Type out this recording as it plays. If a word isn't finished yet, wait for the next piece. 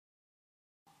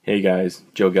Hey guys,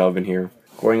 Joe Galvin here.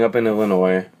 Growing up in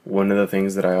Illinois, one of the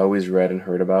things that I always read and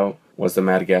heard about was the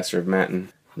Mad Gasser of Mattoon.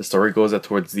 The story goes that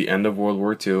towards the end of World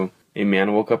War II, a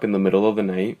man woke up in the middle of the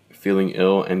night, feeling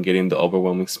ill and getting the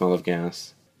overwhelming smell of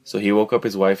gas. So he woke up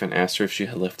his wife and asked her if she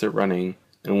had left it running,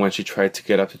 and when she tried to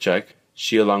get up to check,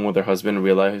 she along with her husband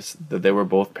realized that they were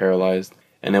both paralyzed,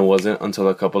 and it wasn't until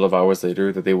a couple of hours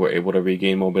later that they were able to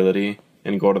regain mobility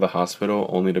and go to the hospital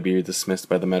only to be dismissed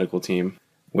by the medical team.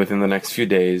 Within the next few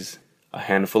days, a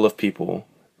handful of people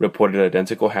reported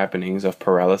identical happenings of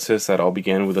paralysis that all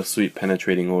began with a sweet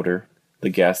penetrating odor. The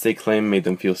gas they claimed made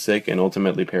them feel sick and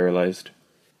ultimately paralyzed.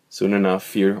 Soon enough,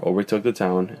 fear overtook the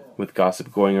town, with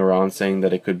gossip going around saying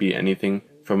that it could be anything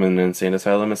from an insane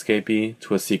asylum escapee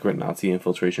to a secret Nazi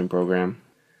infiltration program.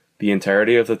 The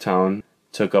entirety of the town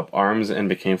took up arms and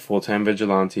became full-time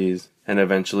vigilantes, and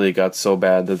eventually it got so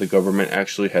bad that the government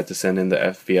actually had to send in the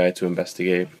FBI to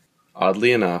investigate.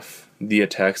 Oddly enough, the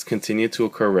attacks continued to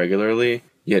occur regularly,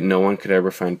 yet no one could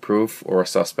ever find proof or a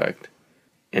suspect.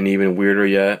 And even weirder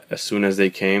yet, as soon as they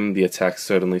came, the attacks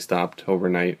suddenly stopped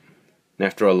overnight. And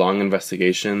after a long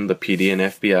investigation, the PD and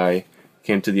FBI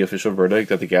came to the official verdict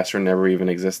that the gasser never even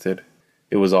existed.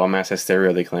 It was all mass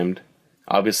hysteria, they claimed.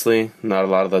 Obviously, not a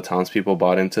lot of the townspeople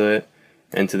bought into it,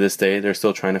 and to this day, they're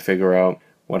still trying to figure out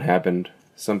what happened.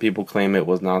 Some people claim it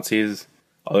was Nazis,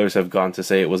 others have gone to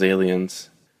say it was aliens.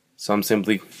 Some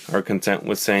simply are content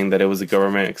with saying that it was the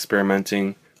government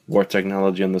experimenting war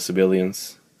technology on the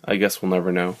civilians. I guess we'll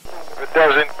never know. It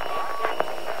doesn't.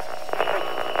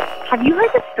 Have you heard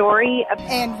the story of...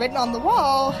 And written on the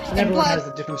wall. And everyone has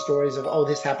the different stories of, oh,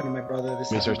 this happened to my brother. This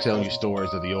They start telling you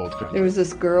stories of the old. There was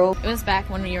this girl. It was back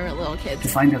when we were little kids. To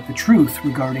find out the truth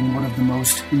regarding one of the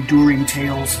most enduring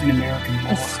tales in American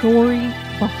law. A story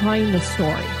behind the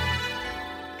story.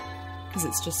 Because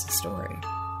it's just a story.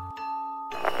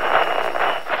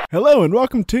 Hello and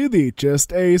welcome to the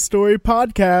Just a Story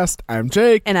podcast. I'm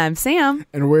Jake. And I'm Sam.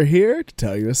 And we're here to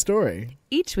tell you a story.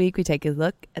 Each week we take a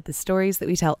look at the stories that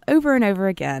we tell over and over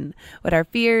again, what our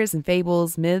fears and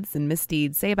fables, myths and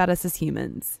misdeeds say about us as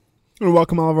humans. And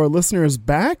welcome all of our listeners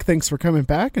back. Thanks for coming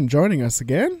back and joining us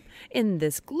again. In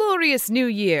this glorious new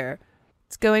year.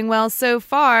 It's going well so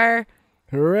far.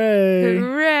 Hooray.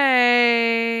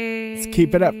 Hooray. Let's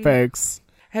keep it up, folks.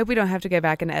 I hope we don't have to go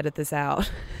back and edit this out.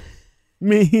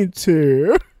 Me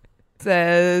too.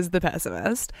 Says the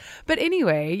pessimist. But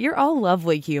anyway, you're all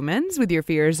lovely humans with your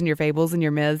fears and your fables and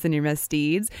your myths and your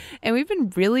misdeeds. And we've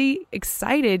been really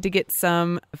excited to get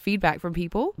some feedback from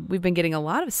people. We've been getting a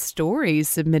lot of stories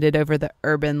submitted over the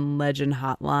Urban Legend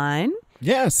Hotline.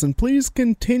 Yes, and please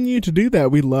continue to do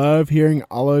that. We love hearing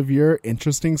all of your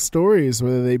interesting stories,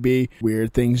 whether they be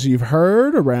weird things you've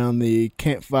heard around the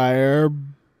campfire,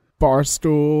 bar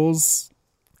stools,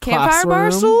 Campfire classroom.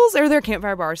 bar stools? Are there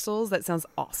campfire bar stools? That sounds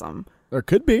awesome. There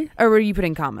could be. Or were you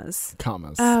putting commas?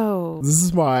 Commas. Oh. This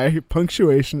is why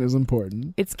punctuation is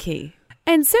important. It's key.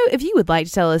 And so if you would like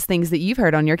to tell us things that you've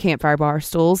heard on your campfire bar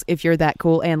stools, if you're that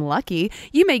cool and lucky,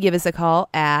 you may give us a call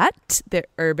at the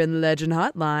Urban Legend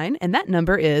Hotline. And that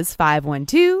number is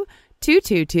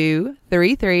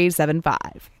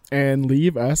 512-222-3375. And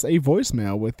leave us a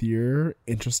voicemail with your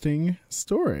interesting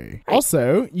story. Right.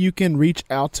 Also, you can reach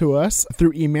out to us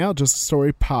through email,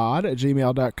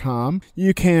 justastorypod@gmail.com.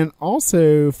 You can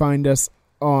also find us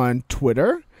on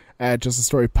Twitter at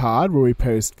justastorypod, where we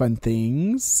post fun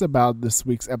things about this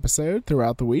week's episode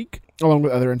throughout the week, along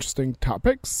with other interesting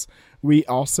topics. We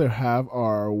also have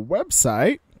our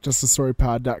website,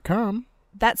 justastorypod.com.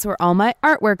 That's where all my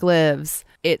artwork lives.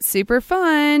 It's super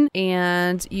fun,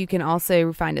 and you can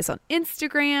also find us on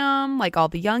Instagram, like all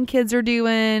the young kids are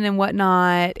doing and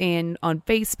whatnot, and on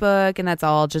Facebook, and that's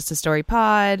all Just a Story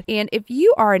Pod. And if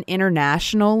you are an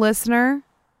international listener,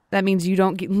 that means you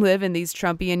don't live in these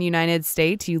Trumpian United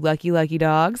States, you lucky, lucky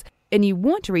dogs, and you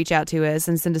want to reach out to us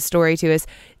and send a story to us,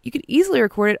 you could easily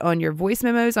record it on your voice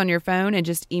memos on your phone and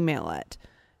just email it.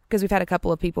 Because we've had a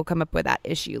couple of people come up with that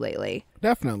issue lately.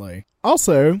 Definitely.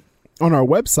 Also, on our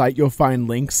website, you'll find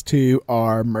links to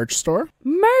our merch store.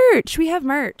 Merch! We have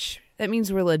merch. That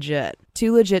means we're legit.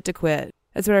 Too legit to quit.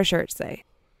 That's what our shirts say.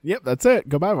 Yep, that's it.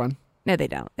 Go buy one. No, they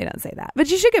don't. They don't say that. But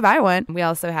you should go buy one. We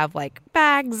also have like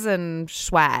bags and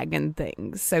swag and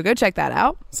things. So go check that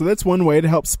out. So that's one way to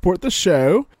help support the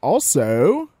show.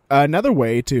 Also, another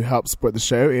way to help support the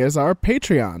show is our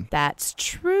Patreon. That's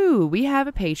true. We have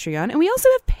a Patreon, and we also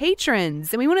have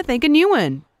patrons, and we want to thank a new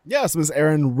one. Yes, Ms.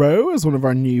 Erin Rowe is one of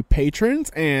our new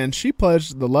patrons, and she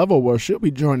pledged the level where she'll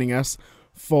be joining us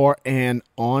for an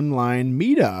online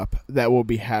meetup that we'll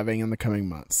be having in the coming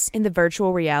months. In the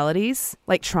virtual realities,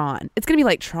 like Tron. It's going to be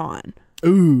like Tron.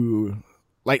 Ooh,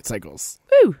 light cycles.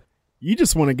 Ooh. You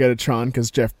just want to go to Tron because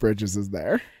Jeff Bridges is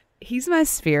there. He's my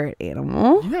spirit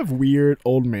animal. You have weird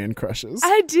old man crushes.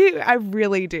 I do. I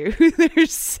really do. They're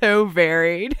so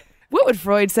varied. What would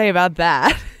Freud say about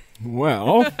that?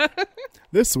 Well,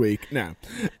 this week, no.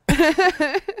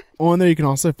 On there, you can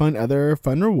also find other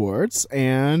fun rewards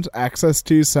and access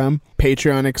to some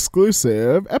Patreon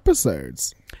exclusive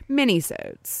episodes.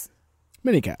 Minisodes.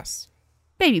 Minicasts.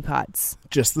 Baby pods.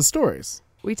 Just the stories.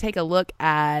 We take a look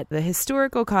at the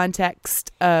historical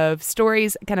context of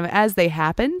stories kind of as they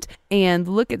happened and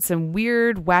look at some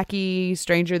weird, wacky,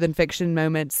 stranger than fiction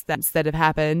moments that have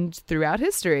happened throughout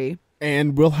history.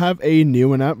 And we'll have a new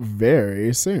one up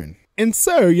very soon. And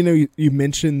so, you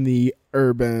mentioned the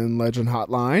Urban Legend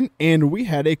Hotline, and we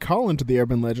had a call into the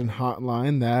Urban Legend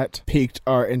Hotline that piqued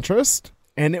our interest,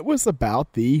 and it was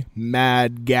about the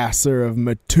Mad Gasser of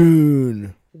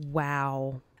Mattoon.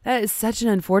 Wow. That is such an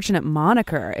unfortunate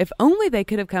moniker. If only they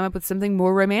could have come up with something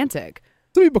more romantic.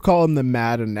 Some people call him the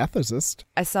Mad Anesthetist.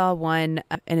 I saw one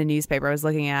in a newspaper I was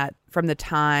looking at from the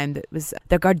time that was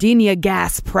the Gardenia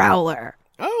Gas Prowler.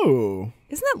 Oh.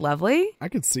 Isn't that lovely? I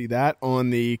could see that on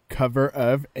the cover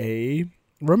of a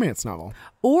romance novel.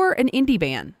 Or an indie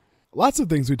band. Lots of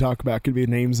things we talk about could be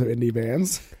names of indie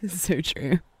bands. So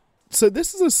true. So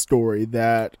this is a story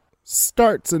that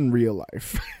starts in real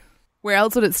life. Where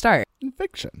else would it start? In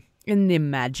fiction. In the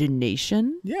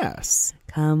imagination? Yes.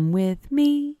 Come with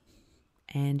me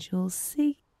and you'll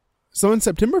see. So on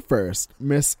September 1st,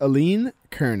 Miss Aline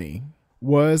Kearney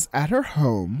was at her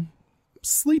home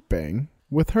sleeping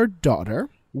with her daughter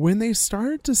when they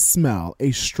started to smell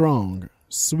a strong,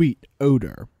 sweet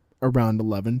odor around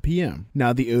 11 p.m.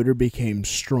 Now the odor became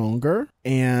stronger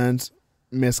and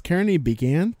Miss Kearney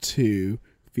began to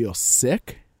feel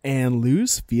sick and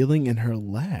lose feeling in her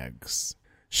legs.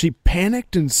 She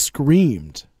panicked and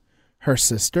screamed. Her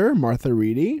sister, Martha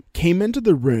Reedy, came into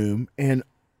the room and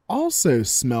also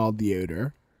smelled the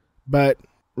odor, but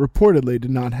reportedly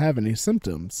did not have any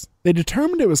symptoms. They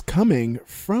determined it was coming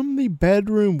from the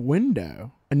bedroom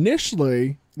window.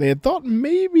 Initially, they had thought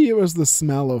maybe it was the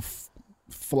smell of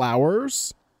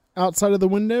flowers outside of the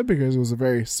window because it was a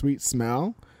very sweet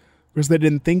smell. Of course, they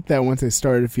didn't think that once they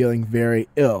started feeling very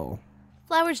ill.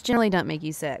 Flowers generally don't make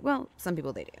you sick. Well, some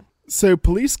people they do. So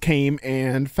police came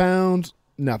and found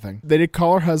nothing. They did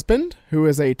call her husband, who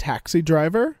is a taxi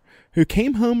driver, who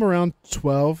came home around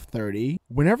 12:30.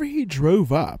 Whenever he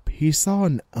drove up, he saw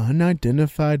an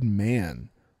unidentified man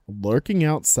lurking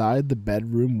outside the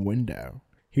bedroom window.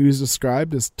 He was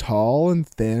described as tall and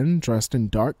thin, dressed in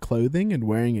dark clothing and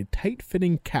wearing a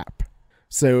tight-fitting cap.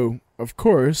 So, of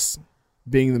course,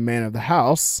 being the man of the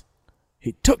house,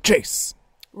 he took chase.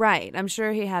 Right. I'm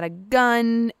sure he had a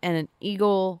gun and an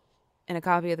eagle and a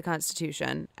copy of the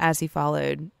Constitution as he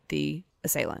followed the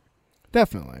assailant.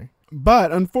 Definitely.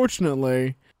 But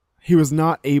unfortunately, he was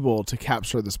not able to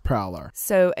capture this prowler.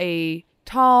 So a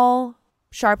tall,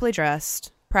 sharply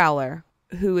dressed prowler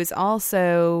who is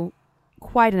also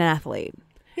quite an athlete.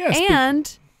 Yes,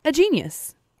 and a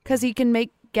genius because he can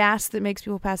make gas that makes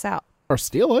people pass out. Or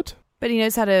steal it. But he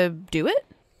knows how to do it.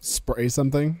 Spray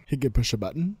something. He could push a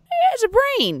button. He has a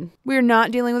brain. We're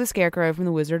not dealing with a scarecrow from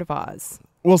The Wizard of Oz.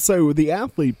 Well, so the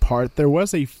athlete part, there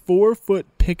was a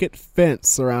 4-foot picket fence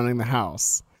surrounding the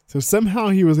house. So somehow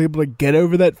he was able to get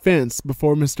over that fence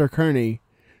before Mr. Kearney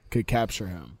could capture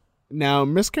him. Now,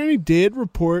 Miss Kearney did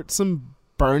report some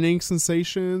burning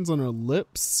sensations on her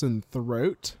lips and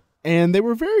throat. And they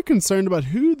were very concerned about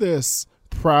who this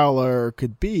prowler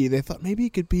could be. They thought maybe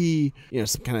it could be,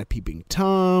 some kind of peeping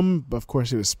Tom. But of course,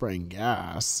 he was spraying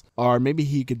gas. Or maybe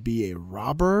he could be a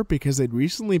robber because they'd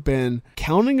recently been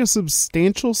counting a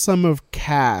substantial sum of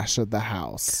cash at the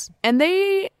house. And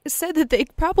they said that they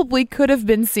probably could have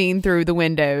been seen through the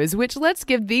windows, which let's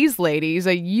give these ladies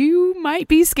a You Might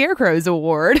Be Scarecrows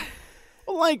award.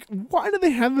 Like, why do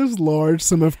they have this large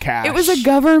sum of cash? It was a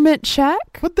government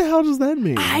check. What the hell does that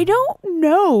mean? I don't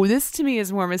know. This to me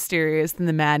is more mysterious than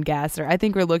the Mad Gasser. I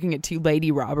think we're looking at two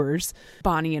lady robbers,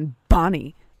 Bonnie and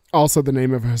Bonnie. Also the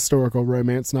name of a historical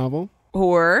romance novel.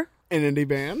 Or an indie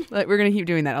band. Like, we're going to keep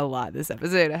doing that a lot this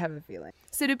episode, I have a feeling.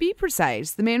 So to be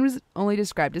precise, the man was only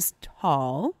described as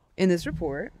tall in this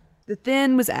report. The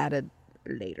thin was added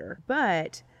later.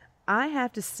 But I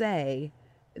have to say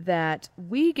that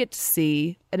we get to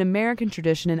see an American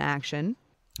tradition in action.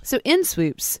 So in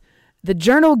swoops the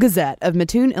Journal Gazette of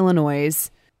Mattoon, Illinois,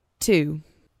 to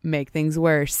make things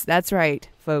worse. That's right,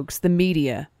 folks. The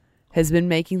media has been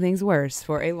making things worse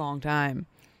for a long time.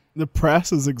 The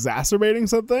press is exacerbating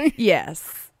something?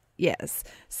 Yes.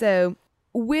 So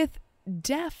with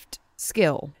deft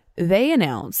skill, they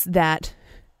announce that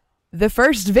the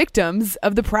first victims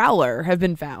of the Prowler have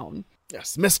been found.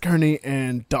 Yes, Miss Kearney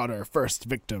and daughter, first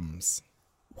victims.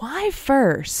 Why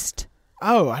first?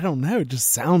 Oh, I don't know. It just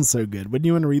sounds so good. Wouldn't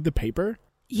you want to read the paper?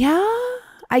 Yeah,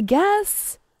 I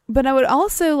guess. But I would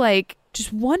also,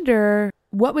 just wonder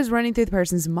what was running through the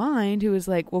person's mind who was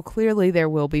like, well, clearly there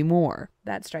will be more.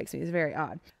 That strikes me as very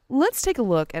odd. Let's take a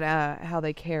look at how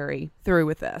they carry through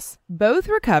with this. Both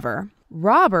recover.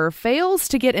 Robber fails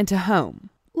to get into home.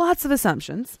 Lots of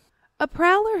assumptions. A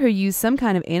prowler who used some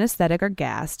kind of anesthetic or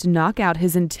gas to knock out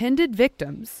his intended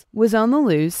victims was on the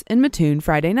loose in Mattoon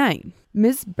Friday night.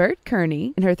 Miss Bert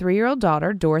Kearney and her 3-year-old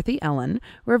daughter, Dorothy Ellen,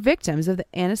 were victims of the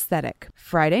anesthetic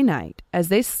Friday night as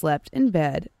they slept in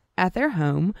bed at their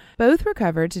home. Both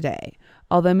recovered today,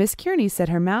 although Miss Kearney said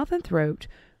her mouth and throat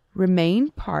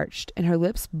remained parched and her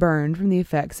lips burned from the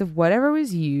effects of whatever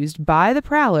was used by the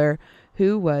prowler,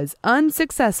 who was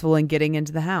unsuccessful in getting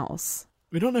into the house.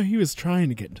 We don't know he was trying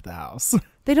to get into the house.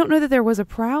 They don't know that there was a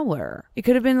prowler. It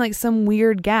could have been some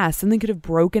weird gas. Something could have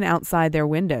broken outside their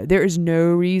window. There is no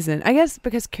reason. I guess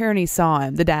because Kearney saw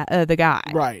him, the guy.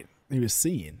 Right. He was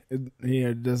seen.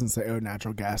 It doesn't say,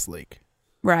 natural gas leak.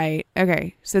 Right.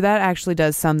 Okay. So that actually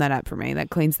does sum that up for me. That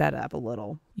cleans that up a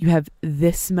little. You have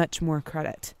this much more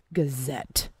credit.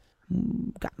 Gazette.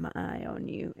 Got my eye on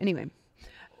you. Anyway.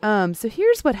 So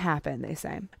here's what happened, they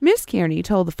say. Miss Kearney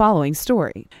told the following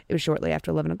story. It was shortly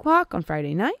after 11 o'clock on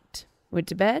Friday night. Went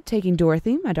to bed, taking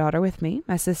Dorothy, my daughter, with me.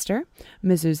 My sister,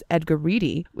 Mrs. Edgar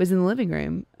Reedy, was in the living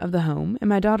room of the home, and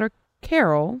my daughter,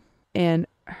 Carol, and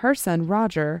her son,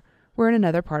 Roger, were in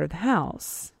another part of the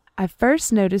house. I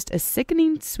first noticed a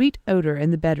sickening sweet odor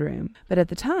in the bedroom, but at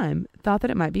the time thought that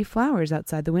it might be flowers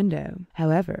outside the window.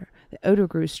 However, the odor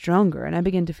grew stronger, and I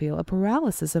began to feel a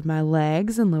paralysis of my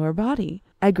legs and lower body.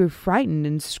 I grew frightened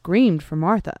and screamed for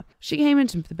Martha. She came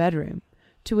into the bedroom,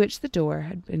 to which the door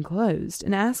had been closed,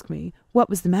 and asked me what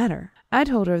was the matter. I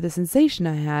told her of the sensation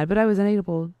I had, but I was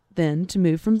unable then to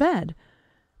move from bed.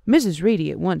 Mrs.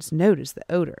 Reedy at once noticed the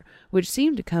odor, which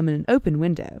seemed to come in an open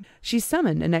window. She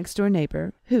summoned a next-door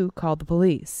neighbor, who called the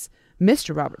police.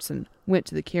 Mr. Robertson went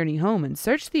to the Kearney home and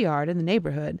searched the yard and the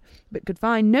neighborhood, but could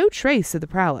find no trace of the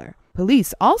prowler.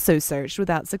 Police also searched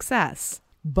without success.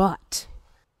 But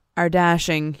our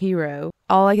dashing hero,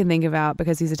 all I can think about,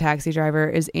 because he's a taxi driver,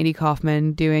 is Andy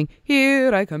Kaufman doing,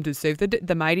 "Here I come to save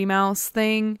the Mighty Mouse"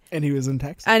 thing. And he was in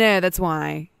Texas. I know, that's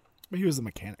why. But he was a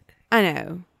mechanic. I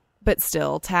know. But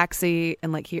still, taxi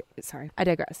and sorry, I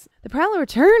digress. The prowler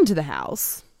returned to the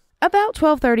house about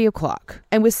 12:30 o'clock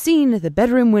and was seen at the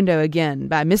bedroom window again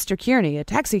by Mr. Kearney, a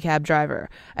taxicab driver,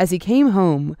 as he came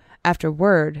home after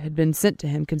word had been sent to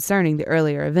him concerning the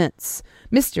earlier events.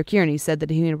 Mr. Kearney said that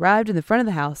when he arrived in the front of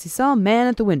the house, he saw a man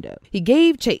at the window. He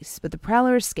gave chase, but the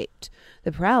prowler escaped.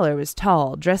 The prowler was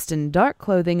tall, dressed in dark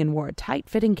clothing, and wore a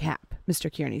tight-fitting cap,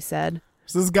 Mr. Kearney said.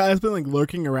 So this guy's been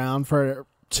lurking around for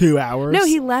 2 hours? No,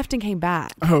 he left and came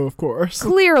back. Oh, of course.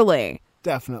 Clearly.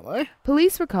 Definitely.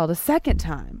 Police were called a second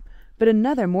time, but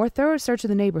another, more thorough search of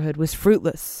the neighborhood was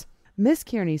fruitless. Miss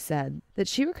Kearney said that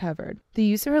she recovered the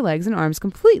use of her legs and arms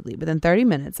completely within 30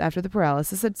 minutes after the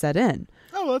paralysis had set in.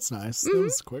 Oh, that's nice. That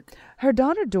was quick. Her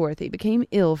daughter Dorothy became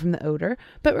ill from the odor,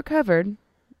 but recovered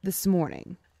this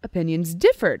morning. Opinions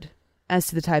differed as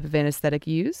to the type of anesthetic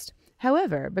used.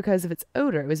 However, because of its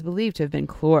odor, it was believed to have been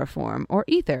chloroform or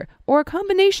ether, or a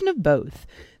combination of both.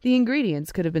 The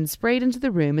ingredients could have been sprayed into the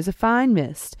room as a fine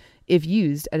mist. If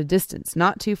used at a distance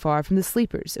not too far from the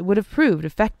sleepers, it would have proved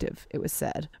effective, it was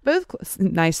said.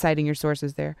 Nice citing your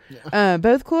sources there. Yeah.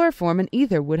 Both chloroform and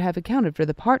ether would have accounted for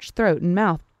the parched throat and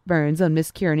mouth burns on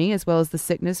Miss Kearney, as well as the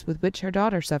sickness with which her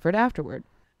daughter suffered afterward.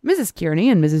 Mrs. Kearney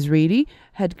and Mrs. Reedy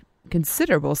had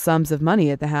considerable sums of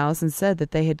money at the house and said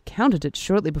that they had counted it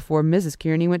shortly before Mrs.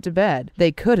 Kearney went to bed.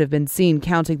 They could have been seen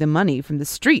counting the money from the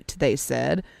street, they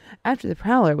said. After the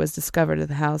prowler was discovered at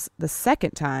the house the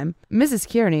second time,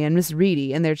 Mrs. Kearney and Miss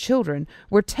Reedy and their children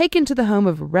were taken to the home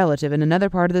of a relative in another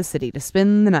part of the city to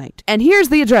spend the night. And here's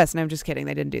the address. No, I'm just kidding.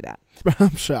 They didn't do that.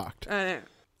 I'm shocked. I know.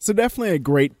 So definitely a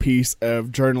great piece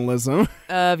of journalism.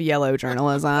 Of yellow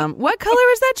journalism. What color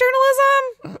is that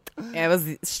journalism?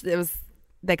 It was,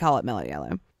 they call it mellow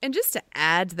yellow. And just to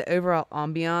add to the overall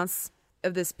ambiance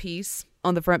of this piece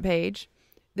on the front page,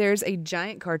 there's a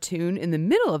giant cartoon in the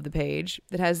middle of the page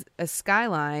that has a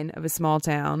skyline of a small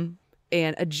town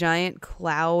and a giant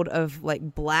cloud of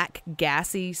black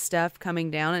gassy stuff coming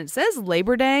down, and it says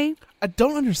Labor Day. I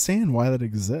don't understand why that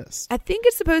exists. I think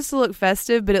it's supposed to look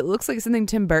festive, but it looks like something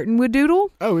Tim Burton would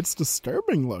doodle. Oh, it's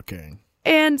disturbing looking.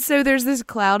 And so there's this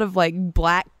cloud of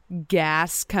black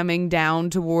gas coming down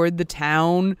toward the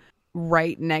town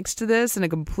right next to this in a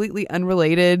completely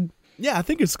unrelated Yeah, I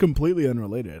think it's completely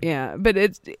unrelated. Yeah, but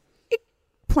it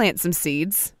plants some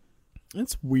seeds.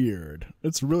 It's weird.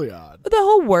 It's really odd. But the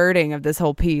whole wording of this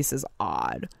whole piece is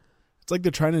odd. It's like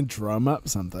they're trying to drum up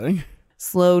something.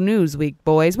 Slow news week,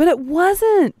 boys. But it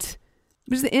wasn't.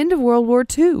 It was the end of World War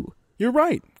II. You're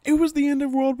right. It was the end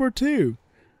of World War II.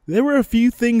 There were a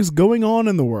few things going on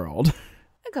in the world.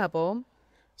 A couple.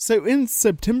 So in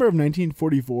September of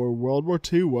 1944, World War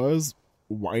II was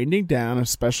winding down,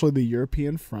 especially the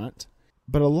European front.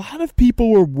 But a lot of people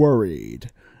were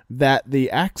worried that the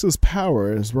Axis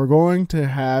powers were going to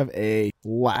have a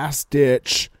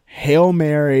last-ditch Hail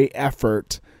Mary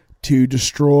effort to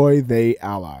destroy the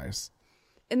Allies.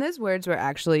 And those words were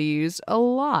actually used a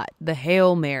lot, the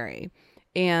Hail Mary.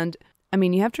 And, I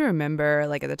mean, you have to remember,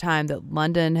 like, at the time that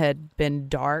London had been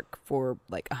dark for,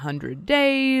 like, 100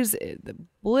 days. The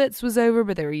Blitz was over,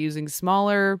 but they were using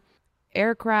smaller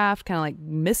aircraft, kind of like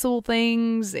missile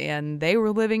things, and they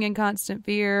were living in constant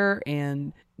fear,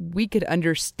 and we could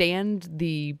understand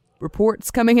the reports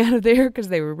coming out of there because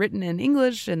they were written in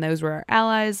English, and those were our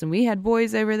allies, and we had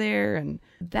boys over there, and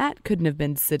that couldn't have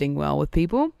been sitting well with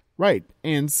people. Right.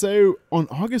 And so on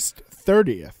August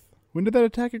 30th, when did that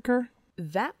attack occur?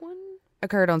 That one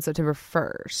occurred on September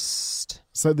 1st.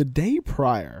 So the day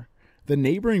prior, the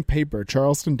neighboring paper,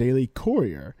 Charleston Daily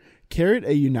Courier, carried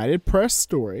a United Press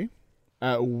story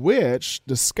which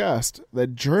discussed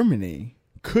that Germany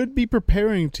could be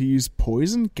preparing to use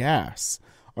poison gas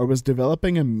or was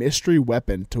developing a mystery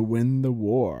weapon to win the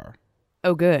war.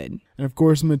 Oh, good. And of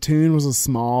course, Mattoon was a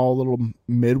small little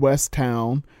Midwest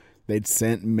town. They'd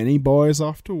sent many boys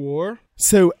off to war.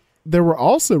 So there were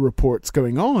also reports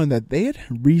going on that they had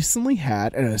recently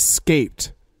had an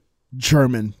escaped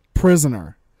German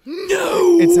prisoner.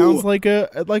 No! It sounds like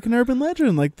an urban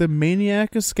legend, like the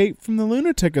maniac escaped from the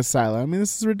lunatic asylum. I mean,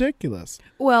 this is ridiculous.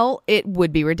 Well, it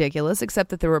would be ridiculous,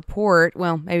 except that the report,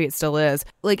 well, maybe it still is.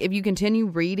 Like, if you continue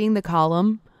reading the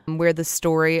column where the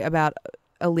story about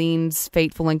Aline's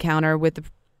fateful encounter with the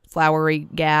flowery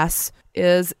gas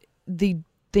is, the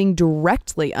thing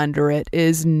directly under it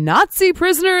is Nazi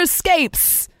prisoner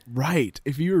escapes. Right.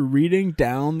 If you're reading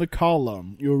down the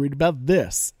column, you'll read about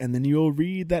this, and then you'll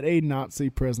read that a Nazi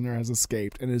prisoner has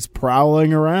escaped and is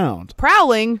prowling around.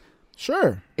 Prowling?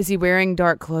 Sure. Is he wearing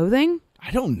dark clothing?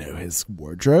 I don't know his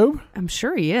wardrobe. I'm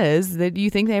sure he is. Do you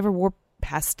think they ever wore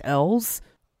pastels?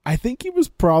 I think he was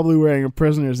probably wearing a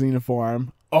prisoner's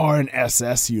uniform or an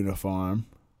SS uniform.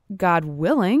 God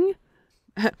willing.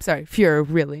 Sorry, Fuhrer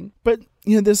willing. But,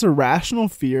 this irrational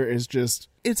fear is just,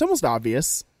 it's almost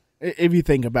obvious if you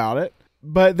think about it,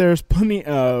 but there's plenty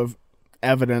of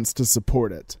evidence to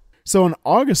support it. So on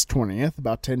August 20th,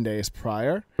 about 10 days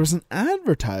prior, there was an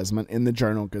advertisement in the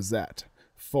Journal Gazette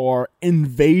for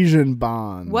invasion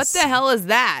bonds. What the hell is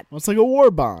that? Well, it's like a war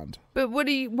bond. But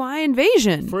why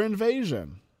invasion? For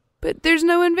invasion. But there's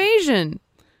no invasion.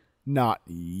 Not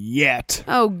yet.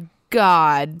 Oh,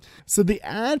 God. So the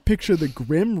ad pictured the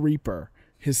Grim Reaper,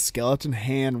 his skeleton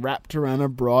hand wrapped around a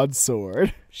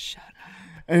broadsword. Shut up.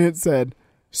 And it said,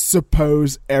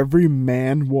 "Suppose every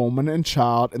man, woman, and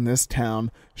child in this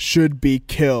town should be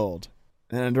killed."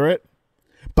 And under it,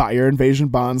 "Buy your invasion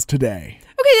bonds today." Okay,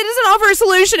 that doesn't offer a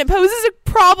solution. It poses a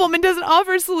problem and doesn't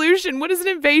offer a solution. What is an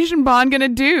invasion bond going to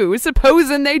do?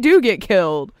 Supposing they do get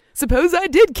killed. Suppose I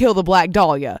did kill the Black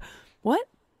Dahlia. What?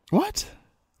 What?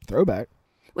 Throwback.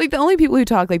 Like, the only people who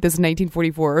talk like this in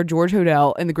 1944 are George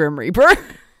Hodel and the Grim Reaper.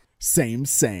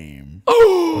 Same.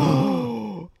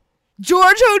 Oh!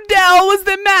 George Hodel was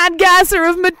the mad gasser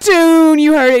of Mattoon.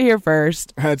 You heard it here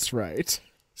first. That's right.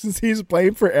 Since he's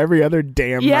blamed for every other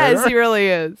damn Yes, murder. he really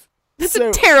is. That's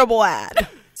a terrible ad.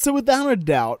 So without a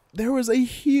doubt, there was a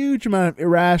huge amount of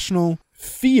irrational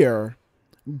fear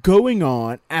going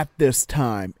on at this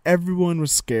time. Everyone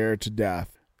was scared to death.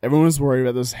 Everyone was worried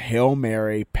about this Hail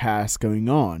Mary pass going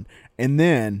on. And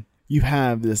then you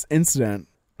have this incident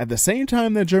at the same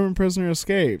time that German prisoner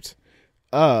escaped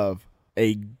of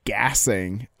a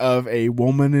gassing of a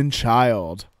woman and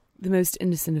child. The most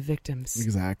innocent of victims.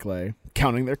 Exactly.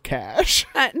 Counting their cash.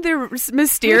 Their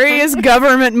mysterious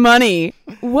government money.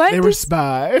 What? They were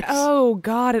spies. Oh,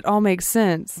 God, it all makes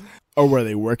sense. Or were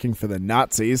they working for the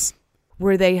Nazis?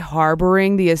 Were they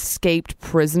harboring the escaped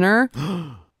prisoner?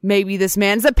 Maybe this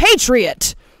man's a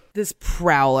patriot. This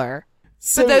prowler.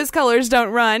 So, but those colors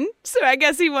don't run, so I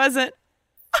guess he wasn't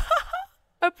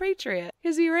a patriot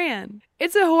because he ran.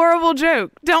 It's a horrible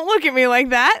joke. Don't look at me like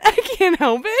that. I can't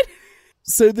help it.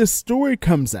 So this story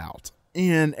comes out,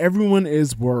 and everyone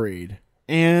is worried.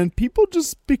 And people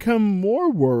just become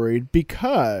more worried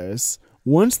because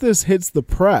once this hits the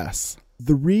press,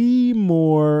 3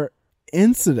 more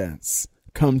incidents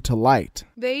come to light.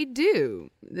 They do.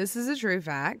 This is a true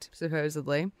fact,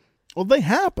 supposedly. Well, they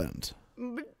happened.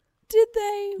 But did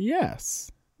they?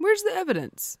 Yes. Where's the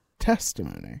evidence?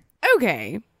 Testimony.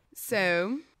 Okay.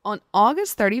 So, on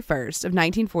August 31st of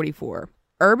 1944,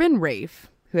 Urban Rafe,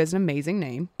 who has an amazing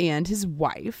name, and his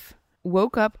wife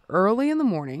woke up early in the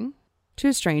morning to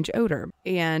a strange odor.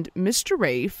 And Mr.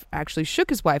 Rafe actually shook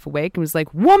his wife awake and was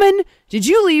like, "Woman, did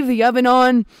you leave the oven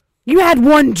on? You had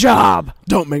one job."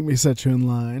 Don't make me set you in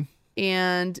line.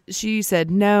 And she said,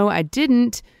 "No, I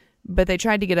didn't." But they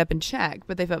tried to get up and check,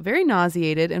 but they felt very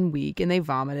nauseated and weak, and they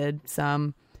vomited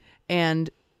some.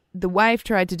 And the wife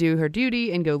tried to do her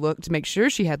duty and go look to make sure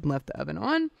she hadn't left the oven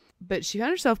on, but she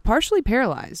found herself partially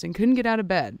paralyzed and couldn't get out of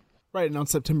bed. Right, and on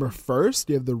September 1st,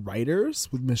 you have the writers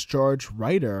with Miss George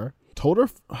Ryder told her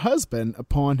husband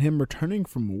upon him returning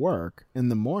from work in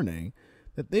the morning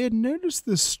that they had noticed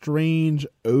this strange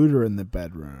odor in the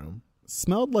bedroom. It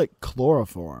smelled like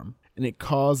chloroform, and it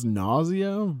caused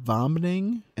nausea,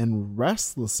 vomiting, and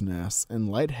restlessness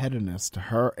and lightheadedness to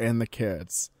her and the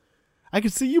kids. I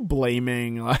could see you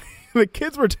blaming, like, the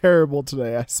kids were terrible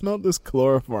today. I smelled this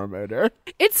chloroform odor.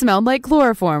 It smelled like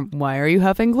chloroform. Why are you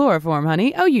huffing chloroform,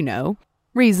 honey? Oh, you know.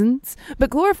 Reasons. But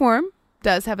chloroform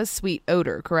does have a sweet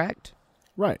odor, correct?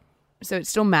 Right. So it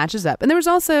still matches up. And there was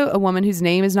also a woman whose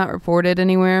name is not reported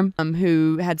anywhere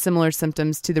who had similar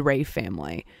symptoms to the Rafe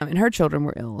family. And her children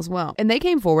were ill as well. And they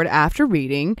came forward after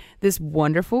reading this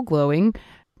wonderful,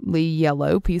 glowingly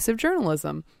yellow piece of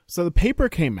journalism. So the paper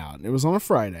came out, and it was on a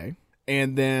Friday.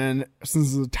 And then,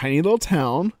 since it's a tiny little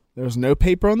town, there was no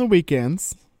paper on the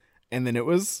weekends. And then it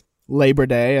was Labor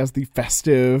Day, as the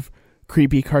festive,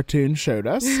 creepy cartoon showed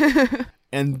us.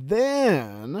 And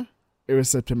then it was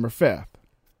September 5th.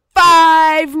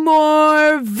 5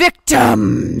 more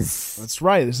victims! That's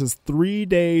right. This is 3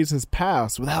 days has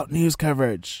passed without news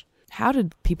coverage. How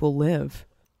did people live?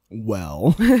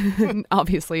 Well.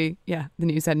 Obviously, yeah, the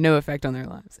news had no effect on their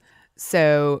lives.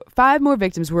 So 5 more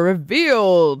victims were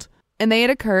revealed. And they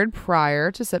had occurred prior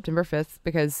to September 5th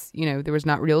because, you know, there was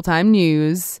not real-time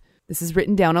news. This is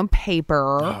written down on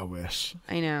paper. Oh, I wish.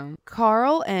 I know.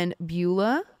 Carl and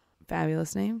Beulah,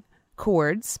 fabulous name,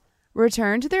 Cords,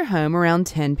 returned to their home around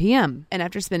 10 p.m. And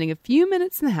after spending a few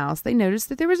minutes in the house, they noticed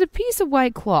that there was a piece of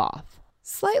white cloth,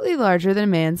 slightly larger than a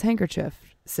man's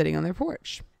handkerchief, sitting on their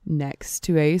porch, next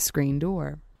to a screen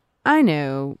door. I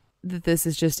know that this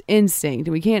is just instinct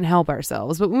and we can't help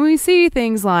ourselves, but when we see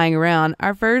things lying around,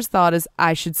 our first thought is,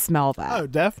 I should smell that. Oh,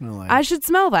 definitely. I should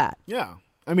smell that. Yeah.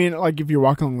 I mean, like if you're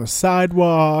walking along the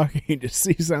sidewalk, you just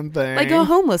see something. Like a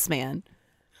homeless man.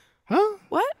 Huh?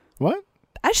 What? What?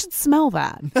 I should smell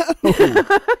that.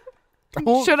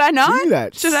 Don't Should I not? do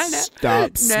that. Should I not?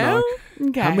 Stop smelling.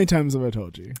 Okay. How many times have I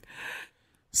told you?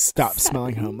 Stop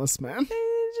smelling homeless, man.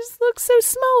 It just looks so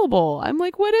smellable. I'm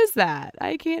like, what is that?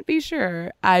 I can't be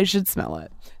sure. I should smell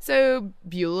it. So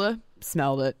Beulah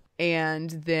smelled it, and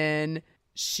then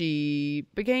she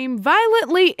became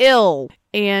violently ill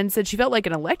and said she felt like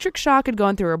an electric shock had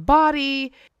gone through her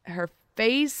body. Her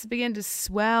face began to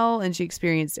swell, and she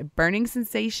experienced a burning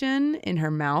sensation in her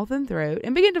mouth and throat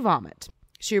and began to vomit.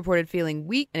 She reported feeling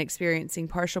weak and experiencing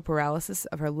partial paralysis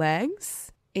of her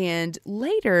legs. And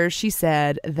later she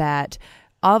said that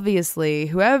obviously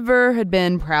whoever had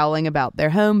been prowling about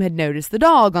their home had noticed the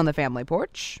dog on the family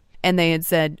porch. And they had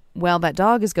said, well, that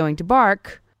dog is going to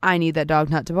bark. I need that dog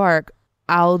not to bark.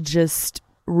 I'll just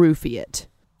roofie it.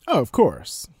 Oh, of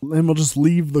course. And we'll just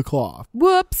leave the cloth.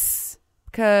 Whoops.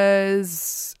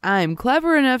 Because I'm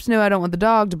clever enough to know I don't want the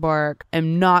dog to bark.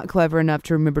 I'm not clever enough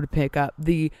to remember to pick up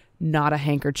the not a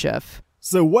handkerchief.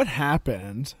 So what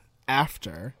happened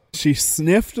after she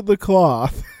sniffed the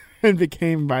cloth and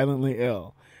became violently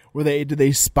ill? Did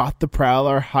they spot the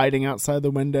prowler hiding outside the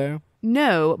window?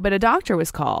 No, but a doctor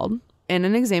was called and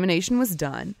an examination was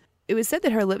done. It was said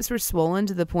that her lips were swollen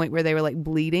to the point where they were like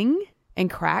bleeding and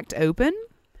cracked open.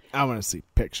 I want to see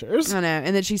pictures. I know.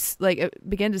 And then she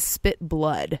began to spit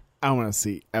blood. I want to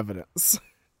see evidence.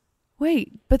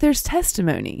 Wait, but there's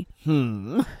testimony.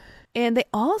 And they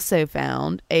also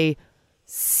found a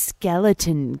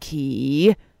skeleton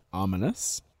key.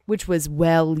 Ominous. Which was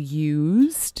well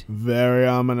used. Very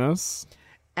ominous.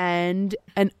 And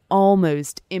an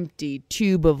almost empty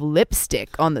tube of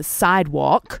lipstick on the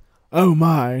sidewalk. Oh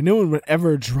my, no one would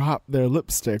ever drop their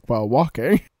lipstick while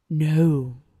walking.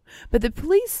 No. But the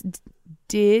police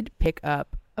did pick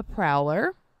up a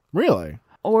prowler. Really?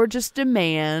 Or just a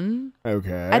man.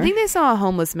 Okay. I think they saw a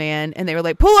homeless man and they were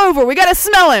like, pull over, we gotta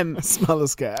smell him. Smell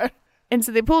this guy. And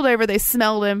so they pulled over, they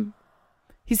smelled him.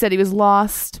 He said he was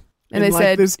lost. And they like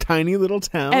said, this tiny little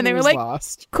town, and they were was like,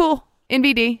 lost. Cool,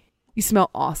 NBD, you smell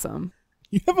awesome.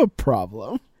 You have a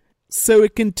problem. So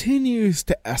it continues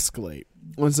to escalate.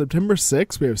 On September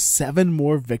 6th, we have 7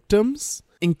 more victims,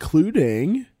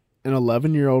 including an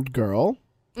 11-year-old girl.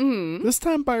 This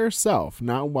time by herself,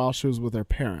 not while she was with her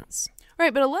parents.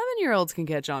 Right, but 11-year-olds can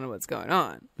catch on to what's going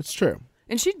on. It's true.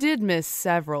 And she did miss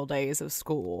several days of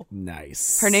school.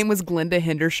 Nice. Her name was Glenda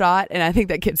Hendershot, and I think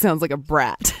that kid sounds like a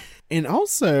brat. And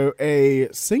also a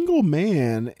single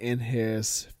man in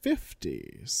his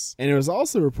 50s. And it was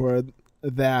also reported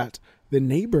that the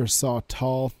neighbor saw a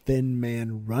tall, thin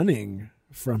man running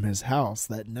from his house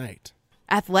that night.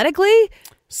 Athletically?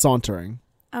 Sauntering.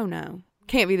 Oh, no.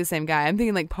 Can't be the same guy. I'm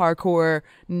thinking like parkour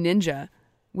ninja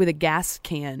with a gas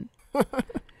can.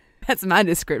 That's my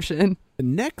description. The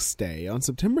next day, on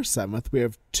September 7th, we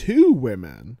have 2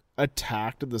 women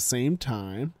attacked at the same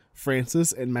time,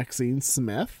 Frances and Maxine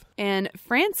Smith. And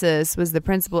Frances was the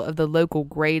principal of the local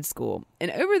grade school.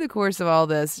 And over the course of all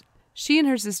this, she and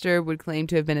her sister would claim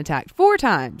to have been attacked 4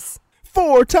 times.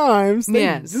 4 times?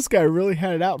 Yes. This guy really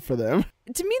had it out for them.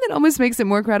 To me, that almost makes it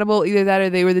more credible. Either that or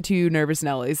they were the 2 nervous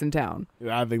Nellies in town.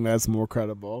 I think that's more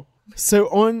credible. So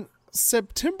on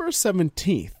September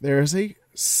 17th, there is a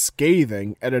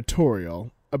scathing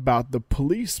editorial about the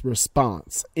police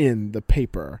response in the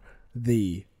paper,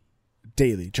 the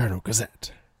Daily Journal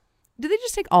Gazette. Did they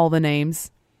just take all the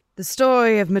names? The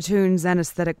story of Mattoon's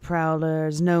anesthetic prowler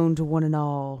is known to one and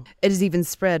all. It has even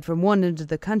spread from one end of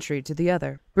the country to the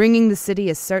other, bringing the city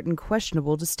a certain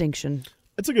questionable distinction.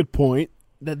 It's a good point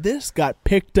that this got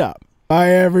picked up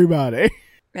by everybody.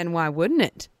 And why wouldn't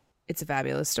it? It's a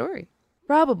fabulous story.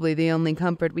 Probably the only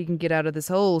comfort we can get out of this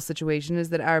whole situation is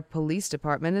that our police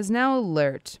department is now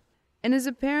alert and is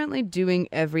apparently doing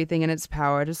everything in its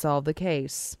power to solve the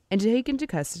case and to take into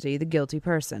custody the guilty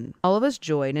person. All of us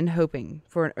join in hoping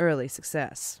for an early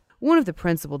success. One of the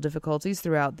principal difficulties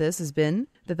throughout this has been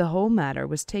that the whole matter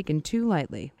was taken too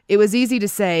lightly. It was easy to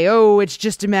say, "Oh, it's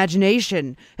just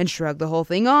imagination," and shrug the whole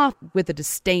thing off with a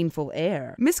disdainful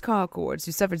air. Miss Carcords,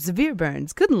 who suffered severe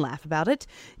burns, couldn't laugh about it.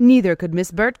 Neither could Miss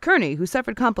Bert Kearney, who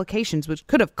suffered complications which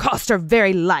could have cost her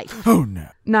very life. Oh, no.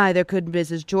 Neither could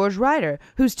Mrs. George Ryder,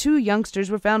 whose 2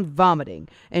 youngsters were found vomiting,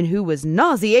 and who was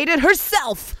nauseated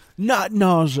herself. Not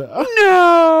nausea.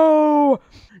 No!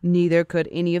 Neither could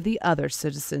any of the other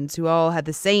citizens who all had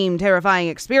the same terrifying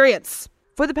experience.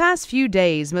 For the past few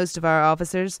days, most of our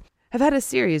officers have had a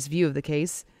serious view of the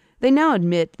case. They now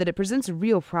admit that it presents a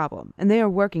real problem, and they are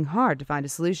working hard to find a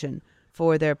solution.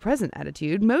 For their present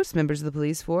attitude, most members of the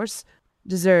police force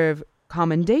deserve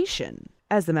commendation.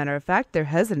 As a matter of fact, their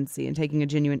hesitancy in taking a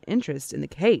genuine interest in the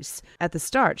case at the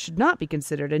start should not be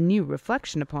considered a new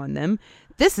reflection upon them.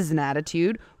 This is an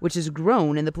attitude which has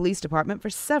grown in the police department for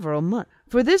several months.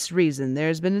 For this reason, there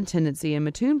has been a tendency in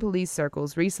Mattoon police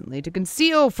circles recently to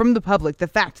conceal from the public the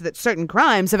fact that certain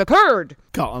crimes have occurred.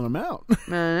 Calling them out.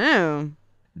 I know.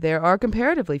 There are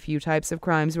comparatively few types of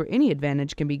crimes where any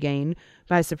advantage can be gained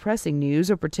by suppressing news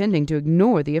or pretending to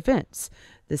ignore the offense.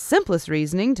 The simplest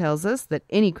reasoning tells us that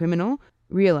any criminal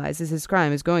realizes his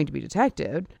crime is going to be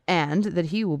detected and that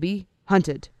he will be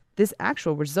hunted. This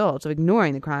actual result of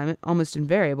ignoring the crime, almost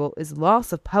invariable, is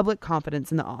loss of public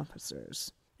confidence in the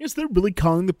officers. Yes, they're really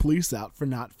calling the police out for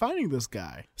not finding this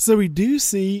guy. So we do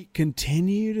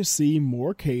continue to see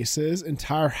more cases,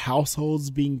 entire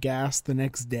households being gassed the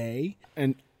next day,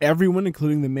 and everyone,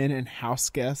 including the men and house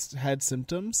guests, had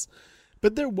symptoms.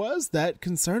 But there was that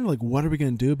concern, like, what are we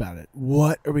going to do about it?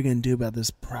 What are we going to do about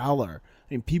this prowler?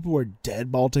 I mean, people were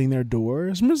deadbolting their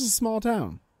doors. This is a small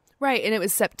town. Right, and it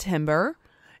was September,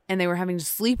 and they were having to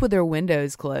sleep with their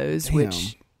windows closed, Damn.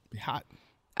 which Hot.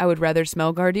 I would rather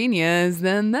smell gardenias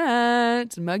than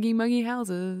that. Muggy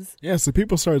houses. Yeah, so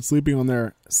people started sleeping on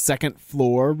their second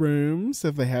floor rooms,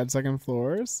 if they had second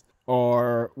floors,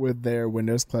 or with their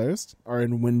windows closed, or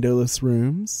in windowless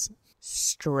rooms.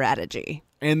 Strategy.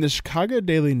 And the Chicago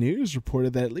Daily News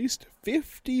reported that at least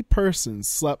 50 persons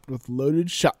slept with loaded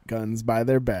shotguns by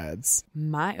their beds.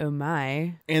 My, oh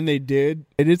my. And they did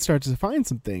start to find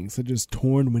some things, such as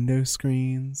torn window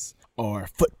screens or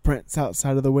footprints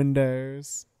outside of the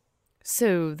windows.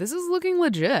 So this is looking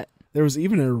legit. There was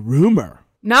even a rumor.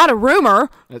 Not a rumor.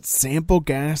 That sample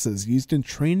gases used in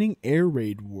training air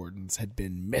raid wardens had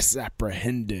been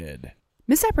misapprehended.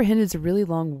 Misapprehended is a really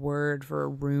long word for a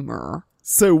rumor.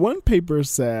 So one paper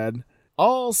said,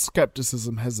 all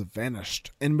skepticism has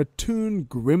vanished, and Mattoon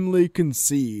grimly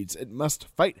concedes it must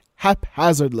fight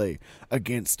haphazardly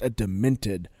against a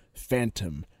demented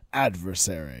phantom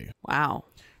adversary. Wow.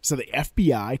 So the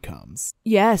FBI comes.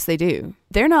 Yes, they do.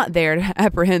 They're not there to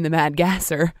apprehend the mad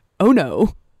gasser. Oh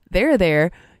no. They're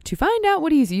there to find out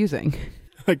what he's using.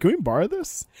 Like, can we borrow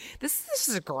this? This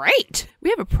is great. We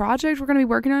have a project we're going to be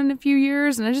working on in a few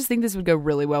years, and I just think this would go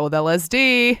really well with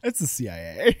LSD. It's the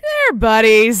CIA. They're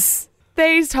buddies.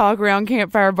 They talk around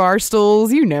campfire bar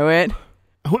stools. You know it.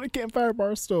 I want a campfire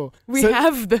bar stool. We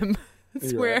have them.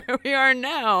 That's where we are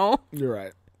now. You're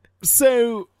right.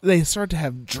 So they start to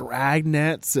have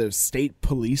dragnets of state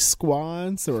police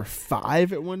squads. There were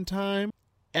 5 at one time.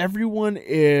 Everyone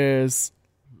is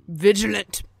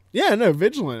vigilant. Yeah, no,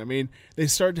 vigilant. I mean, they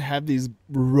start to have these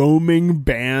roaming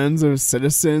bands of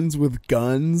citizens with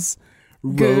guns.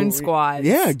 Goon squads.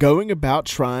 Yeah, going about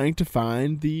trying to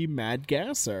find the mad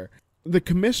gasser. The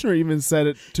commissioner even said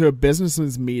it to a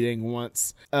businessman's meeting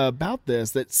once about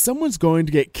this, that someone's going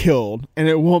to get killed, and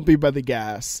it won't be by the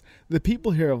gas. The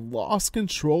people here have lost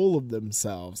control of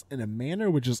themselves in a manner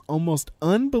which is almost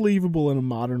unbelievable in a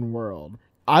modern world.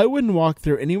 I wouldn't walk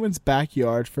through anyone's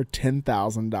backyard for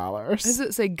 $10,000. Does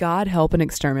it say, God help an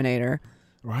exterminator?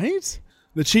 Right?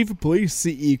 The chief of police,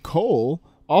 C.E. Cole,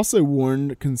 also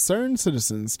warned concerned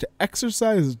citizens to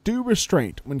exercise due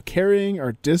restraint when carrying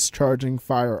or discharging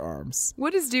firearms.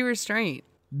 What is due restraint?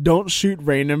 Don't shoot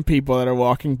random people that are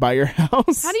walking by your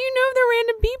house. How do you know if they're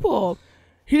random people?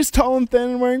 He's tall and thin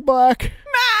and wearing black.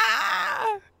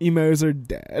 Ah! Emos are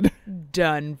dead.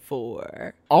 Done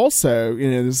for. Also,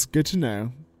 this is good to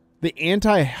know, the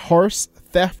Anti-Horse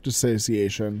Theft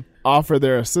Association offered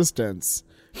their assistance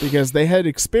because they had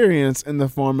experience in the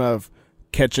form of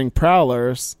catching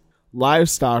prowlers,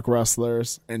 livestock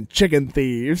rustlers, and chicken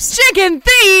thieves. Chicken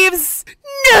thieves?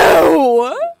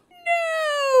 No!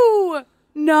 No!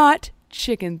 Not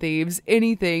chicken thieves.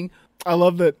 Anything. I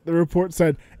love that the report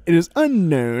said it is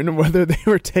unknown whether they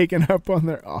were taken up on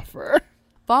their offer.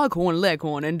 Foghorn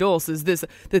Leghorn endorses this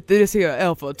here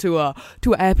effort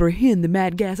to apprehend the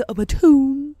mad gas of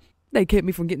Mattoon. They kept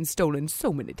me from getting stolen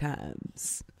so many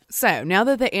times. So, now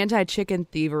that the Anti-Chicken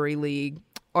Thievery League,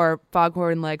 or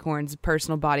Foghorn Leghorn's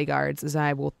personal bodyguards, as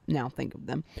I will now think of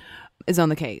them, is on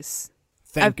the case.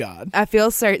 Thank God. I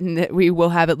feel certain that we will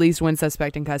have at least one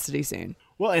suspect in custody soon.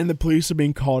 Well, and the police are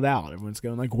being called out. Everyone's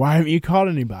going like, why haven't you caught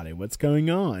anybody? What's going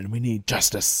on? We need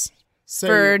justice. So,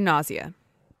 for nausea.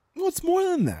 Well, it's more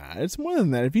than that. It's more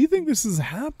than that. If you think this is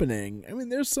happening, I mean,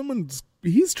 there's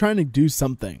he's trying to do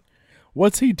something.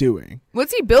 What's he doing?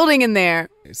 What's he building in there?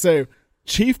 So,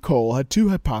 Chief Cole had 2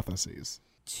 hypotheses.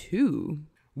 2?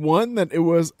 One, that it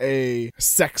was a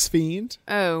sex fiend.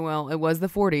 Oh, well, it was the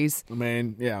 40s. I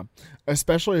mean, yeah.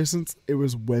 Especially since it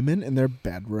was women in their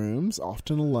bedrooms,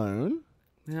 often alone.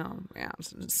 Oh, yeah,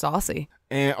 saucy.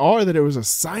 Or that it was a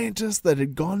scientist that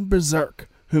had gone berserk,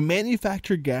 who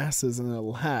manufactured gases in a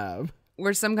lab.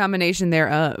 Or some combination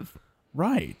thereof.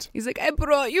 Right. He's like, I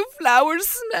brought you flower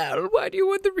smell. Why do you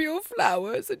want the real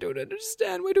flowers? I don't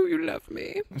understand. Why do you love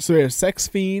me? So we have sex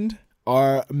fiend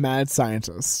or mad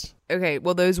scientist. Okay,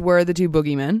 well, those were the 2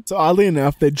 boogeymen. So oddly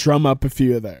enough, they drum up a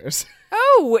few of those.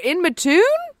 Oh, in Mattoon?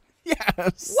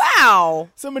 Yes. Wow.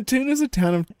 So Mattoon is a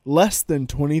town of less than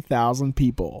 20,000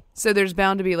 people. So there's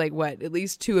bound to be at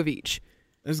least 2 of each.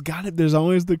 There's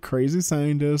always the crazy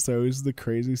scientist, always the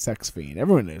crazy sex fiend.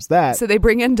 Everyone knows that. So they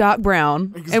bring in Doc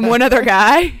Brown and one other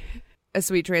guy, a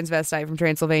sweet transvestite from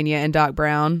Transylvania, and Doc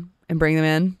Brown, and bring them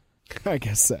in. I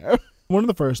guess so. One of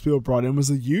the first people brought in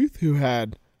was a youth who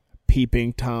had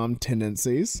peeping Tom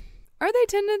tendencies. Are they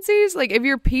tendencies? Like, if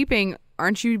you're peeping,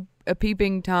 aren't you a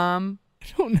peeping Tom? I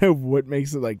don't know what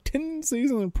makes it like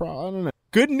tendencies and I don't know.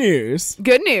 Good news.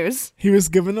 Good news. He was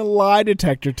given a lie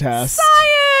detector test.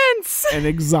 Science! And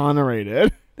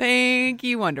exonerated. Thank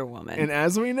you, Wonder Woman. And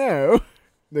as we know,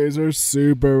 those are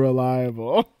super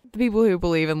reliable. The people who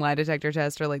believe in lie detector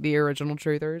tests are like the original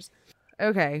truthers.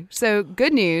 Okay, so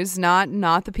good news, not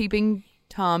the peeping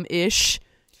Tom-ish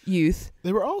youth.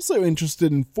 They were also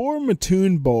interested in 4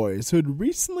 Mattoon boys who had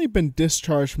recently been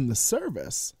discharged from the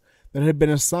service that had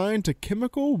been assigned to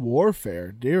chemical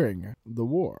warfare during the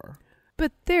war.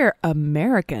 But they're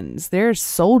Americans. They're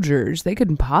soldiers. They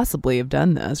couldn't possibly have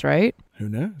done this, right? Who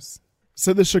knows?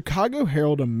 So the Chicago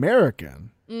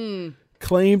Herald-American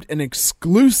claimed an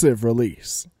exclusive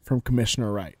release from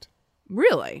Commissioner Wright.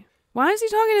 Really? Why is he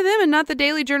talking to them and not the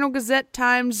Daily Journal, Gazette,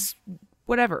 Times,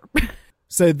 whatever?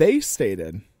 So they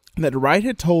stated that Wright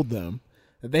had told them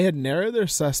that they had narrowed their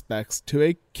suspects to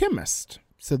a chemist,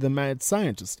 so the mad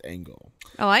scientist angle.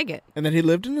 I like it. And that he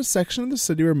lived in a section of the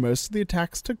city where most of the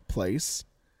attacks took place,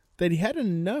 that he had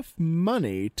enough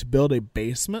money to build a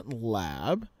basement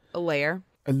lab. A lair.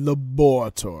 A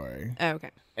laboratory. Oh,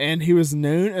 okay. And he was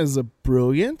known as a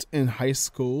brilliant in high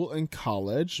school and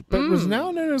college, but was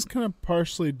now known as kind of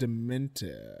partially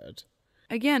demented.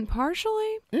 Again,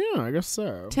 partially? Yeah, I guess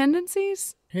so.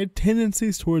 Tendencies? He had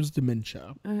tendencies towards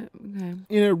dementia.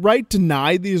 Okay. Wright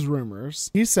denied these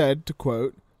rumors. He said, to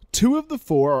quote, 2 of the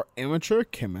 4 are amateur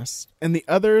chemists, and the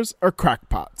others are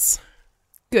crackpots.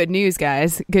 Good news,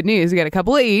 guys. Good news. We got a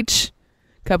couple of each.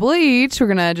 We're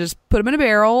going to just put them in a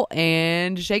barrel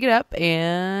and shake it up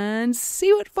and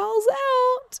see what falls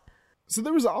out. So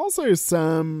there was also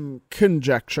some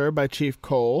conjecture by Chief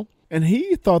Cole, and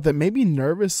he thought that maybe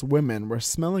nervous women were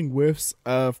smelling whiffs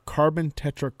of carbon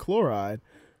tetrachloride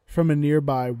from a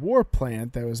nearby war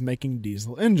plant that was making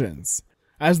diesel engines.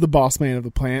 As the boss man of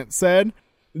the plant said,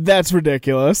 "That's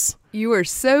ridiculous. You are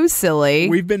so silly.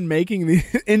 We've been making the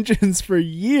engines for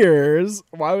years.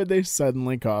 Why would they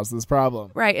suddenly cause this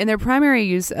problem?" Right, and their primary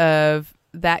use of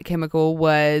that chemical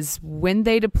was when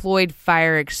they deployed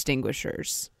fire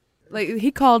extinguishers. Like,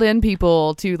 he called in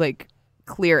people to, like,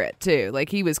 clear it, too. Like,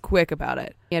 he was quick about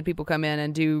it. He had people come in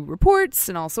and do reports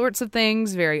and all sorts of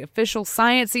things, very official,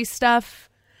 sciencey stuff.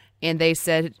 And they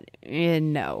said,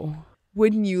 no.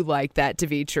 Wouldn't you like that to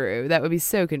be true? That would be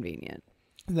so convenient.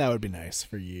 That would be nice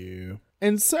for you.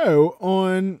 And so,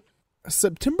 on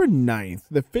September 9th,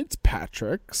 the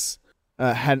Fitzpatricks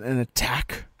had an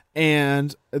attack,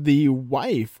 and the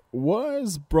wife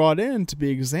was brought in to be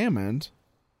examined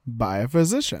by a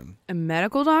physician. A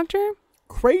medical doctor?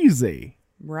 Crazy.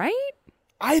 Right?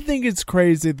 I think it's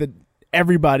crazy that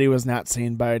everybody was not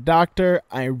seen by a doctor.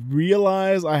 I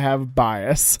realize I have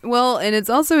bias. Well, and it's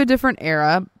also a different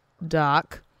era,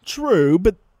 Doc. True,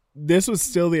 but this was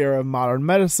still the era of modern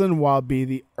medicine, while it be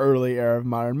the early era of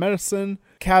modern medicine.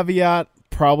 Caveat,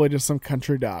 probably just some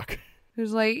country doc.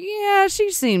 Who's like, yeah,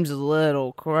 she seems a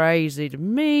little crazy to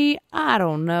me. I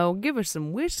don't know. Give her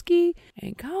some whiskey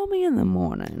and call me in the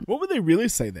morning. What would they really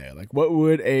say there? Like, what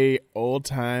would a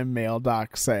old-time male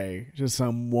doc say? Just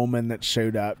some woman that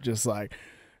showed up just like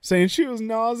saying she was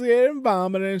nauseated and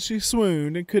vomiting and she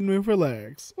swooned and couldn't move her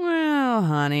legs. Well,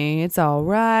 honey, it's all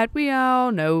right. We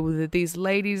all know that these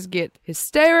ladies get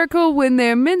hysterical when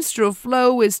their menstrual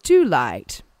flow is too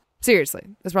light. Seriously,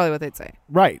 that's probably what they'd say.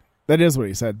 Right. That is what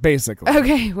he said, basically.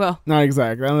 Okay, well. Not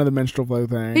exactly. I don't know the menstrual flow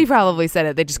thing. He probably said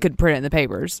it. They just couldn't print it in the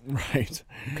papers. Right.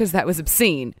 Because that was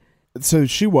obscene. So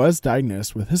she was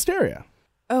diagnosed with hysteria.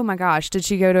 Oh my gosh. Did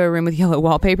she go to a room with yellow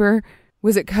wallpaper?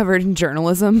 Was it covered in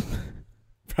journalism?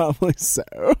 Probably so.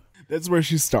 That's where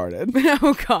she started.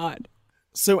 Oh, God.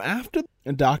 So after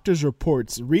a doctor's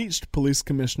reports reached Police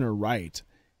Commissioner Wright,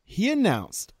 he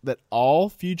announced that all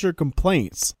future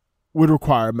complaints would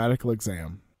require a medical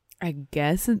exam. I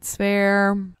guess it's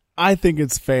fair. I think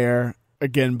it's fair.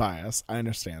 Again, bias. I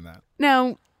understand that.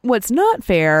 Now, what's not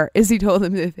fair is he told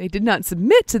them that if they did not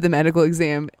submit to the medical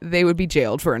exam, they would be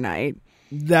jailed for a night.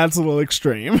 That's a little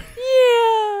extreme.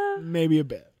 Yeah. Maybe a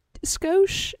bit.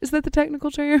 Skosh? Is that the technical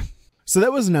term? So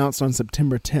that was announced on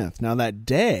September 10th. Now that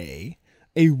day,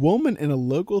 a woman in a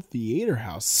local theater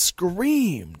house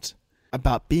screamed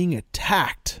about being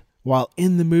attacked while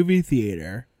in the movie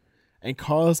theater and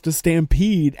caused a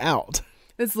stampede out.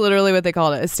 That's literally what they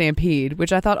called it, a stampede,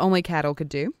 which I thought only cattle could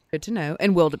do. Good to know.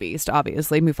 And wildebeest,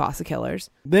 obviously, Mufasa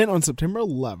killers. Then on September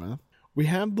 11th, we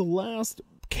have the last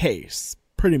case,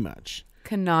 pretty much.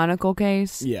 Canonical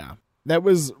case? Yeah. That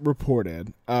was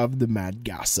reported of the Mad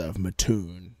Gassa of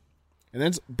Mattoon. And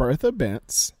that's Bertha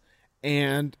Bentz.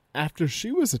 And after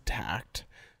she was attacked,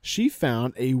 she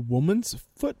found a woman's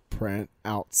footprint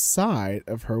outside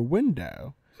of her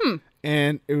window.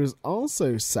 And it was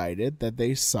also cited that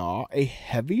they saw a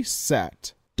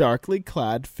heavy-set, darkly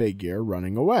clad figure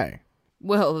running away.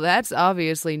 Well, that's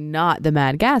obviously not the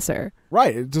Mad Gasser.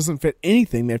 Right. It doesn't fit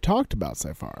anything they've talked about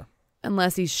so far.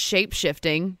 Unless he's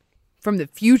shape-shifting from the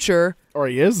future. Or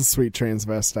he is a sweet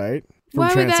transvestite from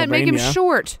Why would that make him Transylvania.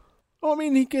 short? Well, I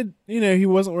mean, he could, he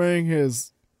wasn't wearing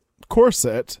his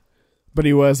corset, but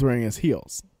he was wearing his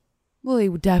heels. Well, he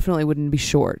definitely wouldn't be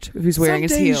short if he's wearing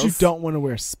his heels. Some days you don't want to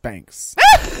wear Spanx.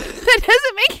 That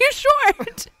doesn't make you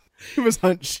short. He was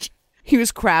hunched. He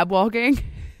was crab walking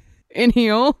in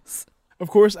heels. Of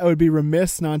course, I would be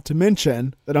remiss not to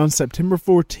mention that on September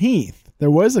 14th, there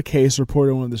was a case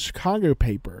reported in one of the Chicago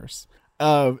papers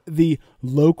of the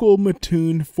local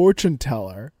Mattoon fortune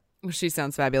teller. Well, she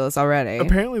sounds fabulous already.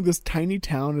 Apparently, this tiny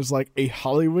town is like a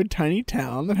Hollywood tiny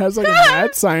town that has like a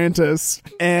mad scientist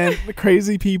and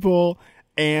crazy people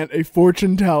and a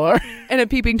fortune teller. And a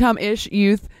peeping Tom-ish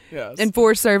youth. Yes. And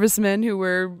 4 servicemen who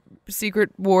were secret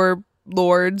war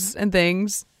lords and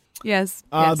things. Yes.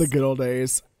 Yes. The good old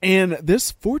days. And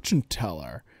this fortune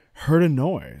teller heard a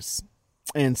noise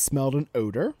and smelled an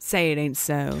odor. Say it ain't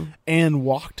so. And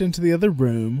walked into the other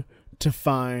room to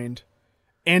find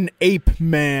An ape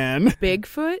man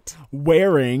Bigfoot?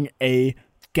 wearing a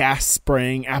gas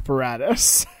spraying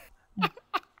apparatus.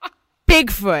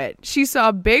 Bigfoot. She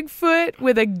saw Bigfoot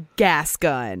with a gas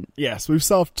gun. Yes, we've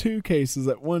solved 2 cases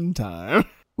at one time.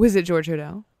 Was it George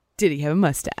Hodel? Did he have a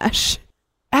mustache?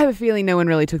 I have a feeling no one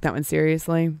really took that one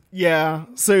seriously. Yeah,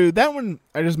 so that one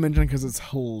I just mentioned because it's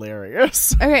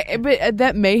hilarious. Okay, but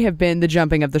that may have been the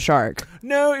jumping of the shark.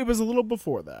 No, it was a little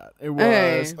before that. It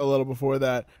was a little before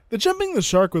that. The jumping the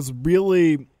shark was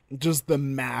really just the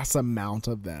mass amount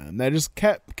of them. They just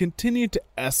continued to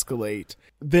escalate.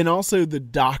 Then also the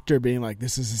doctor being like,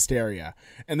 this is hysteria.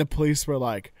 And the police were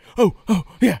like, oh,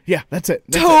 yeah, that's it.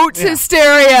 Totes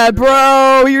hysteria,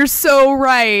 bro. You're so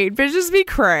right. But just be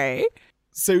cray.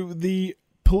 So the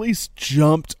police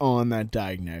jumped on that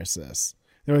diagnosis.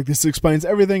 They're like, this explains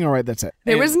everything. All right, that's it.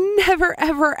 There was never,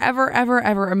 ever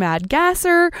a mad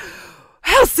gasser.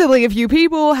 How silly of you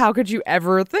people. How could you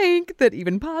ever think that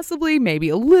even possibly, maybe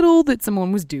a little, that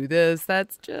someone was do this?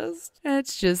 That's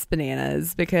just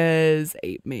bananas because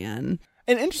ape man.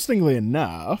 And interestingly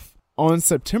enough, on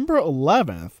September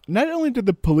 11th, not only did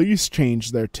the police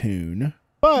change their tune,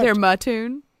 but Their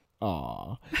Mattoon.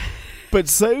 Aw. But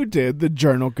so did the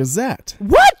Journal-Gazette.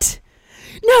 What?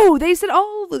 No, they said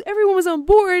everyone was on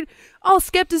board. All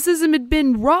skepticism had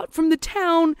been wrought from the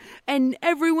town, and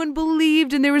everyone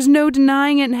believed, and there was no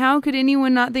denying it. And how could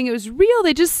anyone not think it was real?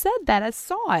 They just said that. I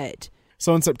saw it.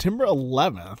 So on September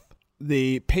 11th,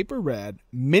 the paper read,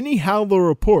 many Howler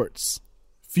reports,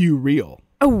 few real.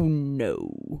 Oh,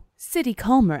 no. City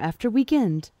calmer after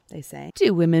weekend, they say.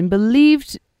 2 women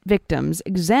believed victims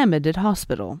examined at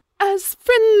hospital. As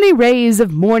friendly rays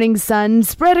of morning sun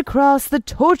spread across the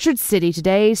tortured city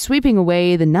today, sweeping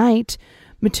away the night,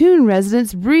 Mattoon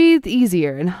residents breathed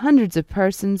easier, and hundreds of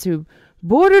persons who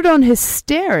bordered on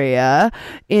hysteria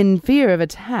in fear of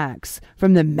attacks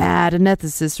from the mad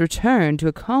anesthetist returned to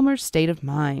a calmer state of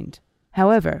mind.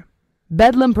 However,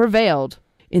 bedlam prevailed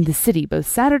in the city both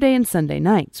Saturday and Sunday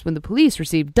nights when the police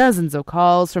received dozens of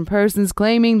calls from persons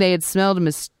claiming they had smelled a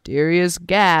mysterious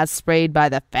gas sprayed by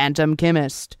the phantom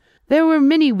chemist. There were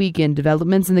many weekend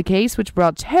developments in the case which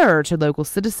brought terror to local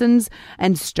citizens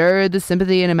and stirred the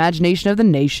sympathy and imagination of the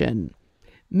nation.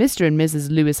 Mr. and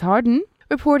Mrs. Lewis Harden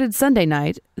reported Sunday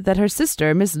night that her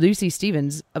sister, Miss Lucy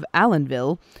Stevens of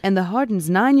Allenville, and the Hardens'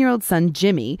 9-year-old son,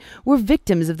 Jimmy, were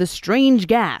victims of the strange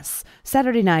gas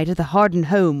Saturday night at the Harden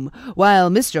home while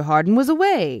Mr. Harden was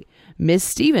away. Miss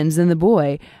Stevens and the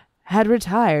boy had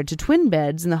retired to twin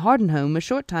beds in the Harden home a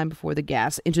short time before the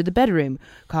gas entered the bedroom,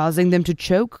 causing them to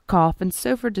choke, cough, and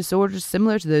suffer disorders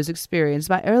similar to those experienced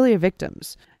by earlier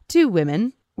victims. 2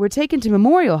 women were taken to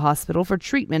Memorial Hospital for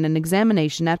treatment and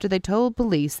examination after they told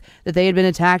police that they had been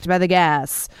attacked by the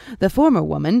gas. The former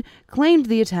woman claimed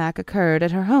the attack occurred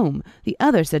at her home. The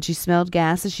other said she smelled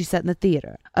gas as she sat in the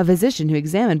theater. A physician who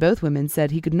examined both women said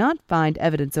he could not find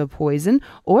evidence of poison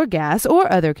or gas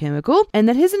or other chemical, and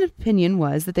that his opinion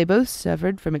was that they both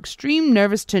suffered from extreme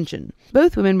nervous tension.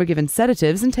 Both women were given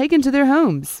sedatives and taken to their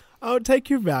homes. Oh, take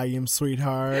your Valium,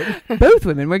 sweetheart. Both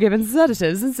women were given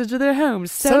sedatives and sent to their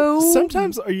homes.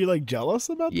 Sometimes are you like jealous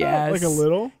about that? Like a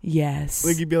little? Yes.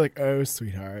 Like you'd be like, oh,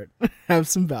 sweetheart, have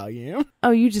some Valium.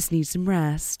 Oh, you just need some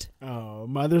rest. Oh,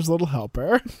 mother's little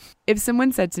helper. If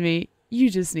someone said to me, you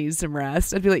just need some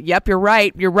rest, I'd be like, yep, you're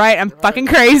right. I'm fucking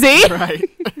crazy. Right.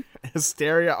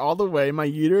 Hysteria all the way. My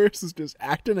uterus is just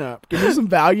acting up. Give me some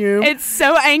Valium. It's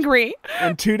so angry.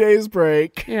 And 2 days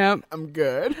break. Yeah. I'm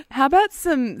good. How about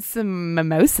some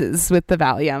mimosas with the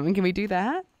Valium? Can we do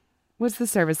that? What's the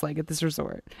service like at this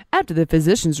resort? After the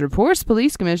physician's reports,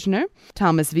 Police Commissioner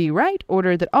Thomas V. Wright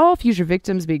ordered that all future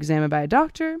victims be examined by a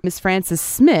doctor. Miss Frances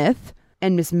Smith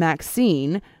and Miss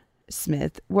Maxine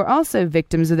Smith were also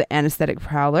victims of the anesthetic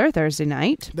prowler Thursday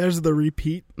night. There's the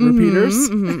repeaters.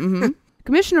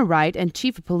 Commissioner Wright and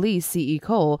Chief of Police C.E.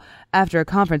 Cole, after a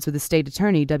conference with the State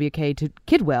Attorney W.K.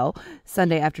 Kidwell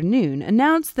Sunday afternoon,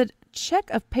 announced that check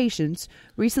of patients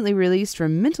recently released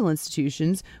from mental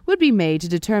institutions would be made to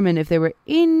determine if there were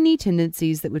any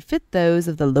tendencies that would fit those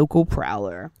of the local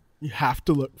prowler. You have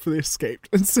to look for the escaped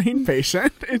insane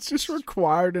patient. It's just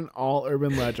required in all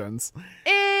urban legends.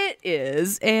 It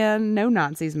is, and no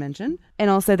Nazis mentioned.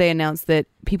 And also they announced that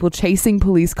people chasing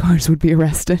police cars would be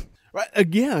arrested. Right.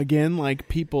 Again, like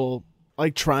people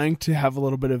like trying to have a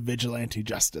little bit of vigilante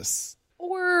justice.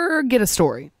 Or get a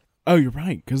story. Oh, you're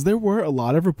right, because there were a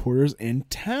lot of reporters in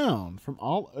town from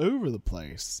all over the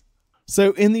place.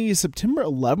 So in the September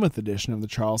 11th edition of the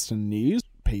Charleston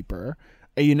newspaper,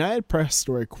 a United Press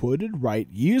story quoted Wright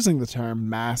using the term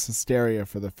mass hysteria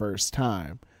for the first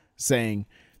time, saying,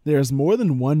 "There is more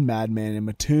than one madman in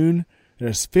Mattoon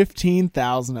There's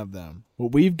 15,000 of them.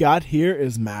 What we've got here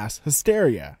is mass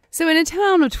hysteria. So in a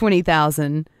town of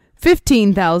 20,000,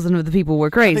 15,000 of the people were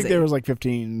crazy. I think there was like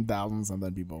 15,000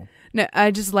 something people. No,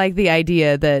 I just like the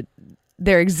idea that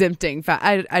they're exempting.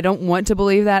 I don't want to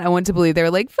believe that. I want to believe they're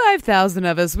like 5,000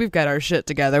 of us. We've got our shit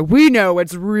together. We know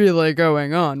what's really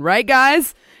going on. Right,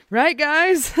 guys? Right,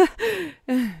 guys?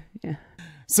 Yeah.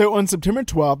 So on September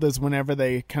 12th is whenever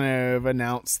they kind of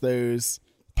announce those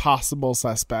possible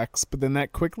suspects, but then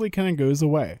that quickly kind of goes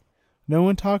away. No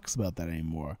one talks about that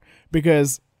anymore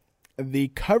because the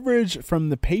coverage from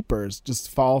the papers just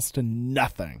falls to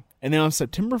nothing. And then on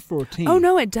September 14th... Oh,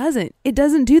 no, it doesn't. It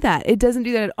doesn't do that. It doesn't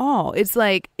do that at all. It's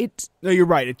like... No, you're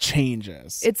right. It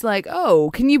changes. It's like,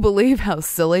 oh, can you believe how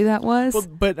silly that was? Well,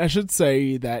 but I should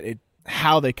say that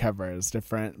how they cover it is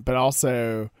different, but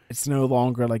also it's no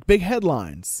longer like big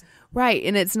headlines. Right,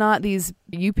 and it's not these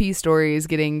UP stories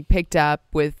getting picked up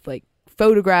with like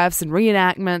photographs and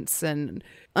reenactments and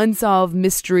unsolved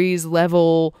mysteries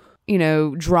level...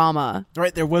 drama.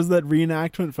 Right, there was that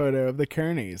reenactment photo of the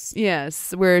Kearneys.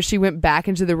 Yes, where she went back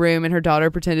into the room and her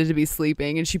daughter pretended to be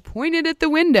sleeping and she pointed at the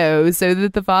window so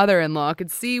that the father-in-law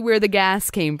could see where the gas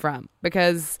came from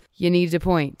because you need to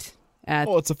point at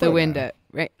the window.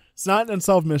 Right. It's not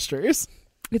Unsolved Mysteries.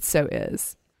 It so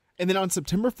is. And then on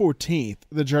September 14th,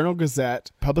 the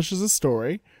Journal-Gazette publishes a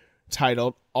story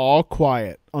titled All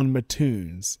Quiet on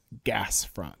Mattoon's Gas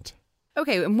Front.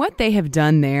 Okay, and what they have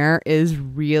done there is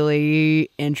really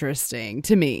interesting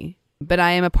to me. But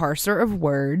I am a parser of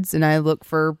words, and I look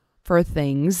for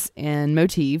things and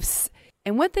motifs.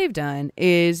 And what they've done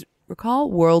is recall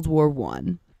World War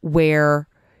I, where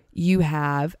you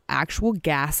have actual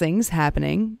gassings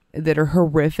happening that are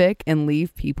horrific and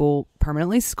leave people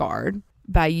permanently scarred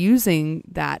by using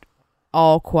that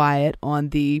all quiet on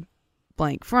the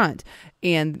blank front.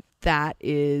 And that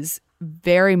is...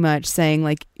 very much saying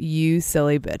like, you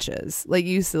silly bitches, like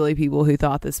you silly people who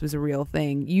thought this was a real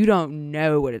thing. You don't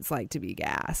know what it's like to be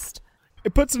gassed.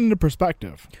 It puts it into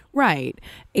perspective. Right.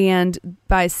 And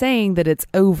by saying that it's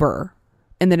over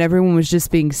and that everyone was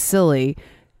just being silly,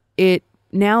 it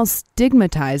now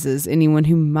stigmatizes anyone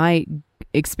who might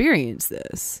experience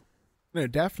this. No,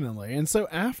 definitely. And so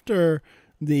after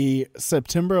the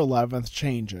September 11th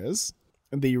changes,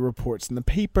 the reports in the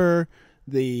paper,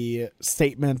 the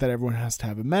statement that everyone has to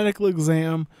have a medical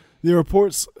exam, the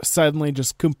reports suddenly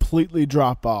just completely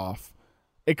drop off,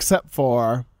 except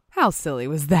for... How silly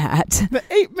was that? The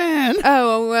ape man!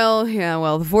 Oh, well, yeah,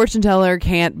 well, the fortune teller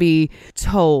can't be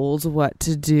told what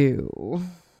to do.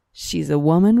 She's a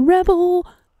woman rebel.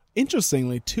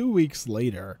 Interestingly, 2 weeks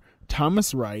later,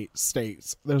 Thomas Wright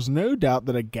states there's no doubt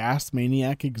that a gas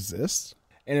maniac exists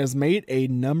and has made a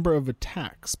number of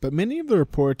attacks, but many of the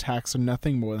reported attacks are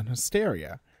nothing more than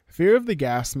hysteria. Fear of the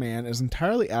gas man is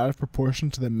entirely out of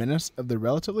proportion to the menace of the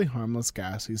relatively harmless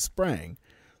gas he's spraying.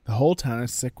 The whole town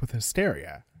is sick with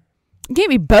hysteria. It can't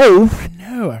be both. I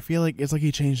know. I feel like it's like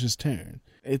he changed his tune.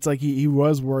 It's like he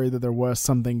was worried that there was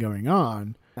something going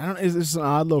on. It's just an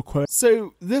odd little quote.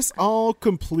 So this all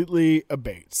completely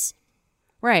abates.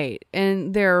 Right.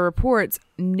 And there are reports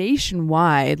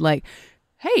nationwide like,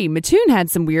 hey, Mattoon had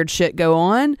some weird shit go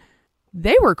on.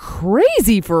 They were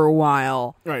crazy for a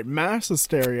while. Right. Mass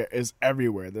hysteria is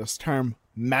everywhere. This term,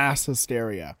 mass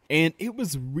hysteria. And it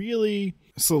was really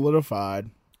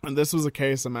solidified, and this was a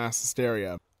case of mass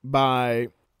hysteria, by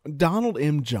Donald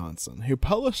M. Johnson, who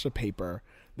published a paper,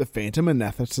 The Phantom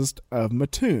Anesthetist of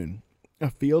Mattoon, a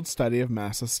field study of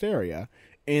mass hysteria,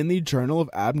 in the Journal of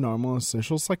Abnormal and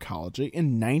Social Psychology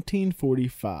in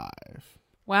 1945.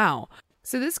 Wow.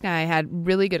 So this guy had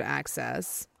really good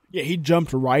access. Yeah, he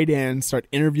jumped right in, started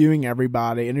interviewing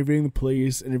everybody, interviewing the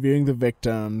police, interviewing the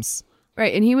victims.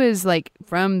 Right, and he was like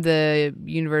from the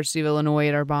University of Illinois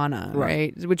at Urbana,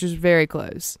 right? Which is very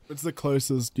close. It's the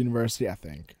closest university, I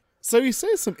think. So he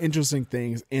says some interesting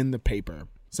things in the paper.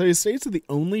 So he states that the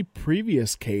only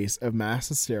previous case of mass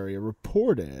hysteria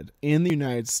reported in the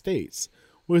United States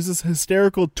was this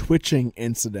hysterical twitching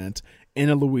incident in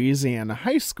a Louisiana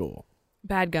high school.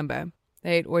 Bad gumbo.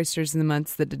 They ate oysters in the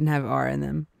months that didn't have R in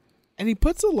them. And he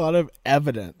puts a lot of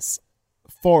evidence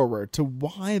forward to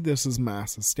why this is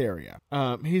mass hysteria.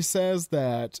 He says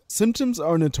that symptoms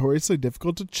are notoriously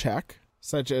difficult to check,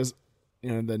 such as,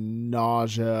 the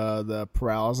nausea, the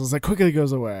paralysis, that quickly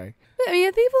goes away. I mean,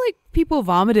 I think like people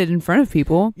vomited in front of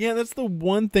people. Yeah, that's the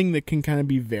one thing that can kind of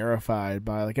be verified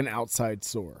by like an outside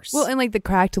source. Well, and like the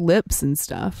cracked lips and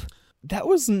stuff. That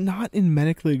was not in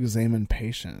medically examined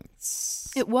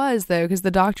patients. It was, though, because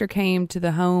the doctor came to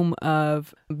the home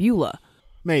of Beulah.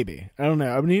 Maybe. I don't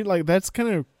know. I mean, like, that's kind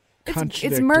of It's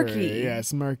contradictory. murky. Yeah,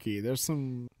 it's murky. There's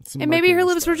some And maybe her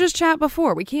lips there. were just chapped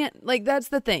before. We can't, like, that's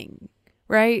the thing,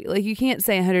 right? Like, you can't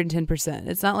say 110%.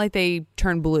 It's not like they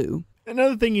turn blue.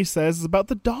 Another thing he says is about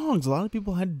the dogs. A lot of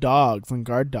people had dogs and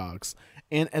guard dogs.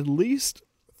 And at least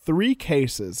 3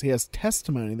 cases, he has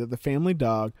testimony that the family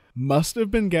dog must have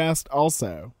been gassed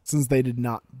also, since they did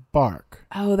not bark.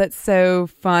 Oh, that's so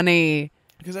funny.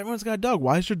 Because everyone's got a dog.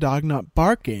 Why is your dog not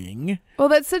barking? Well,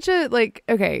 that's such a, like,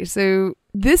 okay, so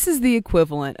this is the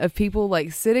equivalent of people,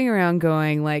 like, sitting around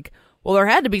going, like, well, there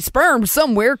had to be sperm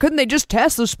somewhere. Couldn't they just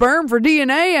test the sperm for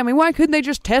DNA? I mean, why couldn't they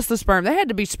just test the sperm? There had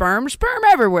to be sperm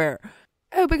everywhere.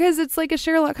 Oh, because it's like a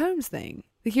Sherlock Holmes thing.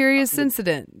 The curious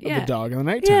incident. Yeah. The dog in the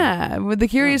nighttime. Yeah. Well, the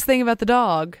curious thing about the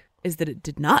dog is that it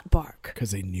did not bark.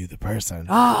 Because they knew the person.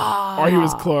 Ah. Or he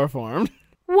was chloroformed.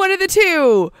 One of the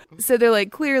two. So they're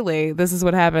like, clearly, this is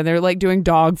what happened. They're like doing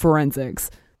dog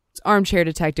forensics. It's armchair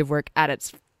detective work at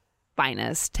its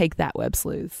finest. Take that, web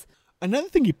sleuths. Another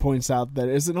thing he points out that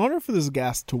is in order for this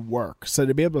gas to work, so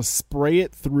to be able to spray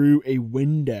it through a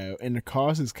window and to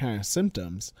cause these kind of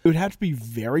symptoms, it would have to be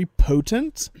very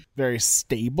potent, very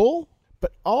stable,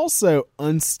 but also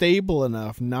unstable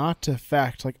enough not to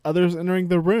affect like others entering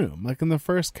the room. Like in the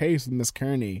first case with Miss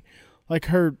Kearney, like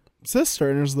her sister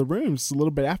enters the room just a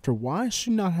little bit after. Why does she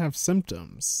not have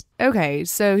symptoms? Okay,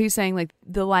 so he's saying like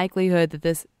the likelihood that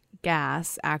this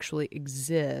gas actually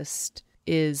exists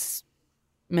is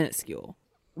minuscule.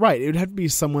 Right, it would have to be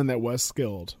someone that was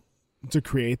skilled to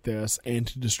create this and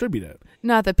to distribute it.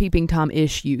 Not the peeping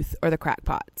Tom-ish youth or the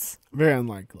crackpots. Very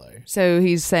unlikely. So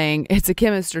he's saying it's a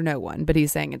chemist or no one, but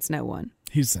he's saying it's no one.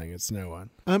 He's saying it's no one.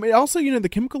 It also, the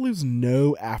chemical leaves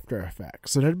no after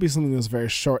effects. So it had to be something that's very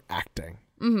short acting.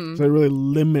 Mm-hmm. So it really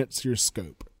limits your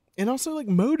scope. And also, like,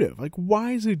 motive. Like,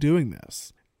 why is he doing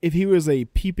this? If he was a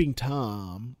peeping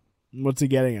Tom, what's he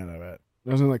getting out of it?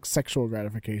 There's no, like, sexual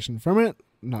gratification from it?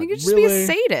 Not He could just really. be a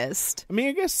sadist. I mean,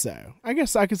 I guess so. I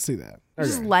guess I could see that. He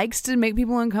just likes to make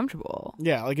people uncomfortable.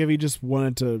 Yeah, like if he just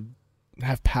wanted to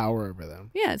have power over them.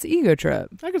 Yeah, it's an ego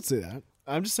trip. I could see that.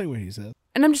 I'm just saying what he said.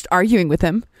 And I'm just arguing with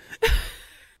him.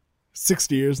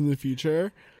 60 years in the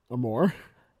future or more.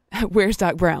 Where's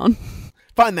Doc Brown?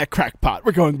 Find that crackpot.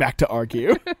 We're going back to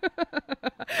argue.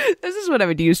 This is what I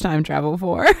would use time travel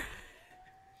for.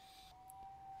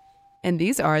 And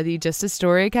these are the Just a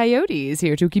Story Coyotes,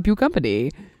 here to keep you company.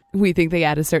 We think they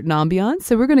add a certain ambiance,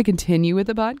 so we're going to continue with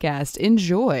the podcast.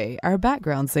 Enjoy our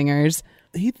background singers.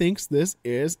 He thinks this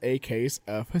is a case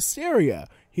of hysteria.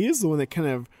 He is the one that kind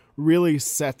of really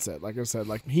sets it. Like I said,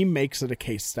 like he makes it a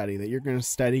case study that you're going to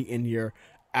study in your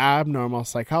abnormal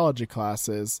psychology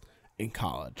classes in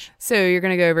college. So you're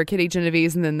going to go over Kitty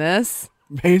Genovese and then this?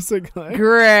 Basically.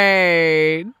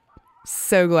 Great.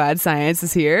 So glad science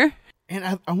is here.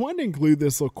 And I wanted to include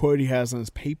this little quote he has on his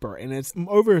paper, and it's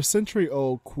over a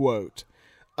century-old quote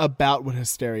about what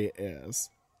hysteria is.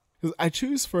 I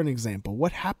choose for an example,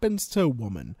 what happens to a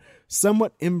woman,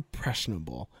 somewhat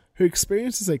impressionable, who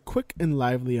experiences a quick and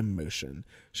lively emotion.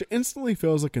 She instantly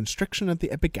feels a constriction at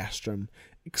the epigastrium,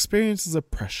 experiences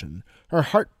oppression, her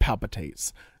heart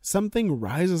palpitates, something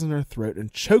rises in her throat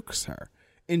and chokes her.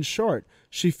 In short,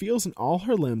 she feels in all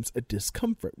her limbs a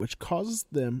discomfort which causes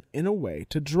them in a way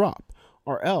to drop,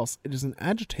 or else it is an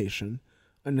agitation,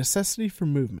 a necessity for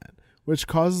movement, which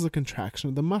causes a contraction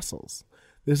of the muscles.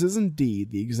 This is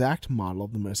indeed the exact model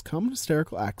of the most common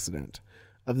hysterical accident,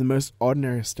 of the most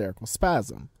ordinary hysterical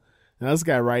spasm. Now, this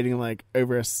guy writing like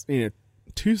over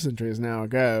 2 centuries now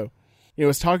ago,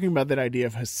 was talking about that idea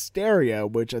of hysteria,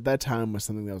 which at that time was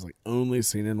something that was like only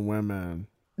seen in women.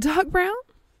 Doc Brown?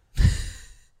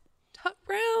 Doc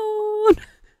Brown.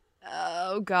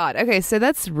 Oh, God. Okay, so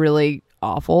that's really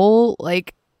awful.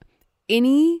 Like,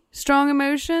 any strong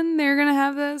emotion, they're going to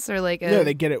have this? Or like Yeah,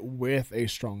 they get it with a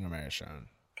strong emotion.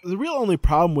 The real only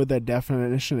problem with that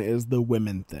definition is the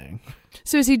women thing.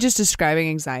 So is he just describing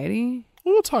anxiety?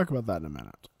 We'll talk about that in a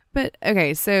minute. But,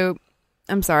 okay, so,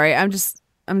 I'm sorry. I'm just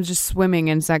swimming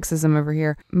in sexism over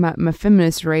here. My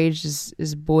feminist rage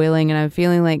is boiling, and I'm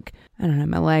feeling like, I don't know,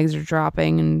 my legs are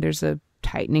dropping, and there's a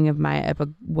tightening of my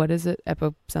what is it?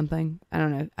 Something? I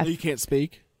don't know. You can't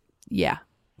speak? Yeah.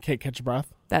 Can't catch your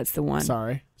breath? That's the one.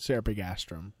 Sorry.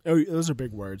 Epigastrium. Oh, those are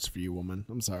big words for you, woman.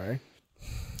 I'm sorry.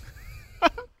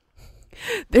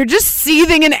 They're just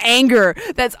seething in anger.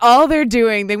 That's all they're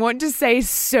doing. They want to say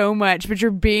so much, but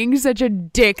you're being such a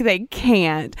dick they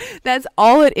can't. That's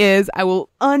all it is. I will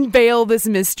unveil this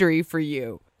mystery for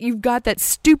you. You've got that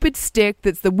stupid stick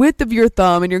that's the width of your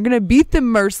thumb, and you're going to beat them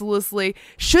mercilessly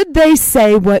should they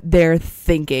say what they're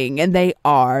thinking. And they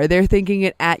are. They're thinking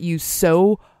it at you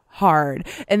so hard.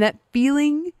 And that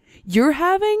feeling you're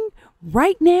having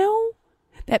right now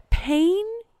That pain,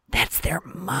 that's their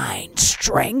mind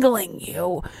strangling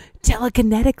you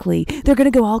telekinetically. They're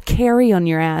going to go all carry on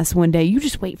your ass one day. You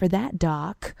just wait for that,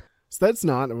 Doc. So that's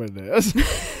not what it is.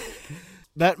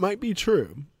 That might be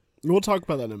true. We'll talk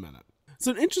about that in a minute.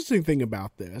 So an interesting thing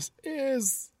about this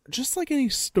is just like any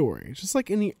story, just like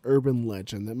any urban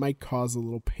legend that might cause a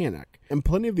little panic. And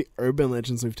plenty of the urban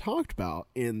legends we've talked about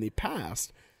in the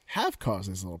past have caused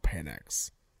these little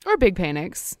panics. Or big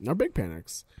panics. Or big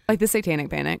panics. Like the satanic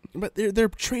panic. But they're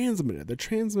transmitted. They're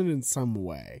transmitted in some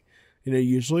way. You know,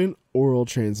 usually an oral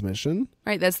transmission.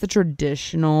 Right, that's the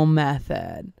traditional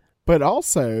method. But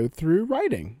also through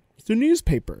writing, through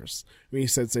newspapers. When you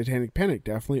said satanic panic,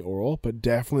 definitely oral, but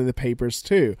definitely the papers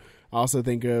too. Also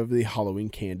think of the Halloween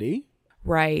candy.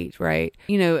 Right.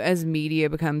 You know, as media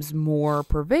becomes more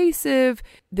pervasive,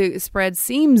 the spread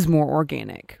seems more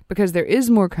organic because there is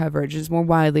more coverage, it's more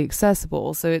widely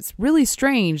accessible. So it's really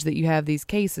strange that you have these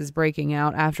cases breaking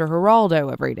out after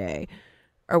Geraldo every day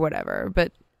or whatever.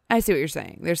 But I see what you're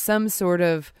saying. There's some sort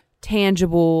of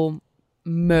tangible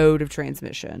mode of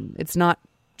transmission. It's not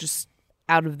just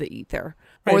out of the ether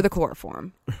or the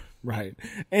chloroform. Right.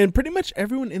 And pretty much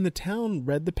everyone in the town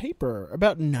read the paper.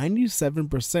 About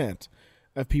 97%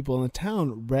 of people in the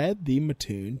town read the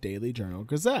Mattoon Daily Journal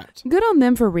Gazette. Good on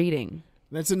them for reading.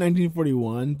 That's in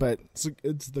 1941, but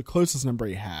it's the closest number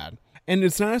he had. And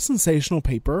it's not a sensational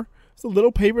paper. It's a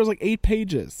little paper. It's like 8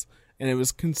 pages. And it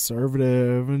was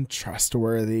conservative and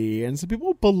trustworthy. And so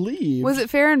people believed. Was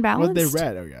it fair and balanced? What they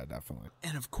read. Oh, yeah, definitely.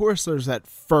 And of course, there's that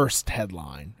first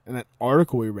headline and that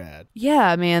article we read.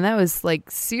 Yeah, man, that was like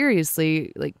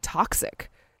seriously like toxic.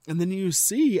 And then you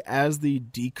see as the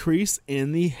decrease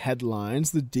in the headlines,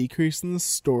 the decrease in the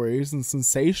stories and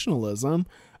sensationalism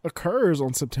occurs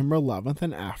on September 11th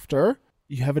and after,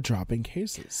 you have a drop in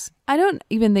cases. I don't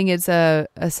even think it's a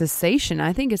cessation.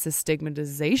 I think it's a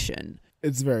stigmatization.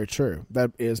 It's very true.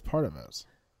 That is part of it.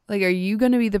 Like, are you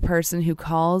going to be the person who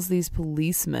calls these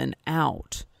policemen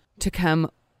out to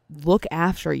come look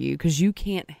after you because you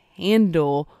can't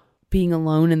handle being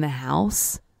alone in the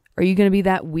house? Are you going to be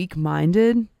that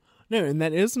weak-minded? No, and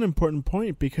that is an important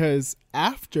point because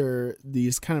after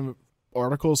these kind of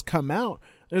articles come out,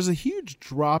 there's a huge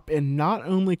drop in not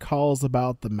only calls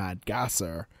about the Mad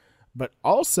Gasser, but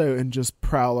also in just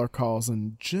prowler calls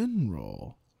in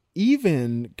general.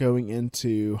 Even going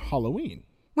into Halloween.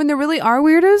 When there really are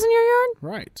weirdos in your yard?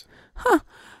 Right. Huh.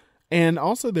 And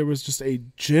also there was just a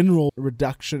general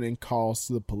reduction in calls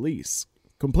to the police.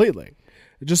 Completely.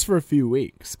 Just for a few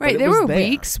weeks. Right. There were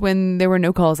weeks when there were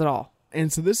no calls at all.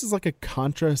 And so this is like a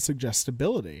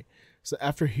contra-suggestibility. So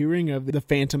after hearing of the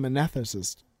Phantom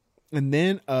Anesthetist, and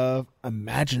then of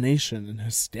imagination and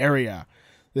hysteria,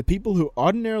 the people who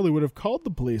ordinarily would have called the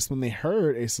police when they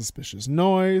heard a suspicious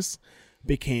noise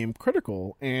became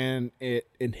critical, and it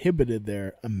inhibited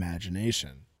their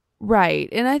imagination. Right.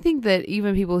 And I think that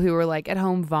even people who are like at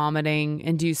home vomiting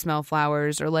and do smell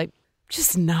flowers are like,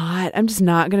 I'm just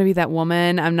not going to be that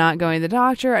woman. I'm not going to the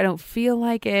doctor. I don't feel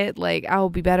like it. Like, I'll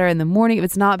be better in the morning. If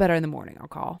it's not better in the morning, I'll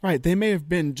call. Right. They may have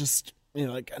been just,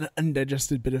 like an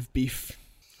undigested bit of beef,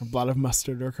 a blot of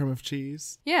mustard or crumb of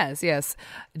cheese. Yes.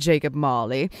 Jacob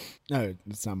Marley. No,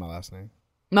 it's not my last name.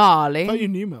 Marley. I thought you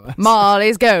knew my last name.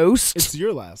 Marley's ghost. It's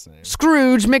your last name.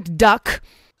 Scrooge McDuck.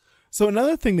 So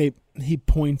another thing he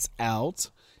points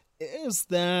out is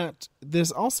that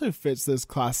this also fits those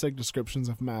classic descriptions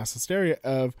of mass hysteria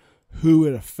of who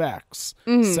it affects.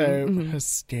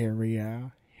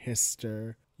 Hysteria,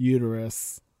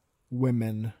 uterus,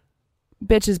 women.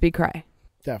 Bitches be cry.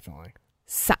 Definitely.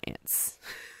 Science.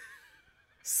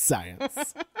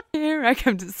 Here I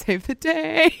come to save the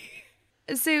day.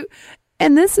 So,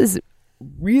 and this is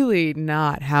really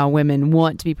not how women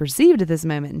want to be perceived at this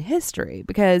moment in history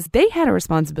because they had a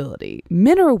responsibility.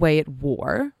 Men are away at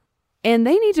war. And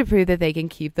they need to prove that they can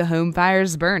keep the home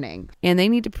fires burning. And they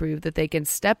need to prove that they can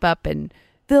step up and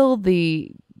fill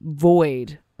the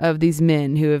void of these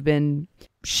men who have been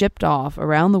shipped off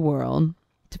around the world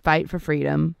to fight for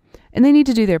freedom. And they need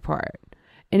to do their part.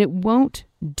 And it won't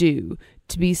do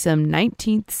to be some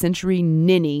 19th century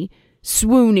ninny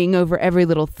swooning over every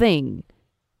little thing.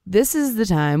 This is the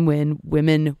time when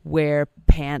women wear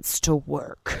pants to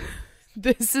work.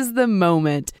 This is the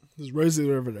moment. This is Rosie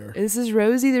the Riveter. This is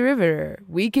Rosie the Riveter.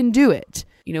 We can do it.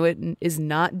 It is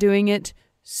not doing it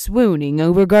swooning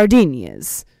over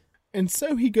gardenias. And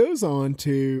so he goes on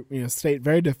to state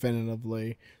very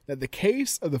definitively that the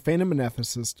case of the Phantom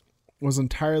Anesthetist was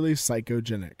entirely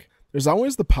psychogenic. There's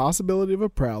always the possibility of a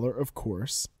prowler, of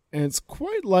course, and it's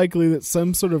quite likely that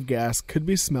some sort of gas could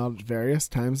be smelled at various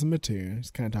times in Mattoon.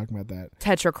 He's kind of talking about that.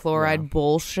 Tetrachloride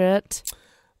bullshit.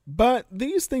 But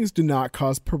these things do not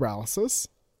cause paralysis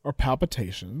or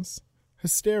palpitations.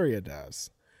 Hysteria does.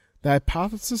 The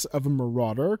hypothesis of a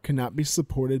marauder cannot be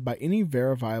supported by any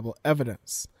verifiable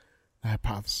evidence. The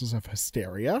hypothesis of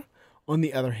hysteria, on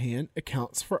the other hand,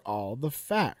 accounts for all the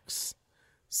facts.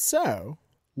 So,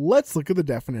 let's look at the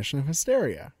definition of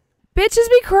hysteria. Bitches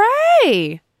be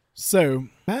cray! So,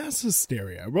 mass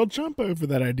hysteria. We'll jump over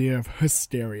that idea of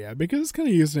hysteria because it's kind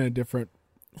of used in a different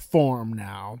form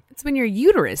now. It's when your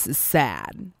uterus is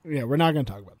sad. Yeah, we're not going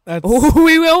to talk about that. Oh,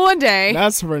 we will one day.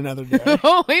 That's for another day.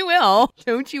 Oh, we will.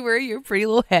 Don't you worry your pretty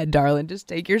little head, darling. Just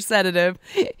take your sedative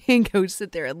and go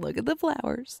sit there and look at the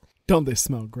flowers. Don't they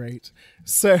smell great?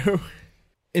 So,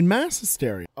 in mass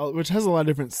hysteria, which has a lot of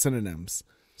different synonyms,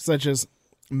 such as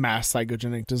mass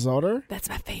psychogenic disorder, That's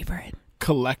my favorite.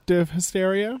 collective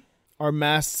hysteria, or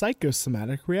mass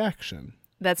psychosomatic reaction.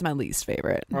 That's my least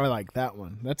favorite. I like that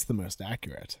one. That's the most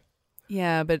accurate.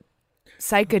 Yeah, but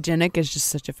psychogenic is just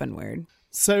such a fun word.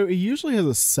 So it usually has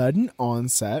a sudden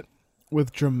onset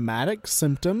with dramatic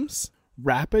symptoms,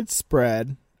 rapid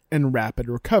spread, and rapid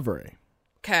recovery.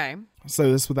 Okay.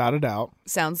 So this, without a doubt.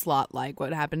 Sounds a lot like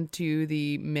what happened to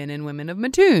the men and women of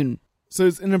Mattoon. So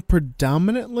it's in a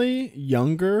predominantly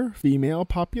younger female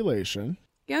population.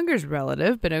 Younger's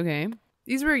relative, but okay.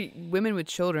 These were women with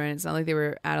children. It's not like they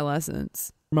were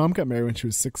adolescents. Mom got married when she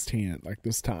was 16 at like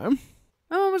this time.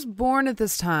 My mom was born at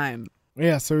this time.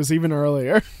 Yeah, so it was even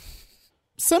earlier.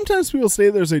 Sometimes people say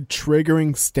there's a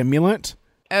triggering stimulant.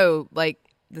 Oh, like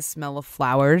the smell of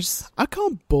flowers? I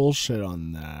call bullshit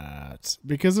on that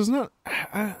because there's not,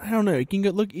 I don't know, it can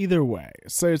look either way.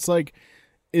 So it's like,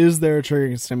 is there a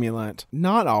triggering stimulant?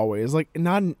 Not always, like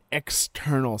not an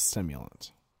external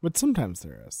stimulant, but sometimes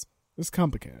there is. It's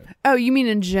complicated. Oh, you mean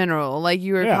in general? Like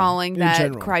you were calling that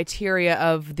general criteria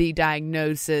of the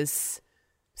diagnosis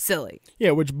silly.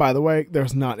 Yeah, which, by the way,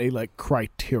 there's not a, like,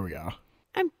 criteria.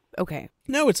 I'm okay.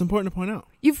 No, it's important to point out.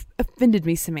 You've offended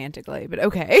me semantically, but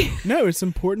okay. No, it's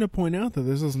important to point out that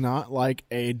this is not like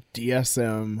a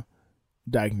DSM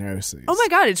diagnosis. Oh my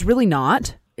God, it's really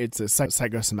not? It's a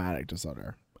psychosomatic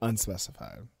disorder.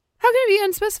 Unspecified. How can it be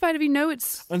unspecified if you know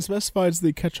it's... Unspecified is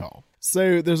the catch-all.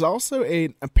 So there's also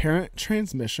an apparent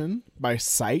transmission by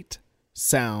sight,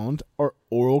 sound, or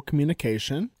oral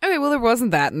communication. Okay, well, there wasn't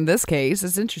that in this case.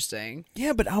 It's interesting.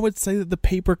 Yeah, but I would say that the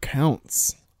paper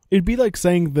counts. It'd be like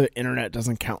saying the internet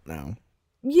doesn't count now.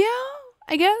 Yeah,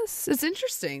 I guess. It's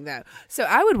interesting, though. So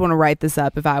I would want to write this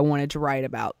up if I wanted to write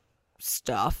about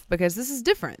stuff, because this is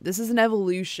different. This is an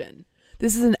evolution.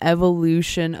 This is an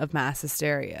evolution of mass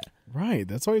hysteria. Right.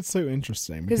 That's why it's so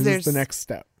interesting, because it's the next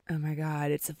step. Oh my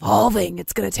God, it's evolving.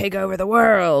 It's going to take over the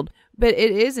world. But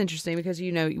it is interesting because,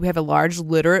 you know, we have a large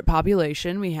literate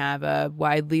population. We have a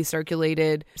widely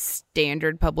circulated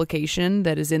standard publication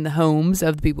that is in the homes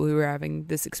of the people who are having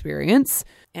this experience.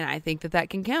 And I think that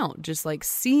can count, just like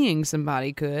seeing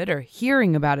somebody could, or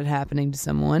hearing about it happening to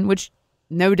someone, which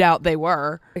no doubt they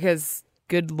were, because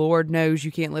good Lord knows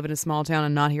you can't live in a small town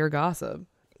and not hear gossip.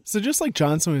 So just like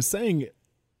Johnson was saying,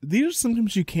 these are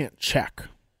symptoms you can't check.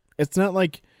 It's not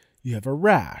like you have a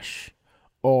rash,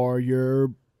 or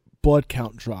your blood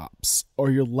count drops, or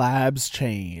your labs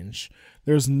change.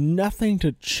 There's nothing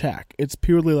to check. It's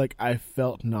purely like, I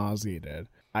felt nauseated.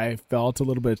 I felt a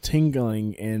little bit of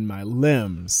tingling in my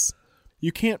limbs.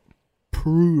 You can't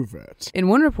prove it. In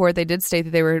one report, they did state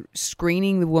that they were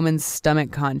screening the woman's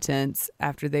stomach contents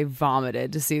after they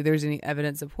vomited to see if there's any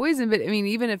evidence of poison. But I mean,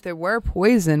 even if there were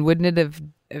poison, wouldn't it have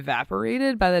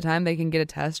evaporated by the time they can get a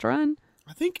test run?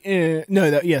 I think,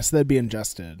 yes, that'd be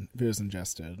ingested, if it was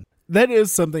ingested. That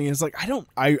is something, it's like,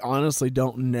 I honestly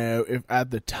don't know if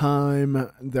at the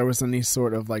time there was any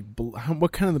sort of like,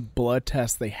 what kind of the blood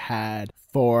test they had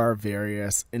for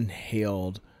various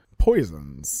inhaled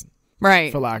poisons.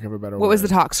 Right. For lack of a better word. What was the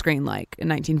tox screen like in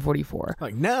 1944?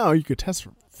 Like now you could test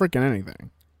for freaking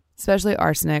anything. Especially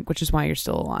arsenic, which is why you're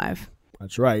still alive.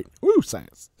 That's right. Woo,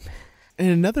 science. And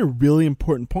another really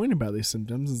important point about these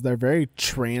symptoms is they're very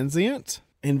transient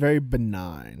and very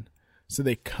benign. So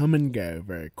they come and go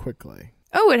very quickly.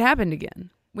 Oh, it happened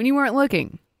again. When you weren't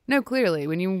looking. No, clearly.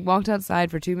 When you walked outside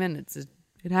for 2 minutes,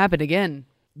 it happened again.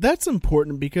 That's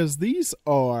important because these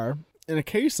are, in a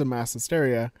case of mass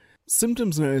hysteria,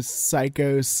 symptoms known as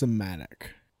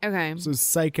psychosomatic. Okay. So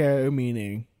psycho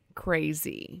meaning...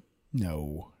 crazy.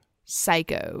 No.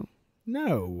 Psycho.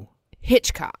 No.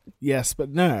 Hitchcock. Yes, but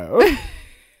no.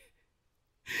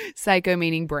 Psycho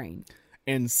meaning brain.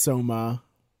 And soma.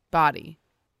 Body.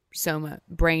 Soma.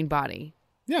 Brain, body.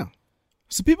 Yeah.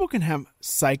 So people can have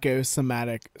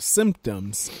psychosomatic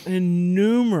symptoms and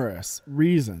numerous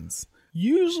reasons,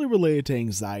 usually related to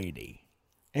anxiety.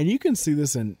 And you can see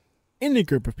this in any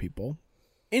group of people,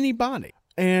 anybody.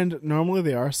 And normally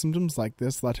there are symptoms like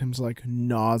this, symptoms like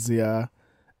nausea,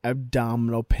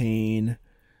 abdominal pain,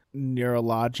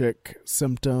 neurologic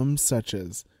symptoms such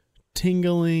as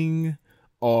tingling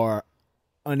or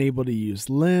unable to use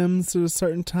limbs at a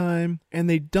certain time, and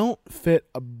they don't fit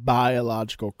a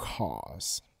biological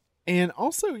cause. And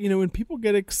also, when people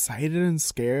get excited and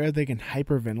scared, they can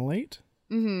hyperventilate,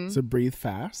 so breathe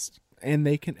fast, and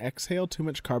they can exhale too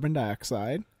much carbon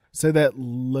dioxide. So that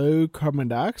low carbon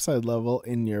dioxide level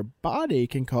in your body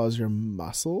can cause your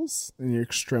muscles and your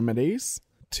extremities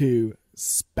to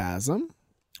spasm,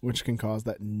 which can cause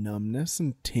that numbness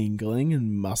and tingling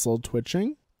and muscle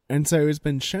twitching. And so it's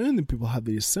been shown that people have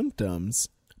these symptoms,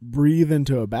 breathe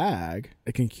into a bag,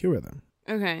 it can cure them.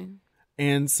 Okay.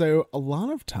 And so a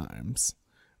lot of times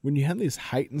when you have these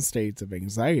heightened states of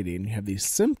anxiety and you have these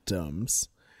symptoms,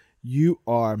 you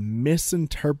are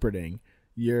misinterpreting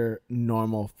your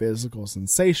normal physical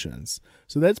sensations.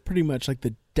 So that's pretty much like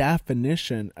the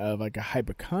definition of like a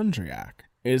hypochondriac,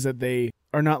 is that they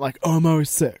are not like, oh, I'm always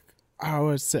sick.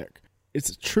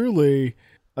 It's truly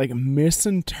like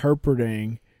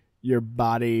misinterpreting your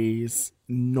body's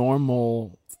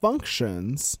normal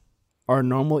functions or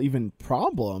normal even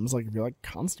problems, like if you're like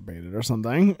constipated or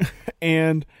something,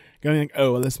 and going like,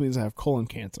 oh, well, this means I have colon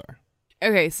cancer.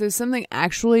 Okay, so something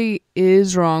actually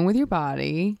is wrong with your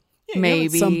body. Yeah,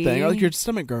 maybe something, like your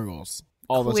stomach gurgles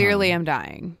all the time. Clearly I'm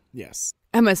dying. Yes.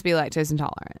 I must be lactose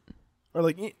intolerant. Or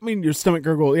like, I mean, your stomach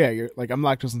gurgle, yeah, you're like, I'm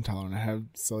lactose intolerant. I have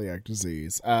celiac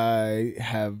disease. I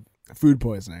have food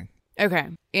poisoning. Okay.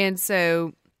 And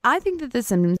so I think that the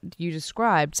symptoms you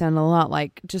described sound a lot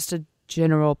like just a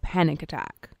general panic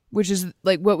attack, which is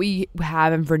like what we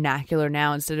have in vernacular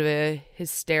now instead of a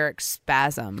hysteric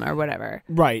spasm or whatever.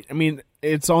 Right. I mean,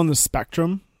 it's on the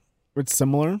spectrum. It's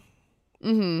similar.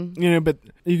 Mm-hmm. But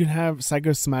you can have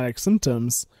psychosomatic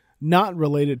symptoms not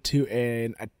related to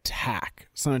an attack.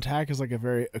 So an attack is like a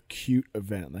very acute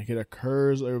event. Like it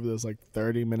occurs over this like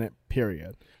 30-minute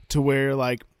period to where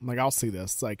like I'll see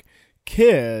this, like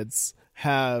kids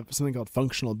have something called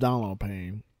functional abdominal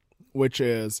pain, which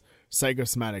is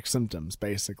psychosomatic symptoms,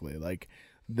 basically. Like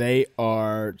they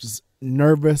are just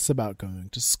nervous about going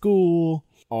to school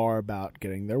or about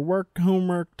getting their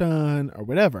homework done or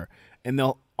whatever. And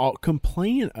they'll all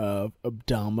complain of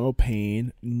abdominal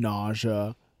pain,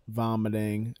 nausea,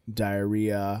 vomiting,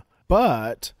 diarrhea,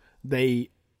 but they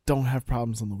don't have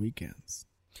problems on the weekends.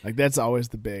 Like that's always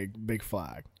the big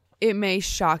flag. It may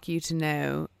shock you to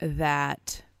know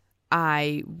that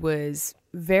I was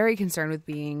very concerned with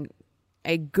being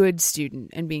a good student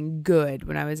and being good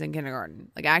when I was in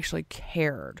kindergarten. Like I actually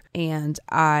cared, and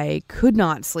I could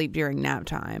not sleep during nap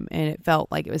time, and it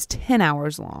felt like it was 10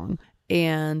 hours long.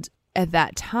 And at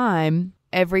that time,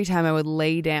 every time I would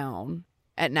lay down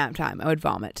at nap time, I would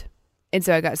vomit. And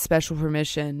so I got special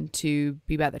permission to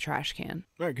be by the trash can.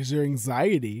 Right, because your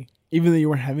anxiety, even though you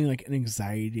weren't having like an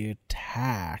anxiety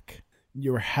attack,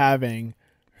 you were having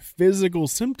physical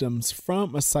symptoms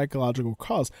from a psychological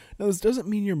cause. Now, this doesn't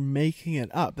mean you're making it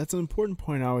up. That's an important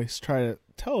point I always try to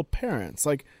tell parents.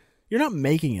 Like, you're not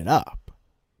making it up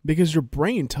because your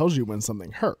brain tells you when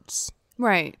something hurts.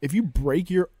 Right. If you break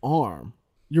your arm,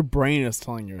 your brain is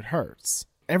telling you it hurts.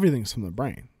 Everything's from the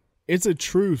brain. It's a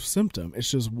true symptom. It's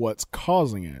just what's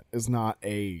causing it is not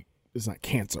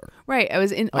cancer. Right. I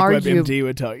was like WebMD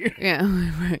would tell you. Yeah.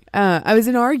 Right. I was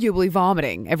inarguably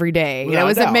vomiting every day. Without I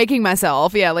wasn't doubt. making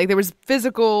myself. Yeah. Like there was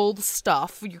physical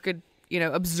stuff. You could,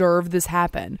 observe this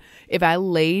happen. If I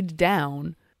laid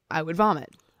down, I would vomit.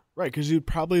 Right. Because you'd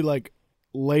probably like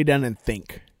lay down and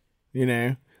think,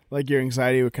 like your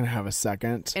anxiety would kind of have a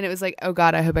second. And it was like, oh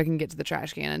God, I hope I can get to the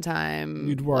trash can in time.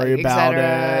 You'd worry about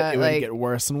it. It would like, get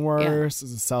worse and worse. Yeah. It's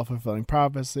a self-fulfilling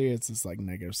prophecy. It's this like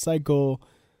negative cycle.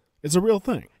 It's a real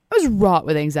thing. I was wrought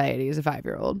with anxiety as a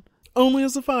 5-year-old. Only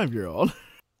as a 5-year-old.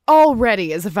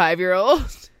 Already as a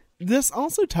 5-year-old. This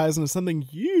also ties into something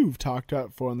you've talked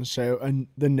about before on the show,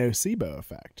 the nocebo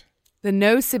effect. The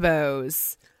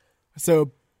nocebos.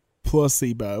 So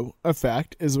placebo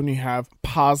effect is when you have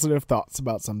positive thoughts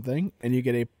about something and you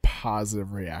get a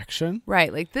positive reaction.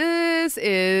 Right. Like this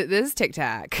Tic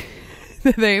Tac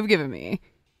that they've given me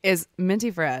is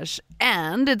minty fresh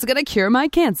and it's going to cure my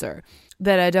cancer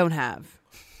that I don't have.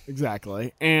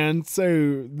 Exactly. And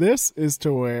so this is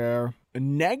to where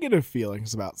negative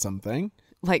feelings about something,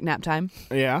 like nap time.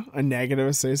 Yeah. A negative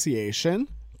association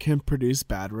can produce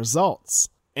bad results.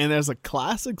 And there's a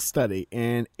classic study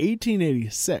in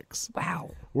 1886.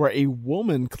 Wow. Where a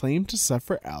woman claimed to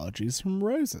suffer allergies from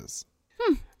roses.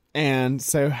 And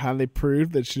so how they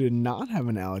proved that she did not have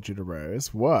an allergy to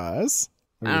rose was...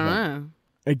 I don't know.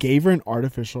 it gave her an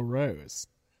artificial rose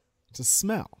to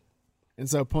smell. And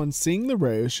so upon seeing the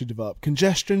rose, she developed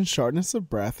congestion, shortness of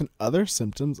breath, and other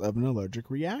symptoms of an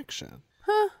allergic reaction.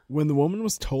 When the woman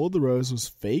was told the rose was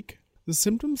fake, the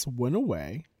symptoms went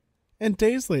away, and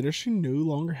days later she no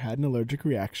longer had an allergic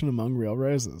reaction among real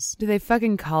roses. Do they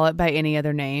fucking call it by any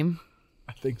other name?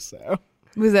 I think so.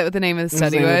 Was that what the name of the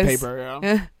study was? The name of the paper,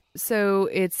 yeah. So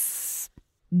it's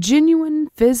genuine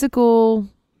physical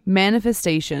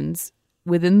manifestations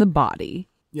within the body.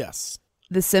 Yes.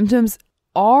 The symptoms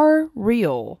are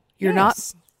real. You're not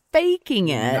Yes. faking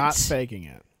it. Not faking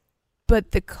it.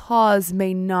 But the cause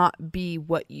may not be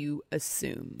what you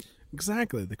assume.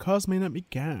 Exactly. The cause may not be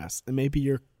gas. It may be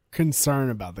your concern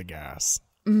about the gas.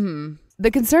 Mm-hmm.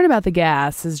 The concern about the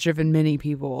gas has driven many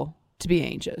people to be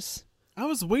anxious. I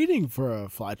was waiting for a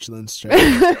flatulence joke.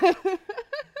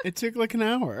 It took like an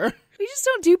hour. We just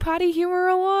don't do potty humor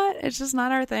a lot. It's just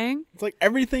not our thing. It's like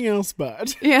everything else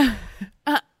but. Yeah.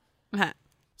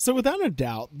 So without a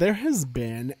doubt, there has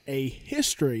been a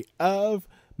history of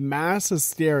mass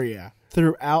hysteria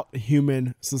throughout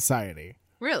human society.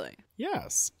 Really?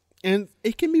 Yes. And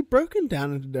it can be broken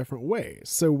down into different ways.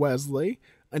 So Wesley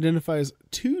identifies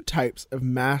 2 types of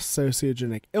mass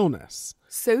sociogenic illness.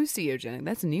 Sociogenic.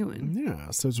 That's a new one.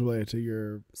 Yeah. So it's related to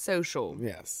your... Social.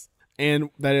 Yes. And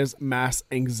that is mass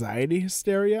anxiety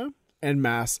hysteria and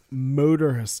mass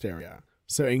motor hysteria.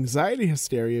 So anxiety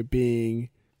hysteria being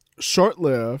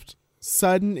short-lived,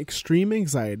 sudden extreme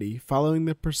anxiety following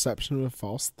the perception of a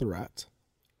false threat.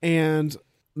 And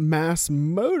mass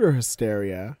motor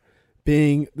hysteria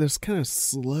being this kind of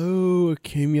slow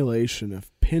accumulation of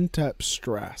pent-up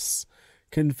stress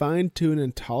confined to an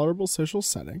intolerable social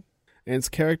setting. And it's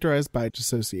characterized by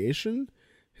dissociation,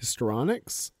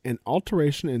 histrionics, and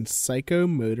alteration in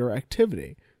psychomotor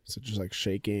activity, such as like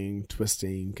shaking,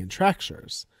 twisting,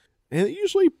 contractures. And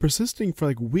usually persisting for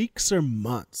like weeks or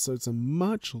months, so it's a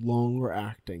much longer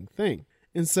acting thing.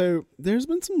 And so there's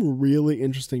been some really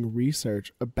interesting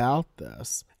research about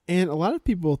this. And a lot of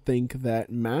people think that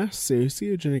mass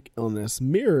sociogenic illness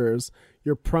mirrors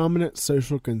your prominent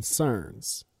social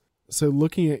concerns. So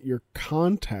looking at your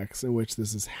context in which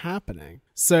this is happening.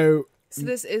 So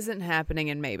this isn't happening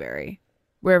in Mayberry,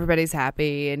 where everybody's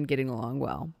happy and getting along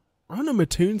well. I don't know,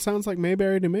 Mattoon sounds like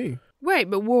Mayberry to me. Right,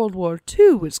 but World War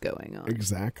II was going on.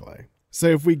 Exactly. So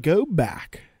if we go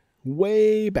back,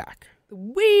 way back. The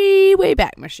way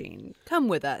back machine. Come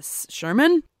with us,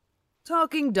 Sherman.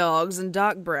 Talking dogs and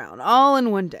Doc Brown all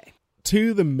in one day.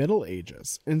 To the Middle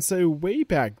Ages. And so way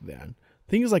back then,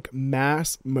 things like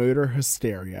mass motor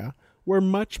hysteria were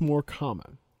much more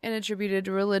common. And attributed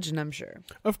to religion, I'm sure.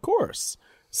 Of course.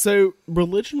 So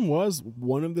religion was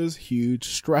one of those huge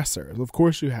stressors. Of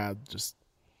course, you had just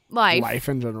life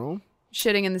in general.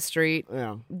 Shitting in the street.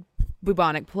 Yeah.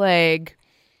 Bubonic plague.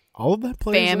 All of that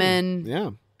plays famine. in. Yeah.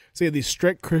 So you had these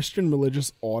strict Christian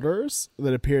religious orders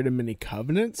that appeared in many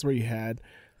covenants where you had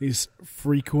these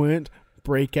frequent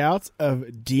breakouts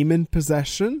of demon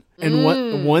possession. And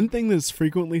one thing that's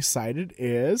frequently cited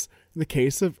is the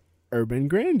case of Urban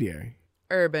Grandier.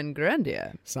 Urban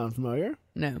Grandier. Sound familiar?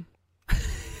 No.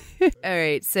 All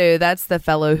right, so that's the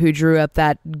fellow who drew up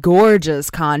that gorgeous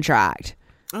contract.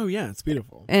 Oh, yeah, it's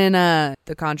beautiful. And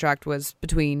the contract was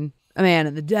between a man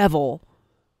and the devil.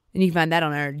 And you can find that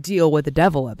on our Deal with the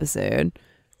Devil episode.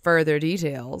 Further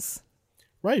details.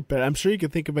 Right, but I'm sure you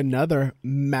could think of another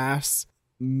mass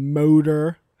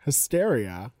motor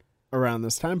hysteria around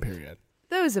this time period.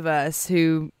 Those of us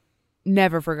who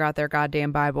never forgot their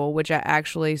goddamn Bible, which I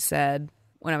actually said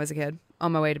when I was a kid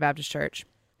on my way to Baptist church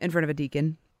in front of a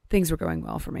deacon, things were going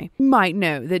well for me, might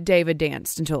know that David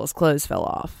danced until his clothes fell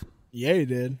off. Yeah, he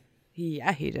did.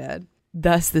 Yeah, he did.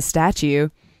 Thus the statue.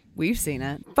 We've seen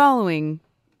it. Following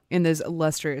in those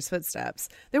illustrious footsteps,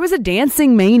 there was a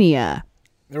dancing mania.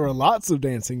 There were lots of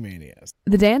dancing manias.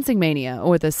 The dancing mania,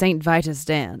 or the St. Vitus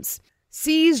dance,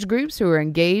 seized groups who were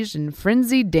engaged in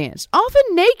frenzied dance, often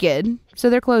naked, so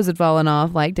their clothes had fallen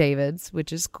off like David's,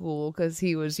 which is cool because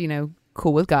he was,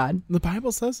 cool with God. The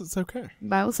Bible says it's okay. The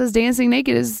Bible says dancing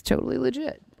naked is totally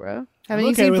legit, bro. Haven't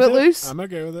you okay seen with Footloose? I'm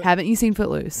okay with it. Haven't you seen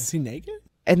Footloose? Is he naked?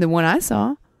 And the one I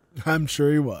saw. I'm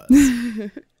sure he was.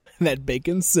 That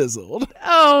bacon sizzled.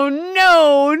 Oh,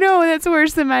 no, that's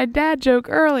worse than my dad joke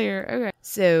earlier. Okay.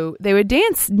 So they would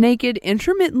dance naked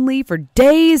intermittently for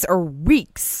days or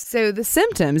weeks. So the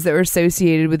symptoms that were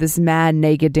associated with this mad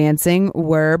naked dancing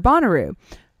were Bonnaroo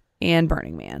and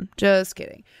Burning Man. Just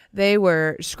kidding. They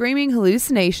were screaming,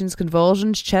 hallucinations,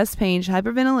 convulsions, chest pain,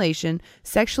 hyperventilation,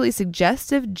 sexually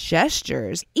suggestive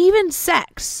gestures, even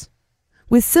sex.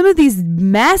 with some of these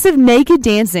massive naked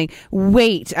dancing.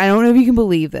 Wait, I don't know if you can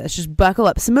believe this. Just buckle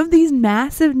up. Some of these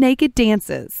massive naked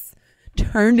dances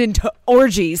turned into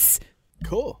orgies.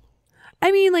 Cool.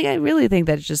 I mean, like, I really think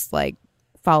that's just like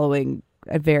following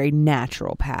a very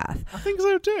natural path. I think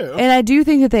so too. And I do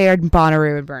think that they are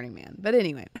Bonnaroo and Burning Man. But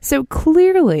anyway, so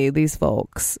clearly these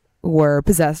folks were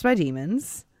possessed by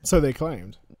demons. So they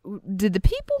claimed. Did the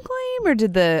people claim or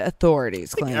did the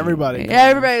authorities claim? Everybody.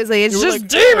 Everybody was like, it's just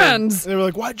demons. They were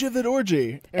like, why'd you have that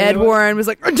orgy? And Ed Warren was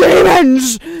like,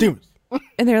 demons. Demons.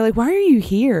 And they're like, why are you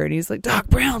here? And he's like, Doc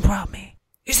Brown brought me.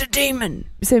 He's a demon.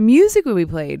 So music would be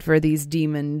played for these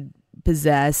demon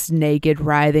possessed, naked,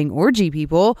 writhing orgy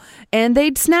people, and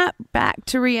they'd snap back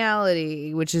to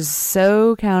reality, which is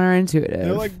so counterintuitive.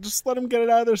 They're like, just let them get it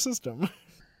out of their system.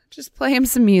 Just play him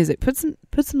some music. Put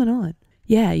something on.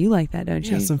 Yeah, you like that, don't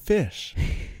you? Yeah, some fish.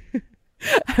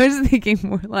 I was thinking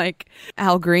more like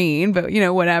Al Green, but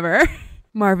whatever.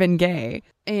 Marvin Gaye.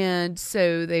 And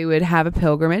so they would have a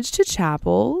pilgrimage to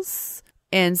chapels,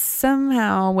 and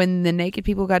somehow when the naked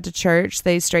people got to church,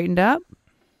 they straightened up.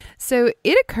 So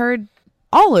it occurred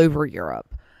all over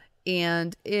Europe,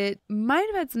 and it might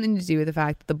have had something to do with the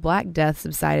fact that the Black Death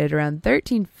subsided around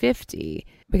 1350,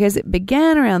 because it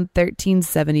began around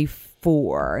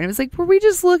 1374. And it was like, were we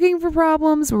just looking for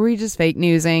problems? Were we just fake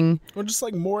newsing? Or just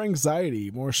like more anxiety,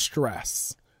 more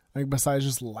stress, like besides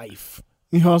just life.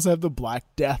 You also have the Black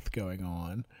Death going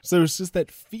on. So it's just that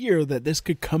fear that this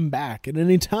could come back at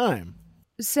any time.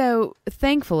 So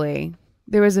thankfully,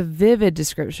 there was a vivid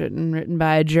description written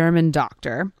by a German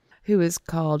doctor who is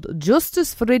called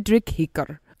Justus Friedrich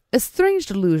Hicker. A strange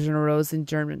delusion arose in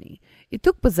Germany. It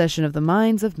took possession of the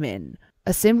minds of men.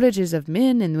 Assemblages of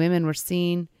men and women were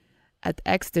seen at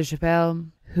Aix-la-Chapelle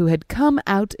who had come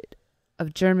out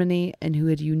of Germany and who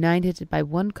had united by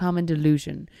one common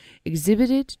delusion,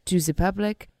 exhibited to the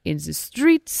public in the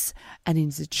streets and in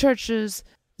the churches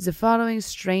the following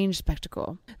strange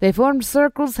spectacle. They formed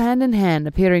circles hand in hand,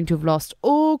 appearing to have lost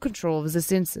all control of the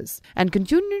senses, and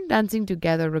continued dancing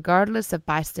together regardless of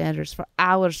bystanders for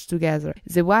hours together,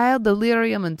 the wild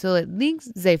delirium, until at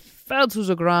length they fell to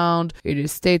the ground in a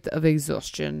state of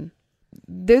exhaustion.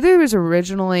 There was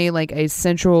originally like a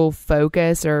central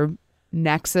focus or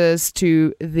nexus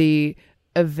to the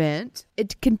event.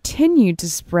 It continued to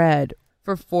spread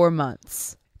for 4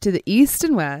 months to the east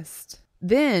and west,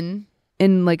 then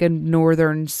in like a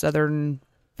northern southern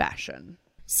fashion.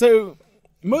 So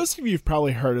most of you have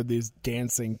probably heard of these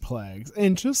dancing plagues,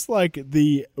 and just like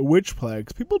the witch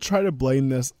plagues, people try to blame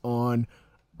this on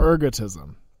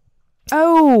ergotism.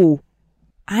 Oh,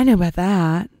 I know about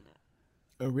that.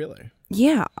 Oh, really?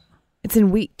 Yeah, it's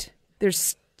in wheat.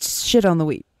 There's shit on the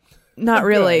wheat. Not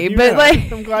really, good. but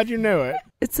like I'm glad you know it.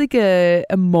 It's like a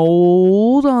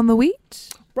mold on the wheat.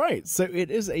 Right. So it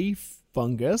is a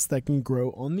fungus that can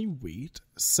grow on the wheat.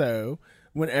 So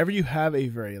whenever you have a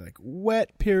very like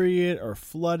wet period or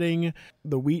flooding,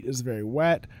 the wheat is very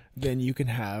wet, then you can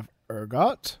have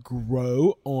ergot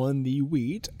grow on the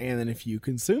wheat, and then if you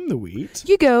consume the wheat,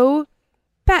 you go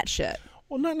batshit.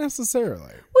 Well, not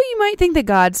necessarily. Well, you might think that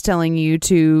God's telling you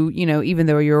to, even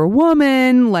though you're a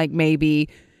woman, like maybe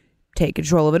take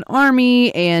control of an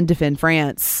army and defend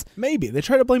France. Maybe. They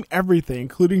try to blame everything,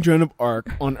 including Joan of Arc,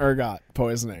 on ergot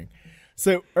poisoning.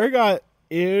 So ergot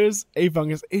is a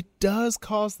fungus. It does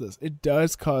cause this. It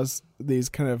does cause these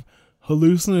kind of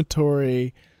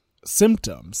hallucinatory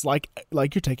symptoms, like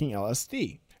you're taking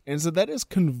LSD. And so that is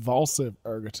convulsive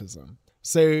ergotism.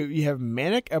 So you have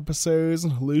manic episodes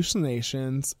and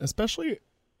hallucinations, especially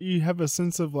you have a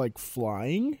sense of like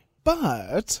flying.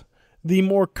 But the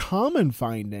more common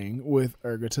finding with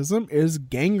ergotism is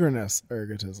gangrenous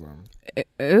ergotism.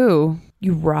 Ooh,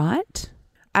 you rot?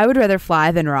 I would rather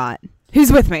fly than rot.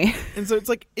 Who's with me? And so it's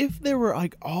like, if there were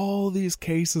like all these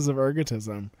cases of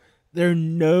ergotism, there are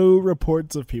no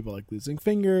reports of people like losing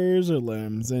fingers or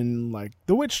limbs, and like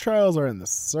the witch trials are in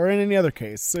this or in any other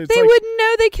case. So it's they like, wouldn't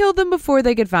know they killed them before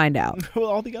they could find out. Well,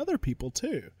 all the other people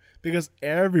too, because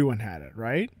everyone had it,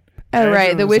 right? Oh, Everyone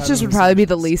right. The was witches having would probably be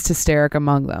the hallucinations. least hysteric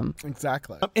among them.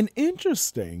 Exactly. An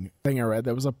interesting thing I read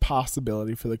that was a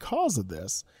possibility for the cause of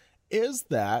this is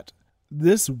that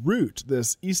this route,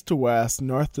 this east to west,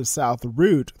 north to south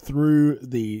route through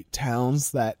the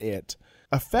towns that it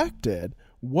affected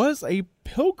was a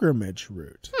pilgrimage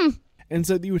route. And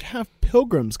so you would have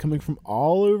pilgrims coming from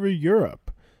all over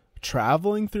Europe,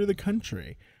 traveling through the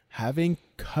country, having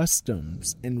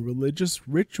customs and religious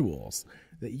rituals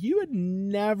that you had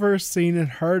never seen and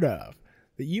heard of,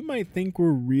 that you might think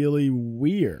were really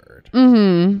weird.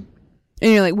 Mm-hmm.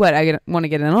 And you're like, what, want to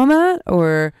get in on that?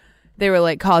 Or they were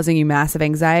like causing you massive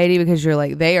anxiety because you're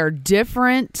like, they are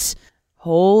different,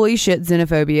 Holy shit,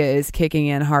 xenophobia is kicking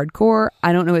in hardcore.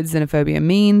 I don't know what xenophobia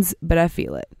means, but I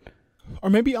feel it. Or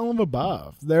maybe all of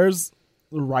above. There's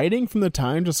writing from the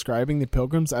time describing the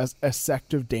pilgrims as a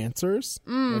sect of dancers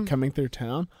coming through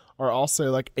town, or also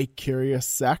like a curious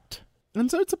sect. And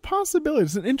so it's a possibility.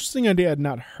 It's an interesting idea I'd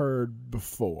not heard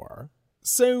before.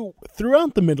 So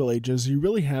throughout the Middle Ages, you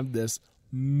really have this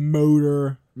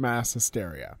motor mass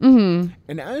hysteria. Mm-hmm.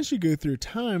 And as you go through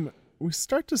time, we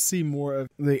start to see more of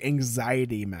the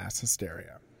anxiety mass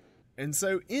hysteria. And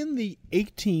so in the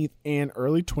 18th and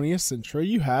early 20th century,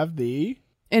 you have the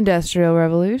Industrial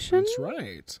Revolution. That's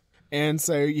right. And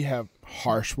so you have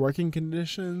harsh working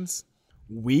conditions,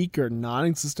 weak or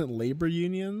non-existent labor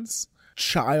unions,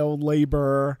 child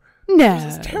labor.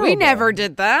 No, we never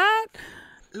did that.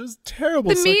 It was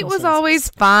terrible. The meat was always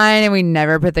fine, and we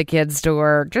never put the kids to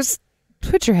work. Just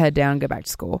put your head down and go back to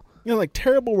school. You know, like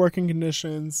terrible working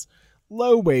conditions,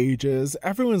 low wages.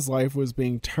 Everyone's life was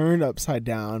being turned upside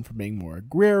down from being more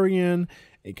agrarian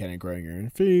and kind of growing your own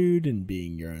food and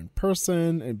being your own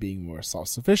person and being more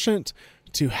self-sufficient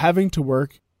to having to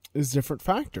work as different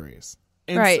factories.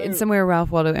 And somewhere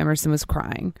Ralph Waldo Emerson was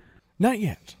crying. Not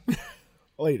yet.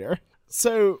 Later.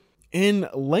 So in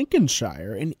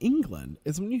Lancashire, in England,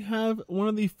 is when you have one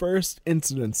of the first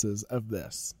incidences of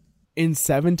this. In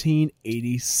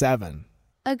 1787.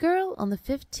 A girl on the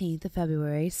 15th of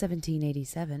February,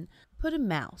 1787, put a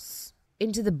mouse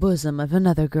into the bosom of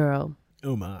another girl.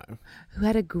 Oh my. Who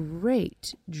had a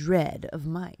great dread of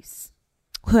mice.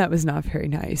 Well, that was not very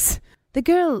nice. The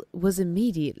girl was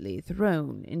immediately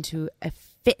thrown into a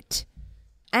fit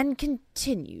and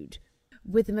continued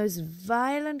with the most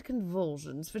violent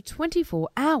convulsions for 24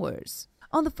 hours.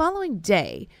 On the following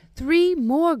day, 3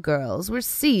 more girls were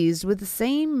seized with the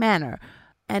same manner,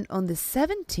 and on the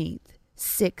 17th,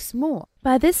 6 more.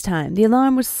 By this time, the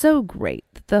alarm was so great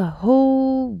that the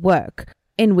whole work,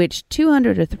 in which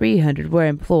 200 or 300 were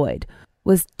employed,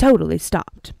 was totally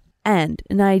stopped, and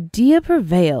an idea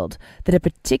prevailed that a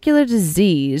particular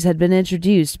disease had been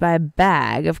introduced by a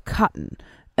bag of cotton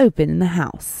open in the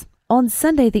house. On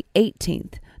Sunday the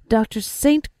 18th, Dr.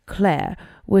 St. Clair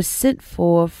was sent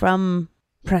for from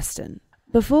Preston.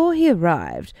 Before he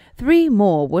arrived, 3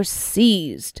 more were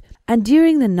seized, and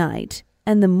during the night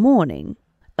and the morning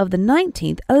of the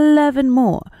 19th, 11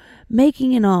 more,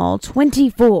 making in all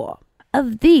 24.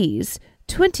 Of these,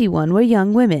 21 were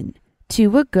young women, 2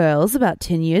 were girls about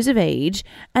 10 years of age,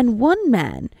 and 1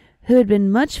 man who had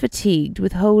been much fatigued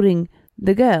with holding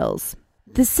the girls.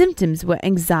 The symptoms were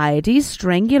anxiety,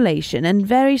 strangulation, and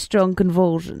very strong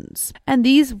convulsions, and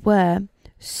these were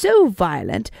so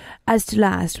violent as to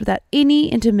last without any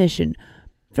intermission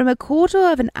from a quarter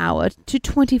of an hour to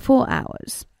 24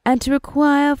 hours, and to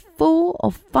require 4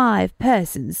 or 5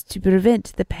 persons to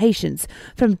prevent the patients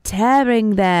from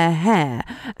tearing their hair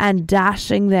and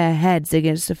dashing their heads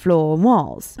against the floor and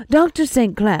walls. Dr.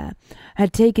 St. Clair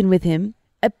had taken with him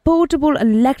a portable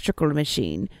electrical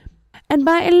machine, and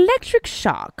by electric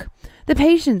shock the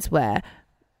patients were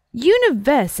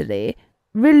universally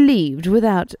relieved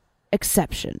without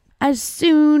exception. As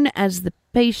soon as the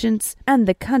patients and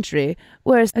the country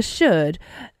were assured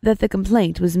that the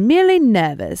complaint was merely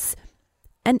nervous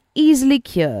and easily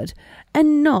cured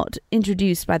and not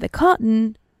introduced by the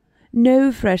cotton,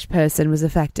 no fresh person was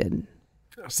affected.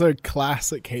 So,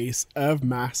 classic case of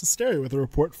mass hysteria with a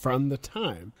report from the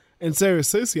time. And so,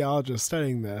 sociologists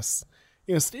studying this,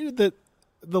 stated that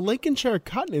the Lancashire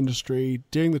cotton industry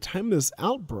during the time of this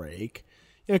outbreak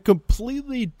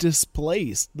completely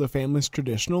displaced the family's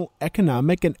traditional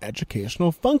economic and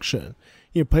educational function,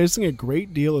 placing a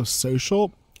great deal of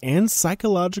social and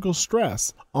psychological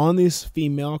stress on these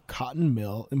female cotton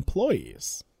mill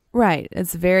employees. Right.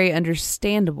 It's very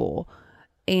understandable.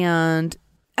 And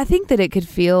I think that it could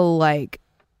feel like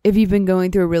if you've been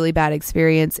going through a really bad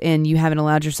experience and you haven't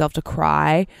allowed yourself to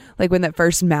cry, like when that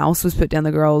first mouse was put down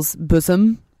the girl's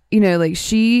bosom, like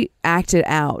she acted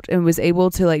out and was able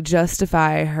to like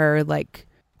justify her like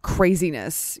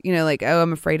craziness, like, oh,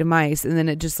 I'm afraid of mice. And then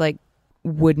it just like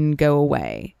wouldn't go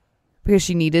away because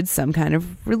she needed some kind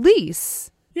of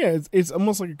release. Yeah, it's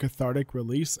almost like a cathartic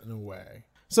release in a way.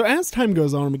 So as time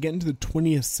goes on and we get into the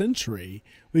 20th century,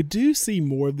 we do see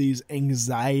more of these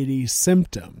anxiety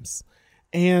symptoms.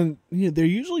 And they're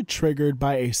usually triggered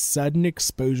by a sudden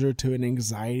exposure to an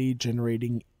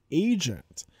anxiety-generating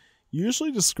agent,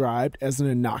 usually described as an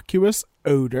innocuous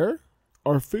odor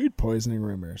or food poisoning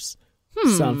rumors.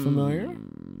 Sound familiar?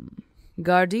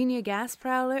 Gardenia gas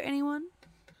prowler, anyone?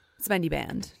 It's my new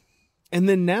band. And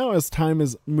then now as time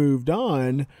has moved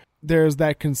on, there's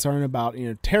that concern about,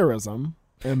 terrorism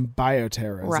and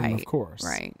bioterrorism, of course.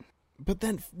 Right. But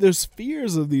then those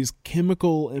fears of these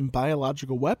chemical and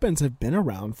biological weapons have been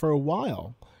around for a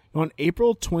while. On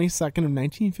April 22nd of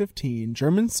 1915,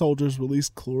 German soldiers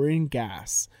released chlorine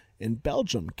gas in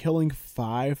Belgium, killing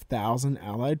 5,000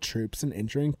 Allied troops and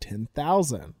injuring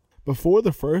 10,000. Before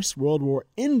the First World War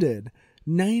ended,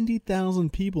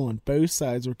 90,000 people on both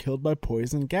sides were killed by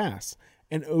poison gas,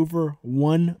 and over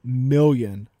 1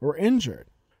 million were injured.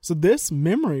 So this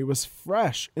memory was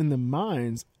fresh in the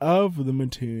minds of the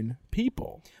Mattoon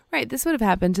people. Right, this would have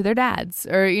happened to their dads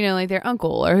or, like their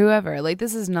uncle or whoever. Like,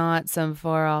 this is not some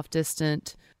far off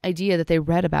distant idea that they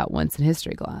read about once in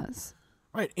history class.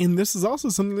 Right, and this is also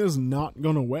something that has not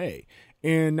gone away.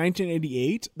 In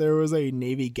 1988, there was a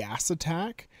Navy gas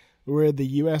attack where the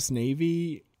U.S.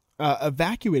 Navy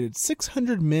evacuated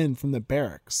 600 men from the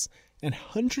barracks, and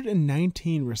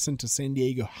 119 were sent to San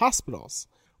Diego hospitals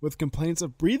with complaints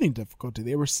of breathing difficulty.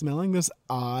 They were smelling this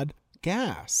odd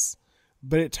gas.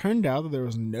 But it turned out that there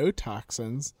was no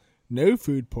toxins, no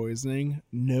food poisoning,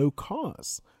 no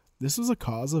cause. This was a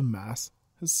cause of mass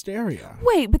hysteria.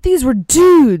 Wait, but these were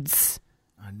dudes.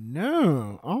 I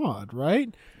know. Odd,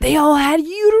 right? They all had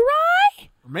uteri?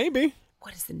 Maybe.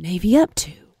 What is the Navy up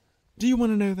to? Do you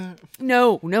want to know that?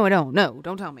 No, I don't. No,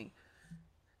 don't tell me.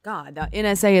 God, the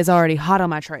NSA is already hot on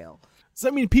my trail. So,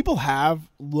 I mean, people have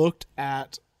looked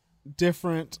at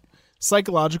different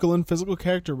psychological and physical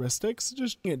characteristics,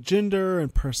 just gender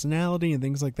and personality and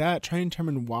things like that, trying to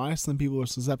determine why some people are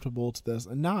susceptible to this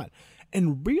and not.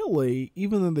 And really,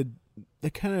 even though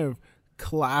the kind of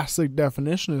classic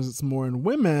definition is it's more in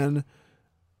women,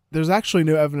 there's actually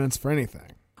no evidence for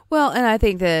anything. Well, and I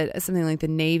think that something like the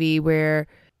Navy, where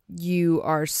you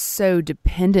are so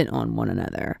dependent on one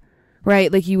another,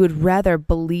 right? Like, you would rather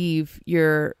believe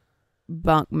your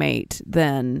bunkmate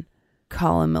than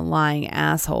call him a lying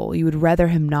asshole. You would rather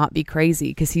him not be crazy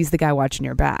because he's the guy watching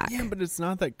your back. Yeah, but it's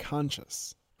not that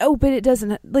conscious. Oh, but it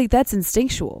doesn't, like, that's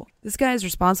instinctual. This guy is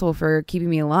responsible for keeping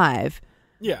me alive.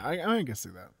 Yeah, I can see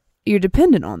that. You're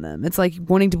dependent on them. It's like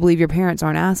wanting to believe your parents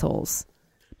aren't assholes.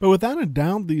 But without a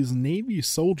doubt, these Navy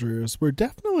soldiers were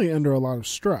definitely under a lot of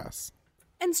stress.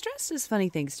 And stress does funny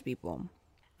things to people.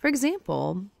 For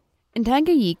example, in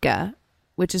Tanganyika,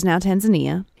 which is now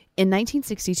Tanzania, in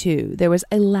 1962, there was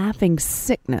a laughing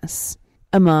sickness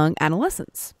among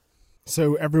adolescents.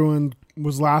 So everyone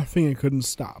was laughing and couldn't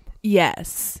stop.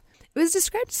 Yes. It was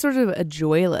described as sort of a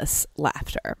joyless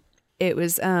laughter. It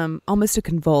was almost a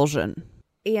convulsion.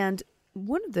 And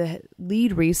one of the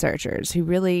lead researchers who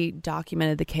really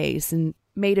documented the case and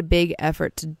made a big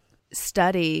effort to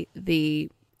study the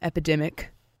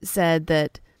epidemic said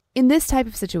that in this type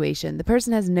of situation, the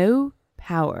person has no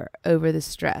power over the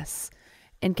stress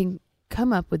and can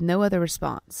come up with no other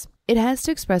response. It has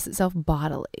to express itself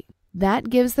bodily. That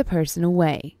gives the person a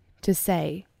way to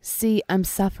say, see, I'm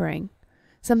suffering.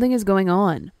 Something is going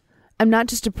on. I'm not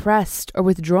just depressed or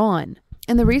withdrawn.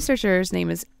 And the researcher's name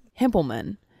is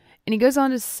Hempelman. And he goes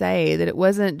on to say that it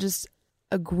wasn't just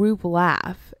a group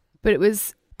laugh, but it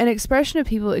was an expression of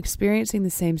people experiencing the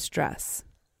same stress.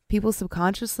 People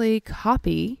subconsciously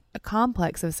copy a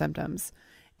complex of symptoms,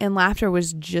 and laughter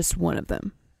was just one of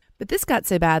them. But this got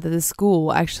so bad that the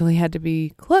school actually had to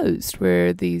be closed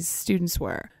where these students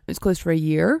were. It was closed for a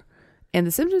year, and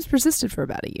the symptoms persisted for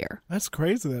about a year. That's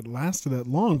crazy that it lasted that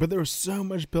long, but there was so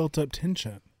much built-up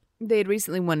tension. They had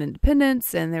recently won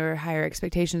independence, and there were higher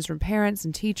expectations from parents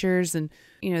and teachers, and,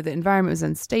 the environment was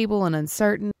unstable and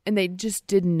uncertain, and they just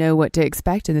didn't know what to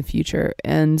expect in the future,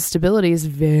 and stability is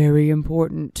very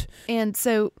important. And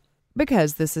so,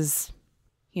 because this is,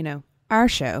 our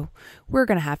show, we're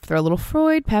going to have to throw a little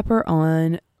Freud pepper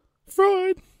on.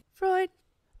 Freud. Oh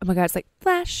my God, it's like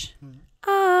Flash.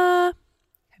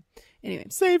 Anyway.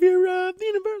 Savior of the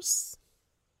universe.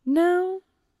 No.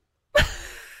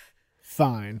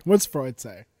 Fine. What's Freud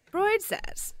say? Freud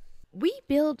says, we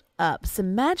build up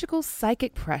some magical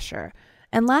psychic pressure,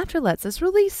 and laughter lets us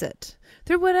release it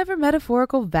through whatever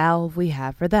metaphorical valve we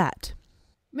have for that.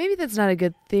 Maybe that's not a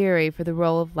good theory for the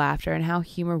role of laughter and how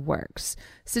humor works.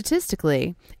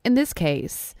 Statistically, in this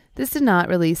case, this did not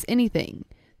release anything.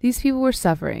 These people were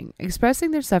suffering,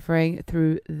 expressing their suffering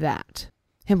through that.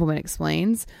 Hempelman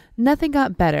explains, nothing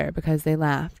got better because they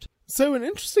laughed. So an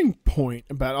interesting point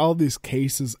about all these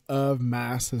cases of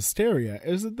mass hysteria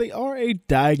is that they are a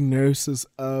diagnosis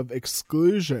of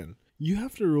exclusion. You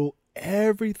have to rule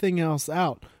everything else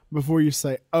out before you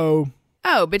say, oh,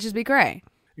 bitches be cray.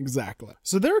 Exactly.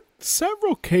 So there are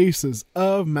several cases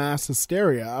of mass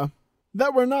hysteria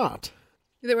that were not.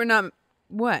 They were not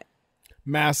what?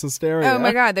 Mass hysteria. Oh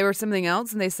my God, they were something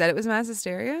else and they said it was mass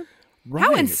hysteria?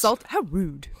 Right. How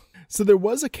rude. So there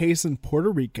was a case in Puerto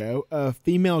Rico of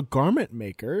female garment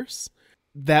makers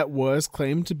that was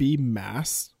claimed to be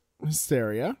mass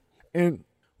hysteria and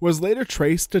was later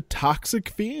traced to toxic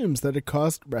fumes that had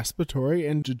caused respiratory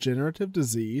and degenerative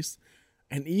disease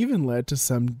and even led to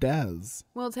some deaths.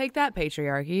 Well, take that,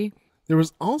 patriarchy. There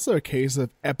was also a case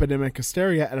of epidemic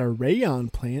hysteria at a rayon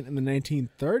plant in the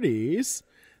 1930s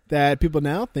that people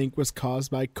now think was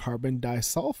caused by carbon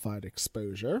disulfide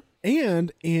exposure.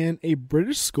 And in a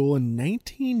British school in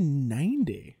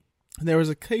 1990, there was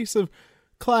a case of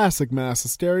classic mass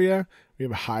hysteria. We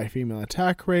have a high female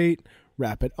attack rate,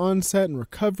 rapid onset and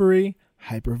recovery,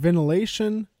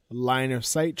 hyperventilation, line of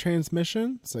sight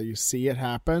transmission, so you see it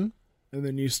happen, and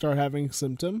then you start having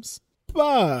symptoms.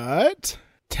 But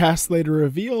tests later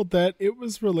revealed that it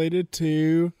was related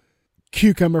to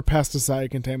cucumber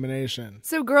pesticide contamination.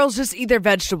 So girls just eat their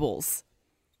vegetables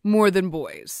more than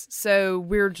boys. So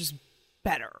we're just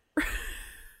better.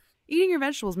 Eating your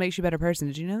vegetables makes you a better person.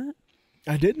 Did you know that?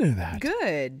 I did know that.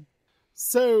 Good.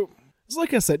 So,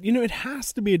 like I said, it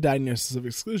has to be a diagnosis of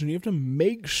exclusion. You have to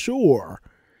make sure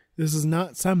this is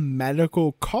not some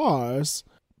medical cause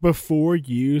before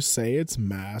you say it's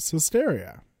mass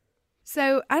hysteria.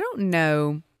 So I don't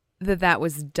know that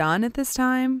was done at this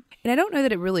time. And I don't know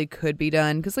that it really could be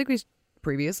done because like we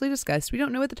previously discussed, we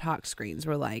don't know what the tox screens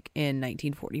were like in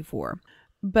 1944.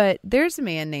 But there's a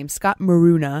man named Scott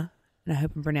Maruna, and I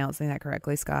hope I'm pronouncing that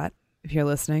correctly, Scott, if you're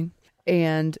listening.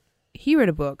 And he wrote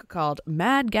a book called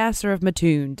Mad Gasser of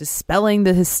Mattoon, Dispelling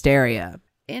the Hysteria.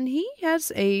 And he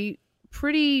has a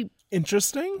pretty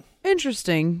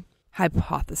interesting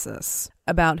hypothesis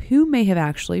about who may have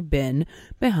actually been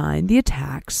behind the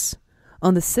attacks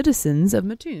on the citizens of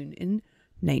Mattoon in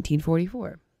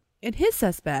 1944. And his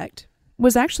suspect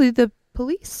was actually the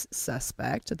police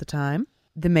suspect at the time,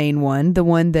 the main one, the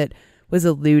one that was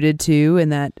alluded to in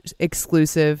that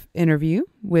exclusive interview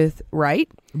with Wright.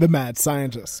 The mad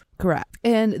scientist. Correct.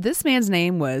 And this man's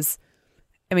name was,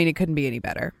 it couldn't be any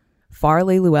better.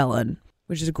 Farley Llewellyn,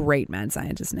 which is a great mad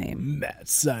scientist name. Mad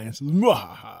scientist.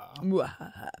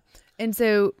 And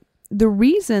so the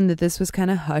reason that this was kind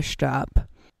of hushed up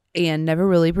and never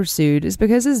really pursued is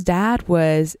because his dad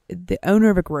was the owner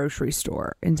of a grocery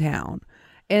store in town.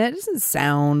 And that doesn't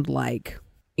sound like,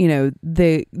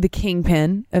 the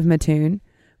kingpin of Mattoon,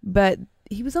 but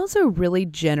he was also a really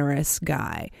generous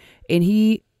guy. And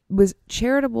he was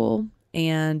charitable,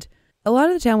 and a lot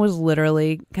of the town was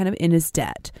literally kind of in his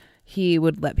debt. He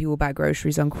would let people buy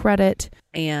groceries on credit,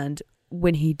 and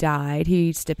when he died,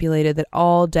 he stipulated that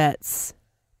all debts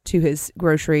to his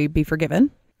grocery be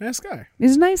forgiven. Nice guy.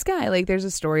 He's a nice guy. Like, there's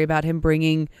a story about him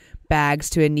bringing bags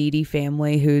to a needy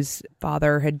family whose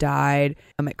father had died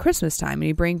at Christmas time. And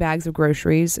he'd bring bags of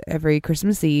groceries every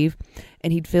Christmas Eve,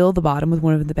 and he'd fill the bottom with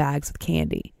one of the bags with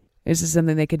candy. This is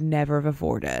something they could never have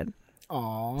afforded.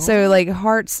 Aww. So, like,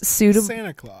 hearts suitable.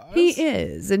 Santa Claus. He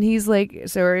is. And he's like,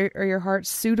 so are your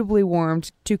hearts suitably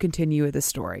warmed to continue with the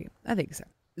story? I think so.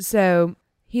 So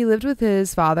he lived with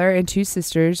his father and two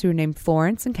sisters who were named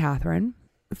Florence and Catherine.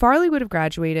 Farley would have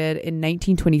graduated in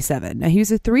 1927. Now, he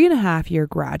was a 3.5-year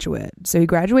graduate, so he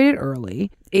graduated early.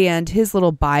 And his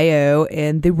little bio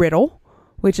in The Riddle,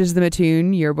 which is the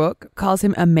Mattoon yearbook, calls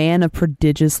him a man of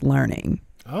prodigious learning.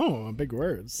 Oh, big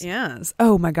words. Yes.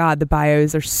 Oh, my God. The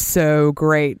bios are so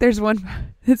great. There's one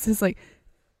that says, like,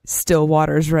 still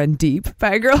waters run deep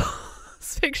by a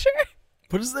girl's picture.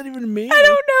 What does that even mean? I don't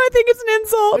know. I think it's an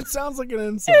insult. It sounds like an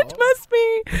insult. It must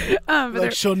be.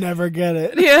 Like she'll never get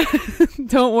it. Yeah.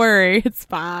 Don't worry. It's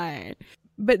fine.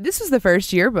 But this was the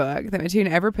first yearbook that Mattoon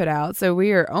ever put out. So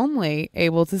we are only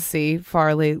able to see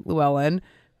Farley Llewellyn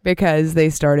because they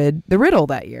started The Riddle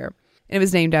that year. And it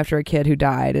was named after a kid who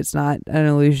died. It's not an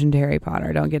allusion to Harry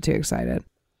Potter. Don't get too excited.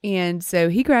 And so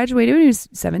he graduated when he was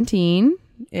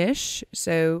 17-ish.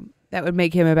 So that would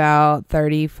make him about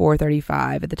 34,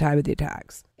 35 at the time of the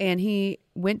attacks. And he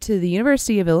went to the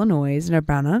University of Illinois in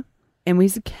Urbana and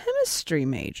was a chemistry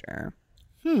major.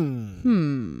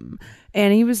 And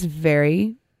he was a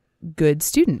very good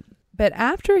student. But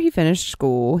after he finished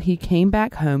school, he came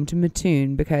back home to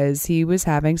Mattoon because he was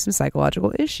having some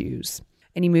psychological issues.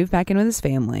 And he moved back in with his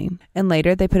family. And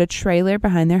later they put a trailer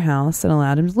behind their house and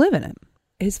allowed him to live in it.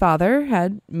 His father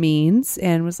had means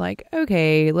and was like,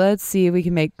 okay, let's see if we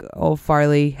can make old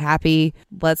Farley happy.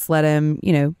 Let's let him,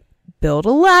 build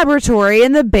a laboratory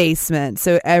in the basement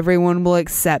so everyone will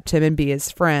accept him and be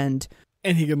his friend.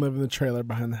 And he can live in the trailer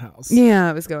behind the house. Yeah,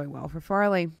 it was going well for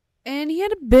Farley. And he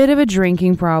had a bit of a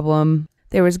drinking problem.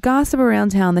 There was gossip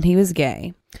around town that he was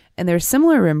gay. And there were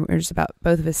similar rumors about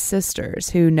both of his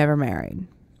sisters who never married.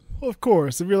 Well, of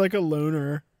course, if you're like a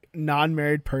loner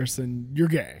non-married person, you're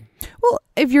gay. Well,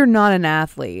 if you're not an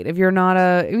athlete, if you're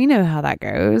not you know how that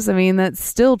goes. I mean, that's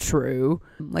still true.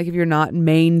 Like if you're not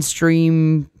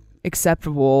mainstream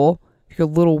acceptable, if you're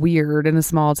a little weird in a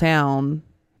small town,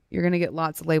 you're going to get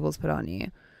lots of labels put on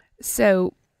you.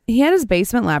 So he had his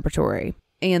basement laboratory,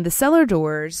 and the cellar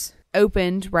doors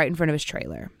opened right in front of his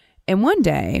trailer. And one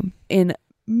day in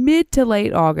mid to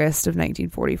late August of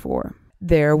 1944,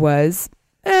 there was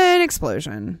an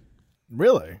explosion.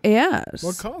 Really? Yes.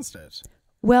 What caused it?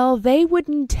 Well, they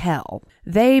wouldn't tell.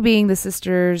 They being the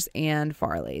sisters and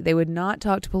Farley. They would not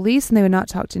talk to police, and they would not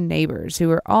talk to neighbors, who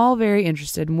were all very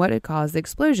interested in what had caused the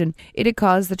explosion. It had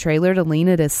caused the trailer to lean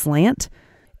at a slant,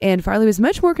 and Farley was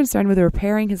much more concerned with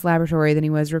repairing his laboratory than he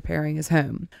was repairing his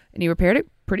home. And he repaired it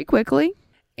pretty quickly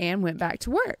and went back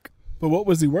to work. But what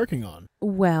was he working on?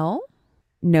 Well,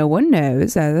 no one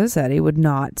knows. As I said, he would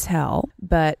not tell.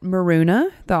 But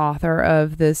Maruna, the author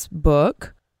of this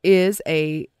book, is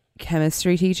a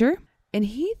chemistry teacher, and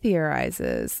he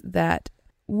theorizes that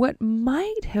what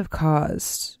might have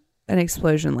caused an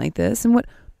explosion like this, and what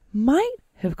might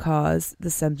have caused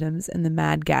the symptoms in the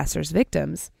mad gasser's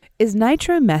victims, is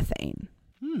nitromethane.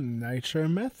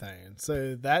 Nitromethane.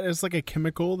 So that is like a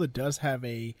chemical that does have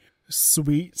a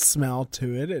sweet smell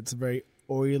to it. It's very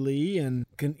oily and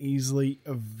can easily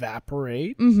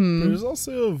evaporate. Mm-hmm. But there's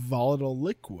also a volatile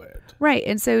liquid. Right.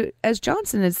 And so as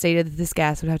Johnson had stated that this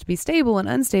gas would have to be stable and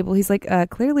unstable, he's like,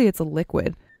 clearly it's a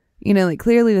liquid. You know, like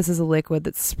clearly this is a liquid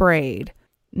that's sprayed,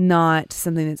 not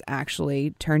something that's actually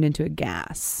turned into a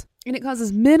gas. And it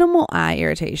causes minimal eye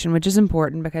irritation, which is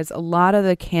important because a lot of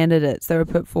the candidates that were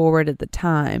put forward at the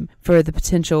time for the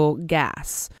potential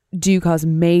gas do cause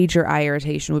major eye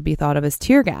irritation, would be thought of as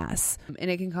tear gas.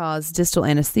 And it can cause distal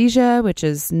anesthesia, which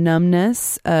is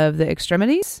numbness of the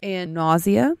extremities, and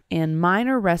nausea, and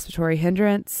minor respiratory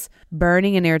hindrance,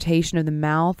 burning and irritation of the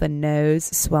mouth and nose,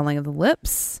 swelling of the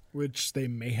lips. Which they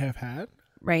may have had.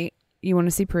 Right. You want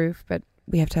to see proof, but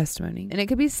we have testimony. And it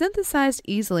can be synthesized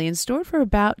easily and stored for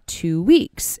about 2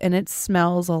 weeks. And it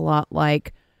smells a lot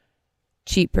like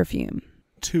cheap perfume.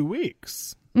 2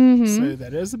 weeks. Mm-hmm. So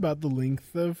that is about the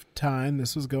length of time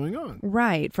this was going on.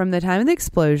 Right. From the time of the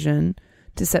explosion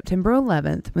to September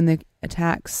 11th, when the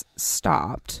attacks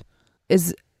stopped,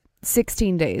 is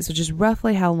 16 days, which is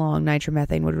roughly how long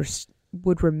nitromethane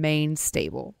would remain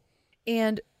stable.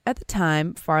 And at the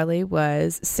time, Farley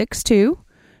was 6'2",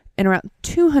 and around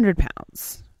 200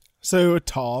 pounds. So a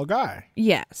tall guy.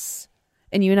 Yes.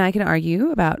 And you and I can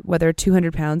argue about whether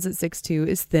 200 pounds at 6'2"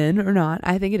 is thin or not.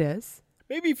 I think it is.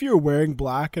 Maybe if you're wearing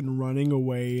black and running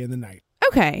away in the night.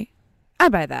 Okay. I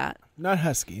buy that. Not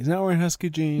husky. He's not wearing husky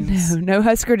jeans. No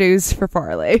Husker Do's for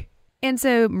Farley. And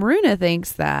so Maruna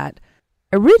thinks that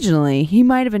originally he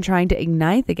might have been trying to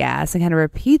ignite the gas and kind of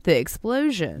repeat the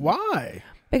explosion. Why?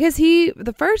 Because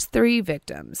the first 3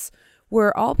 victims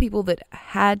were all people that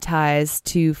had ties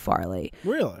to Farley.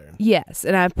 Really? Yes.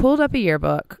 And I pulled up a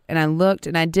yearbook and I looked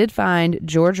and I did find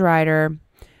George Ryder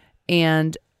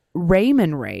and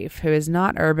Raymond Rafe, who is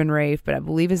not Urban Rafe, but I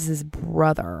believe is his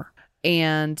brother,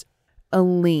 and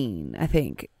Aline, I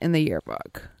think, in the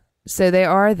yearbook. So they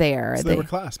are there. So they were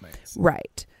classmates.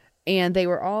 Right. And they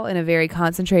were all in a very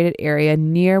concentrated area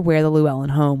near where the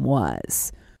Llewellyn home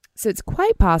was. So it's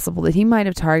quite possible that he might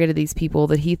have targeted these people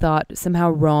that he thought somehow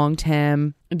wronged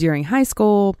him during high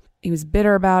school. He was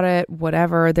bitter about it,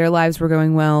 whatever. Their lives were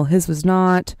going well. His was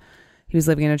not. He was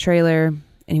living in a trailer, and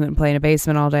he went and played in a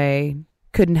basement all day.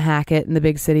 Couldn't hack it in the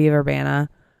big city of Urbana.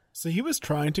 So he was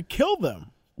trying to kill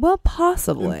them. Well,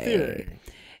 possibly. In theory.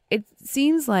 It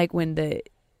seems like when the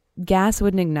gas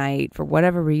wouldn't ignite, for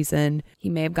whatever reason, he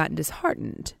may have gotten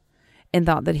disheartened and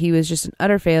thought that he was just an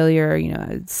utter failure. You know,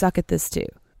 I'd suck at this too.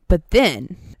 But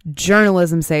then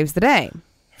journalism saves the day.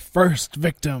 First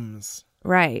victims.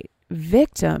 Right.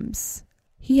 Victims.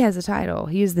 He has a title.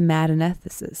 He is the mad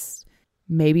anesthetist.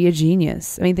 Maybe a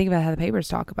genius. I mean, think about how the papers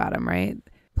talk about him, right?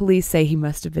 Police say he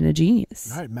must have been a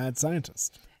genius. Right, mad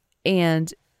scientist.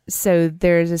 And so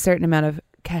there's a certain amount of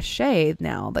cachet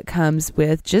now that comes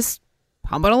with just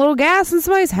pumping a little gas in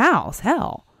somebody's house.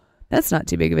 Hell, that's not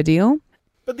too big of a deal.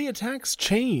 But the attacks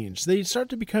change. They start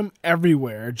to become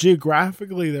everywhere.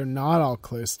 Geographically, they're not all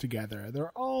close together.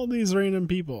 They're all these random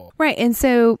people. Right. And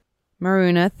so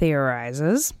Maruna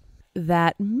theorizes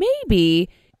that maybe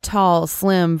tall,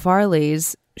 slim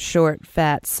Farley's short,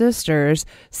 fat sisters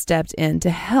stepped in to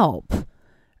help.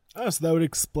 Oh, so that would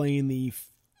explain the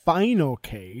final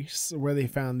case where they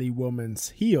found the woman's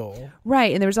heel.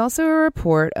 Right. And there was also a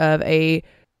report of a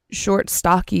short,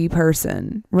 stocky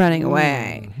person running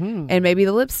away. Mm-hmm. And maybe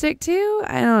the lipstick too?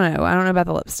 I don't know. I don't know about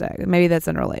the lipstick. Maybe that's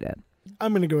unrelated.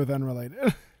 I'm going to go with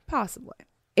unrelated. Possibly.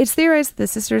 It's theorized that the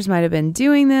sisters might have been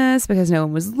doing this because no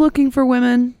one was looking for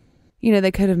women. You know,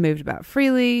 they could have moved about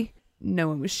freely. No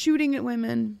one was shooting at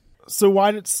women. So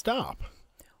why did it stop?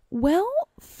 Well,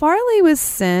 Farley was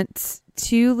sent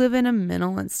to live in a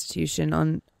mental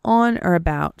institution on or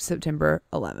about September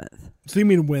 11th. So you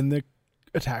mean when the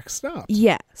attack stopped?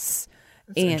 Yes.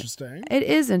 That's interesting. It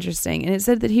is interesting. And it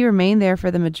said that he remained there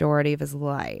for the majority of his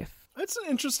life. That's an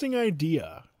interesting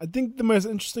idea. I think the most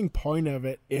interesting point of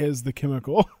it is the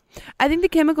chemical. I think the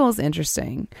chemical is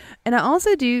interesting. And I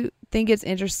also do think it's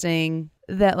interesting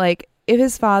that, like, if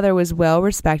his father was well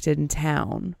respected in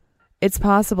town, it's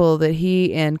possible that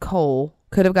he and Cole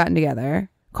could have gotten together,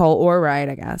 Cole or Wright,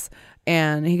 I guess,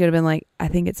 and he could have been like, I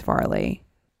think it's Farley.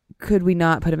 Could we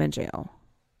not put him in jail?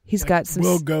 He's got some...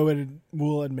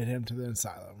 We'll admit him to the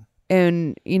asylum.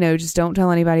 And, you know, just don't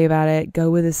tell anybody about it.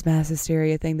 Go with this mass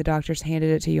hysteria thing. The doctors handed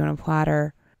it to you on a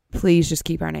platter. Please just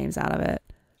keep our names out of it.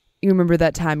 You remember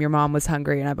that time your mom was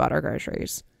hungry and I bought her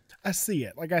groceries? I see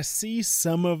it. Like, I see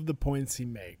some of the points he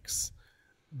makes,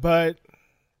 but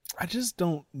I just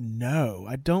don't know.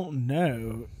 I don't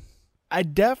know. I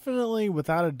definitely,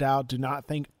 without a doubt, do not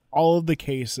think all of the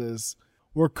cases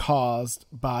were caused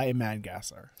by a mad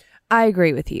gasser. I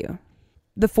agree with you.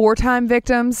 The 4-time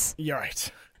victims... You're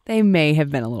right. They may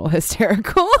have been a little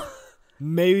hysterical.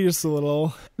 Maybe just a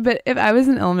little. But if I was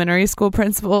an elementary school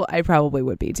principal, I probably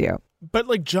would be too. But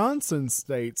like Johnson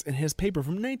states in his paper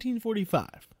from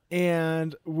 1945,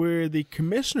 and where the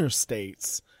commissioner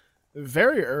states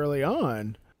very early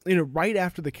on, you know, right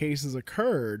after the cases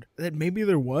occurred, that maybe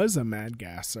there was a mad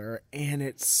gasser and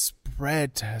it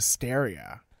spread to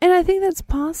hysteria. And I think that's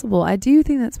possible. I do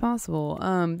think that's possible.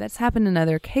 That's happened in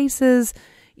other cases.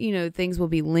 You know, things will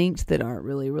be linked that aren't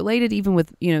really related, even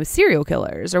with, you know, serial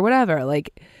killers or whatever.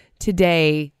 Like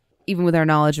today, even with our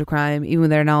knowledge of crime, even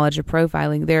with our knowledge of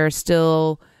profiling, there are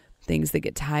still things that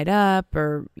get tied up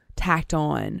or tacked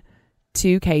on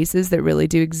to cases that really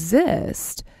do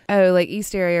exist. Oh, like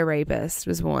East Area Rapist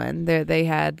was one. They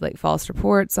had like false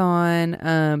reports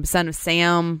on. Son of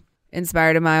Sam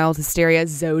inspired a mild hysteria.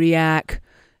 Zodiac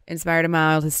inspired a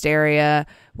mild hysteria,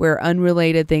 where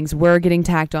unrelated things were getting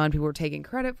tacked on. People were taking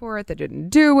credit for it. They didn't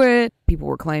do it. People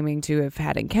were claiming to have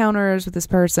had encounters with this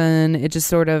person. It just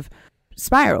sort of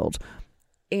spiraled.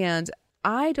 And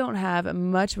I don't have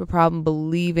much of a problem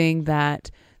believing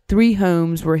that 3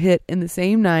 homes were hit in the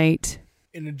same night.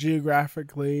 In a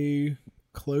geographically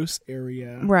close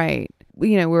area. Right.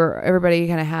 You know, where everybody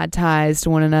kind of had ties to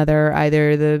one another.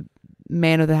 Either the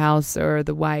man of the house or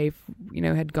the wife, you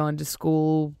know, had gone to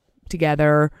school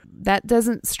together. That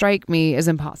doesn't strike me as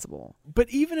impossible. But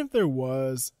even if there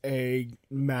was a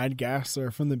mad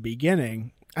gasser from the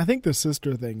beginning, I think the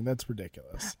sister thing, that's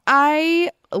ridiculous.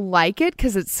 I like it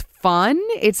because it's fun.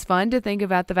 It's fun to think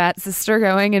about the fat sister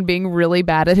going and being really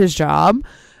bad at his job.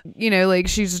 You know, like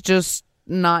she's just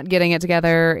not getting it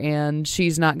together and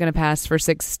she's not going to pass for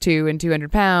 6'2" and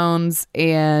 200 pounds.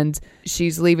 And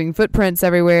she's leaving footprints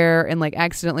everywhere and like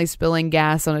accidentally spilling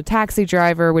gas on a taxi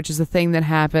driver, which is a thing that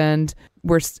happened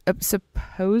where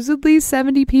supposedly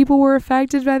 70 people were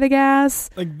affected by the gas.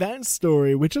 Like that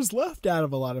story, which is left out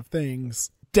of a lot of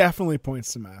things, definitely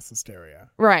points to mass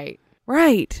hysteria. Right.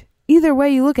 Either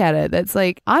way you look at it, that's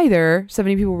like either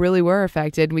 70 people really were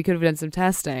affected and we could have done some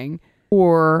testing,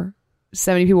 or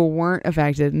 70 people weren't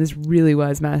affected and this really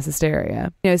was mass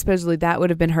hysteria. You know, supposedly that would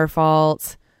have been her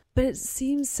fault. But it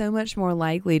seems so much more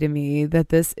likely to me that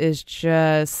this is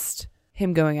just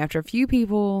him going after a few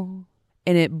people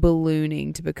and it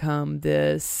ballooning to become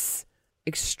this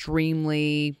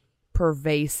extremely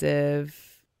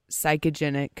pervasive,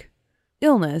 psychogenic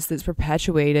illness that's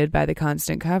perpetuated by the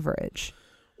constant coverage.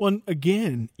 Well,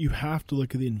 again, you have to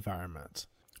look at the environment.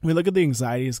 We look at the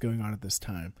anxieties going on at this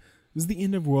time. This is the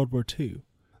end of World War II.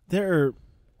 There are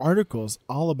articles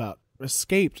all about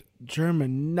escaped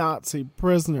German Nazi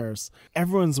prisoners.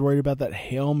 Everyone's worried about that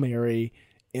Hail Mary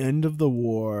end of the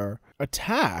war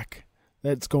attack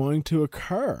that's going to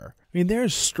occur. I mean,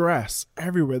 there's stress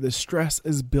everywhere. The stress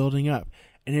is building up,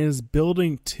 and it is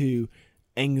building to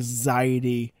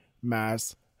anxiety,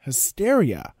 mass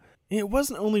hysteria. And it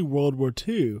wasn't only World War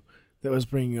II that was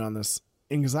bringing on this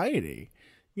anxiety.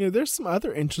 You know, there's some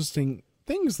other interesting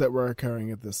things that were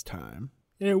occurring at this time.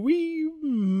 You know, we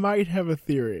might have a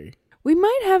theory. We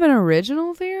might have an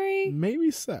original theory.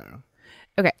 Maybe so.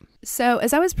 Okay, so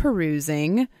as I was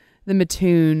perusing the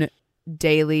Mattoon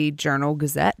Daily Journal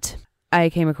Gazette, I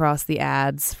came across the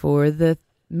ads for the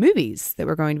movies that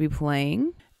were going to be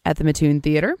playing at the Mattoon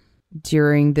Theater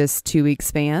during this 2-week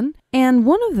span. And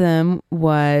one of them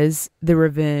was The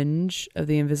Revenge of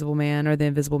the Invisible Man, or The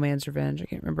Invisible Man's Revenge. I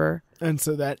can't remember. And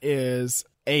so that is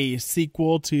a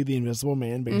sequel to The Invisible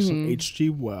Man based on H.G.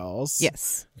 Wells.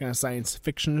 Yes. Kind of science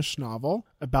fiction-ish novel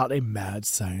about a mad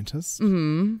scientist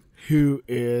who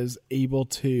is able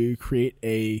to create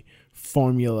a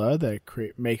formula that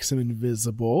makes him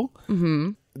invisible.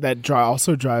 That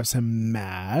also drives him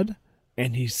mad,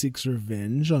 and he seeks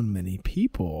revenge on many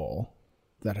people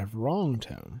that have wronged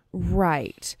him.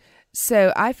 Right.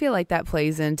 So I feel like that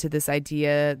plays into this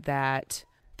idea that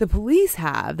the police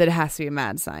have that it has to be a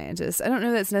mad scientist. I don't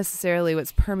know that's necessarily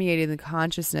what's permeating the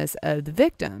consciousness of the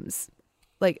victims.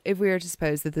 Like, if we were to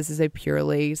suppose that this is a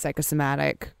purely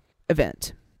psychosomatic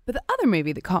event. But the other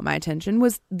movie that caught my attention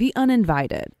was The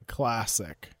Uninvited.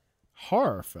 Classic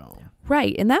horror film.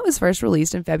 Right, and that was first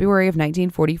released in February of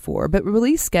 1944, but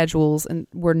release schedules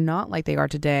were not like they are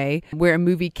today, where a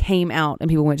movie came out and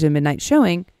people went to a midnight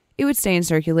showing. It would stay in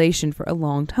circulation for a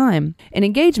long time, and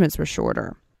engagements were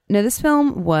shorter. Now, this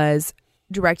film was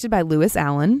directed by Lewis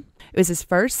Allen. It was his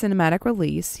first cinematic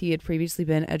release. He had previously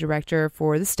been a director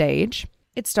for the stage.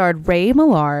 It starred Ray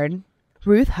Millard,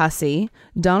 Ruth Hussey,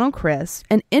 Donald Crisp,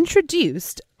 and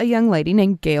introduced a young lady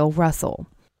named Gail Russell.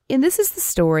 And this is the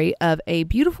story of a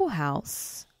beautiful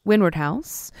house, Windward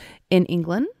House, in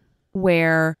England,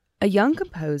 where a young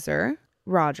composer,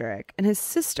 Roderick, and his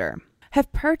sister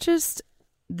have purchased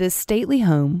this stately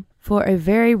home for a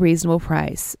very reasonable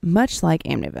price, much like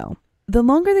Amityville. The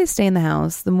longer they stay in the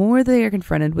house, the more they are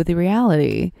confronted with the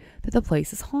reality that the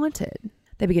place is haunted.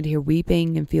 They begin to hear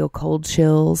weeping and feel cold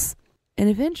chills, and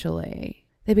eventually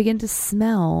they begin to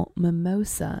smell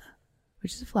mimosa,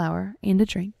 which is a flower and a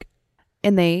drink,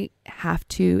 and they have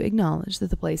to acknowledge that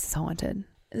the place is haunted.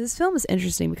 This film is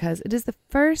interesting because it is the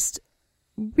first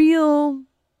real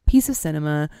piece of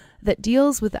cinema that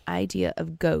deals with the idea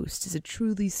of ghosts as a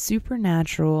truly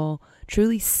supernatural,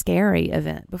 truly scary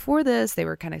event. Before this, they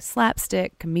were kind of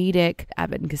slapstick, comedic,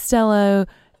 Abbott and Costello,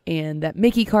 and that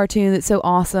Mickey cartoon that's so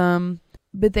awesome,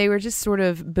 but they were just sort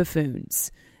of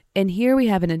buffoons. And here we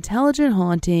have an intelligent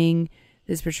haunting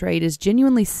that's portrayed as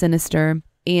genuinely sinister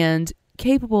and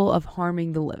capable of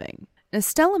harming the living. Now,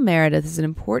 Stella Meredith is an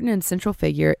important and central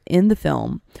figure in the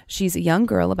film. She's a young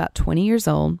girl, about 20 years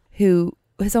old, who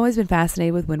has always been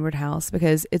fascinated with Windward House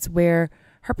because it's where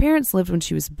her parents lived when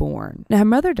she was born. Now, her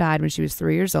mother died when she was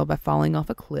 3 years old by falling off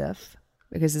a cliff,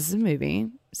 because this is a movie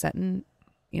set in,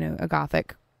 a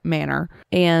Gothic manor,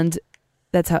 and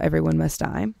that's how everyone must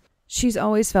die. She's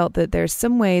always felt that there's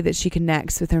some way that she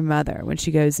connects with her mother when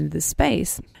she goes into this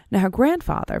space. Now, her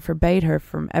grandfather forbade her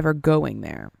from ever going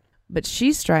there, but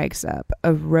she strikes up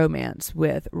a romance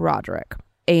with Roderick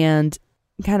and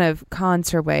kind of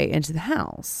cons her way into the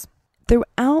house.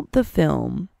 Throughout the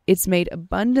film, it's made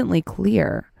abundantly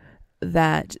clear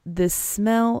that the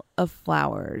smell of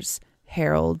flowers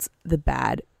heralds the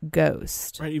bad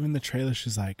ghost. Right, even the trailer,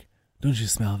 she's like, "Don't you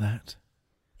smell that?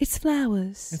 It's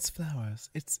flowers. It's flowers.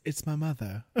 It's my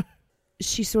mother."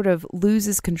 She sort of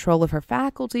loses control of her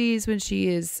faculties when she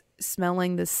is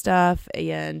smelling this stuff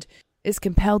and is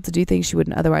compelled to do things she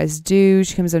wouldn't otherwise do.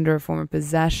 She comes under a form of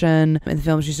possession. In the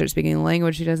film, she starts speaking a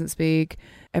language she doesn't speak.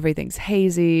 Everything's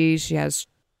hazy. She has,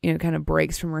 kind of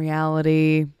breaks from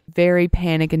reality. Very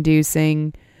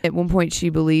panic-inducing. At one point, she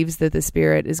believes that the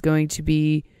spirit is going to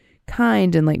be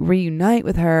kind and reunite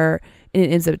with her, and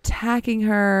it ends up attacking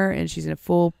her, and she's in a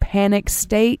full panic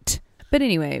state. But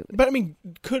anyway. But I mean,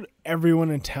 could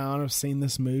everyone in town have seen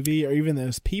this movie, or even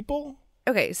those people?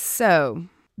 Okay, so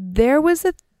there was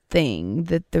a thing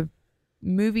that the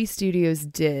movie studios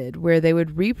did where they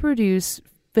would reproduce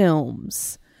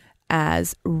films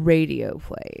as radio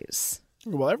plays.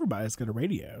 Well, everybody's got a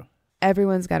radio.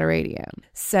 Everyone's got a radio.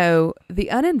 So The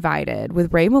Uninvited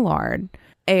with Ray Millard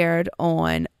aired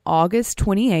on August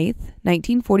 28th,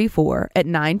 1944 at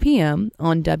 9 p.m.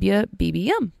 on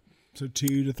WBBM. So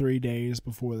 2 to 3 days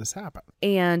before this happened.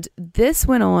 And this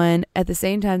went on at the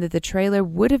same time that the trailer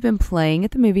would have been playing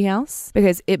at the movie house,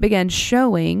 because it began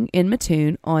showing in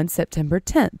Mattoon on September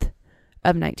 10th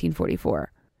of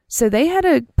 1944. So they had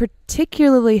a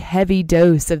particularly heavy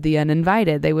dose of The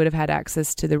Uninvited. They would have had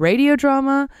access to the radio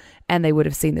drama, and they would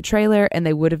have seen the trailer, and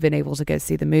they would have been able to go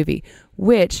see the movie,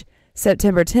 which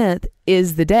September 10th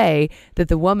is the day that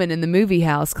the woman in the movie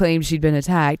house claimed she'd been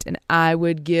attacked, and I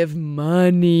would give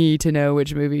money to know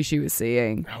which movie she was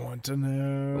seeing. I want to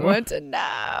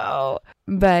know.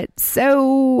 But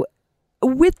so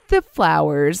with the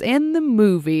flowers and the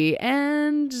movie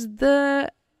and the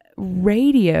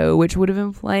radio, which would have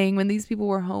been playing when these people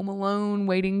were home alone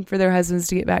waiting for their husbands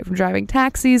to get back from driving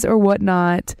taxis or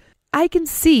whatnot, I can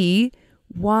see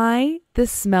why the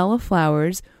smell of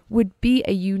flowers would be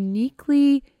a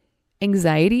uniquely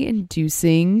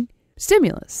anxiety-inducing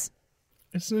stimulus.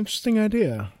 It's an interesting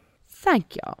idea.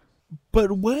 Thank you.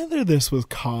 But whether this was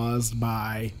caused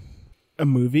by a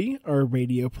movie or a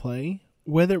radio play,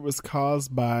 whether it was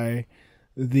caused by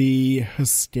the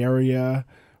hysteria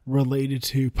related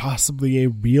to possibly a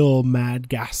real mad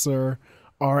gasser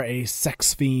or a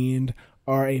sex fiend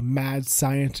or a mad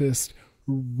scientist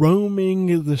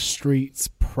roaming the streets,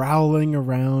 prowling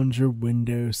around your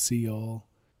windowsill.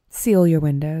 Seal your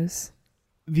windows.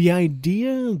 The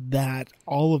idea that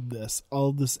all of this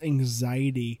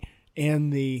anxiety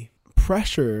and the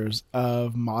pressures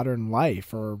of modern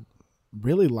life, or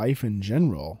really life in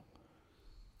general,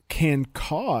 can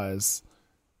cause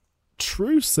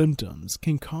true symptoms,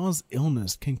 can cause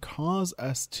illness, can cause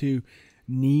us to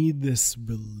need this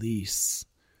release,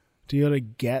 to be able to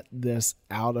get this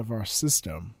out of our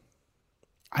system.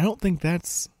 I don't think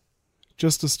that's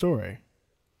just a story.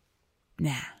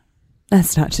 Nah,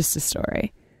 that's not just a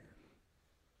story.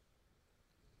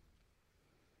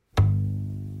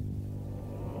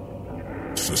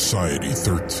 Society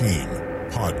 13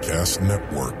 Podcast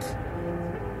Network.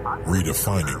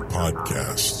 Redefining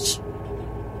podcasts.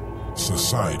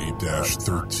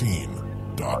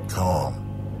 Society-13.com.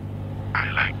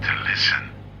 I like to listen.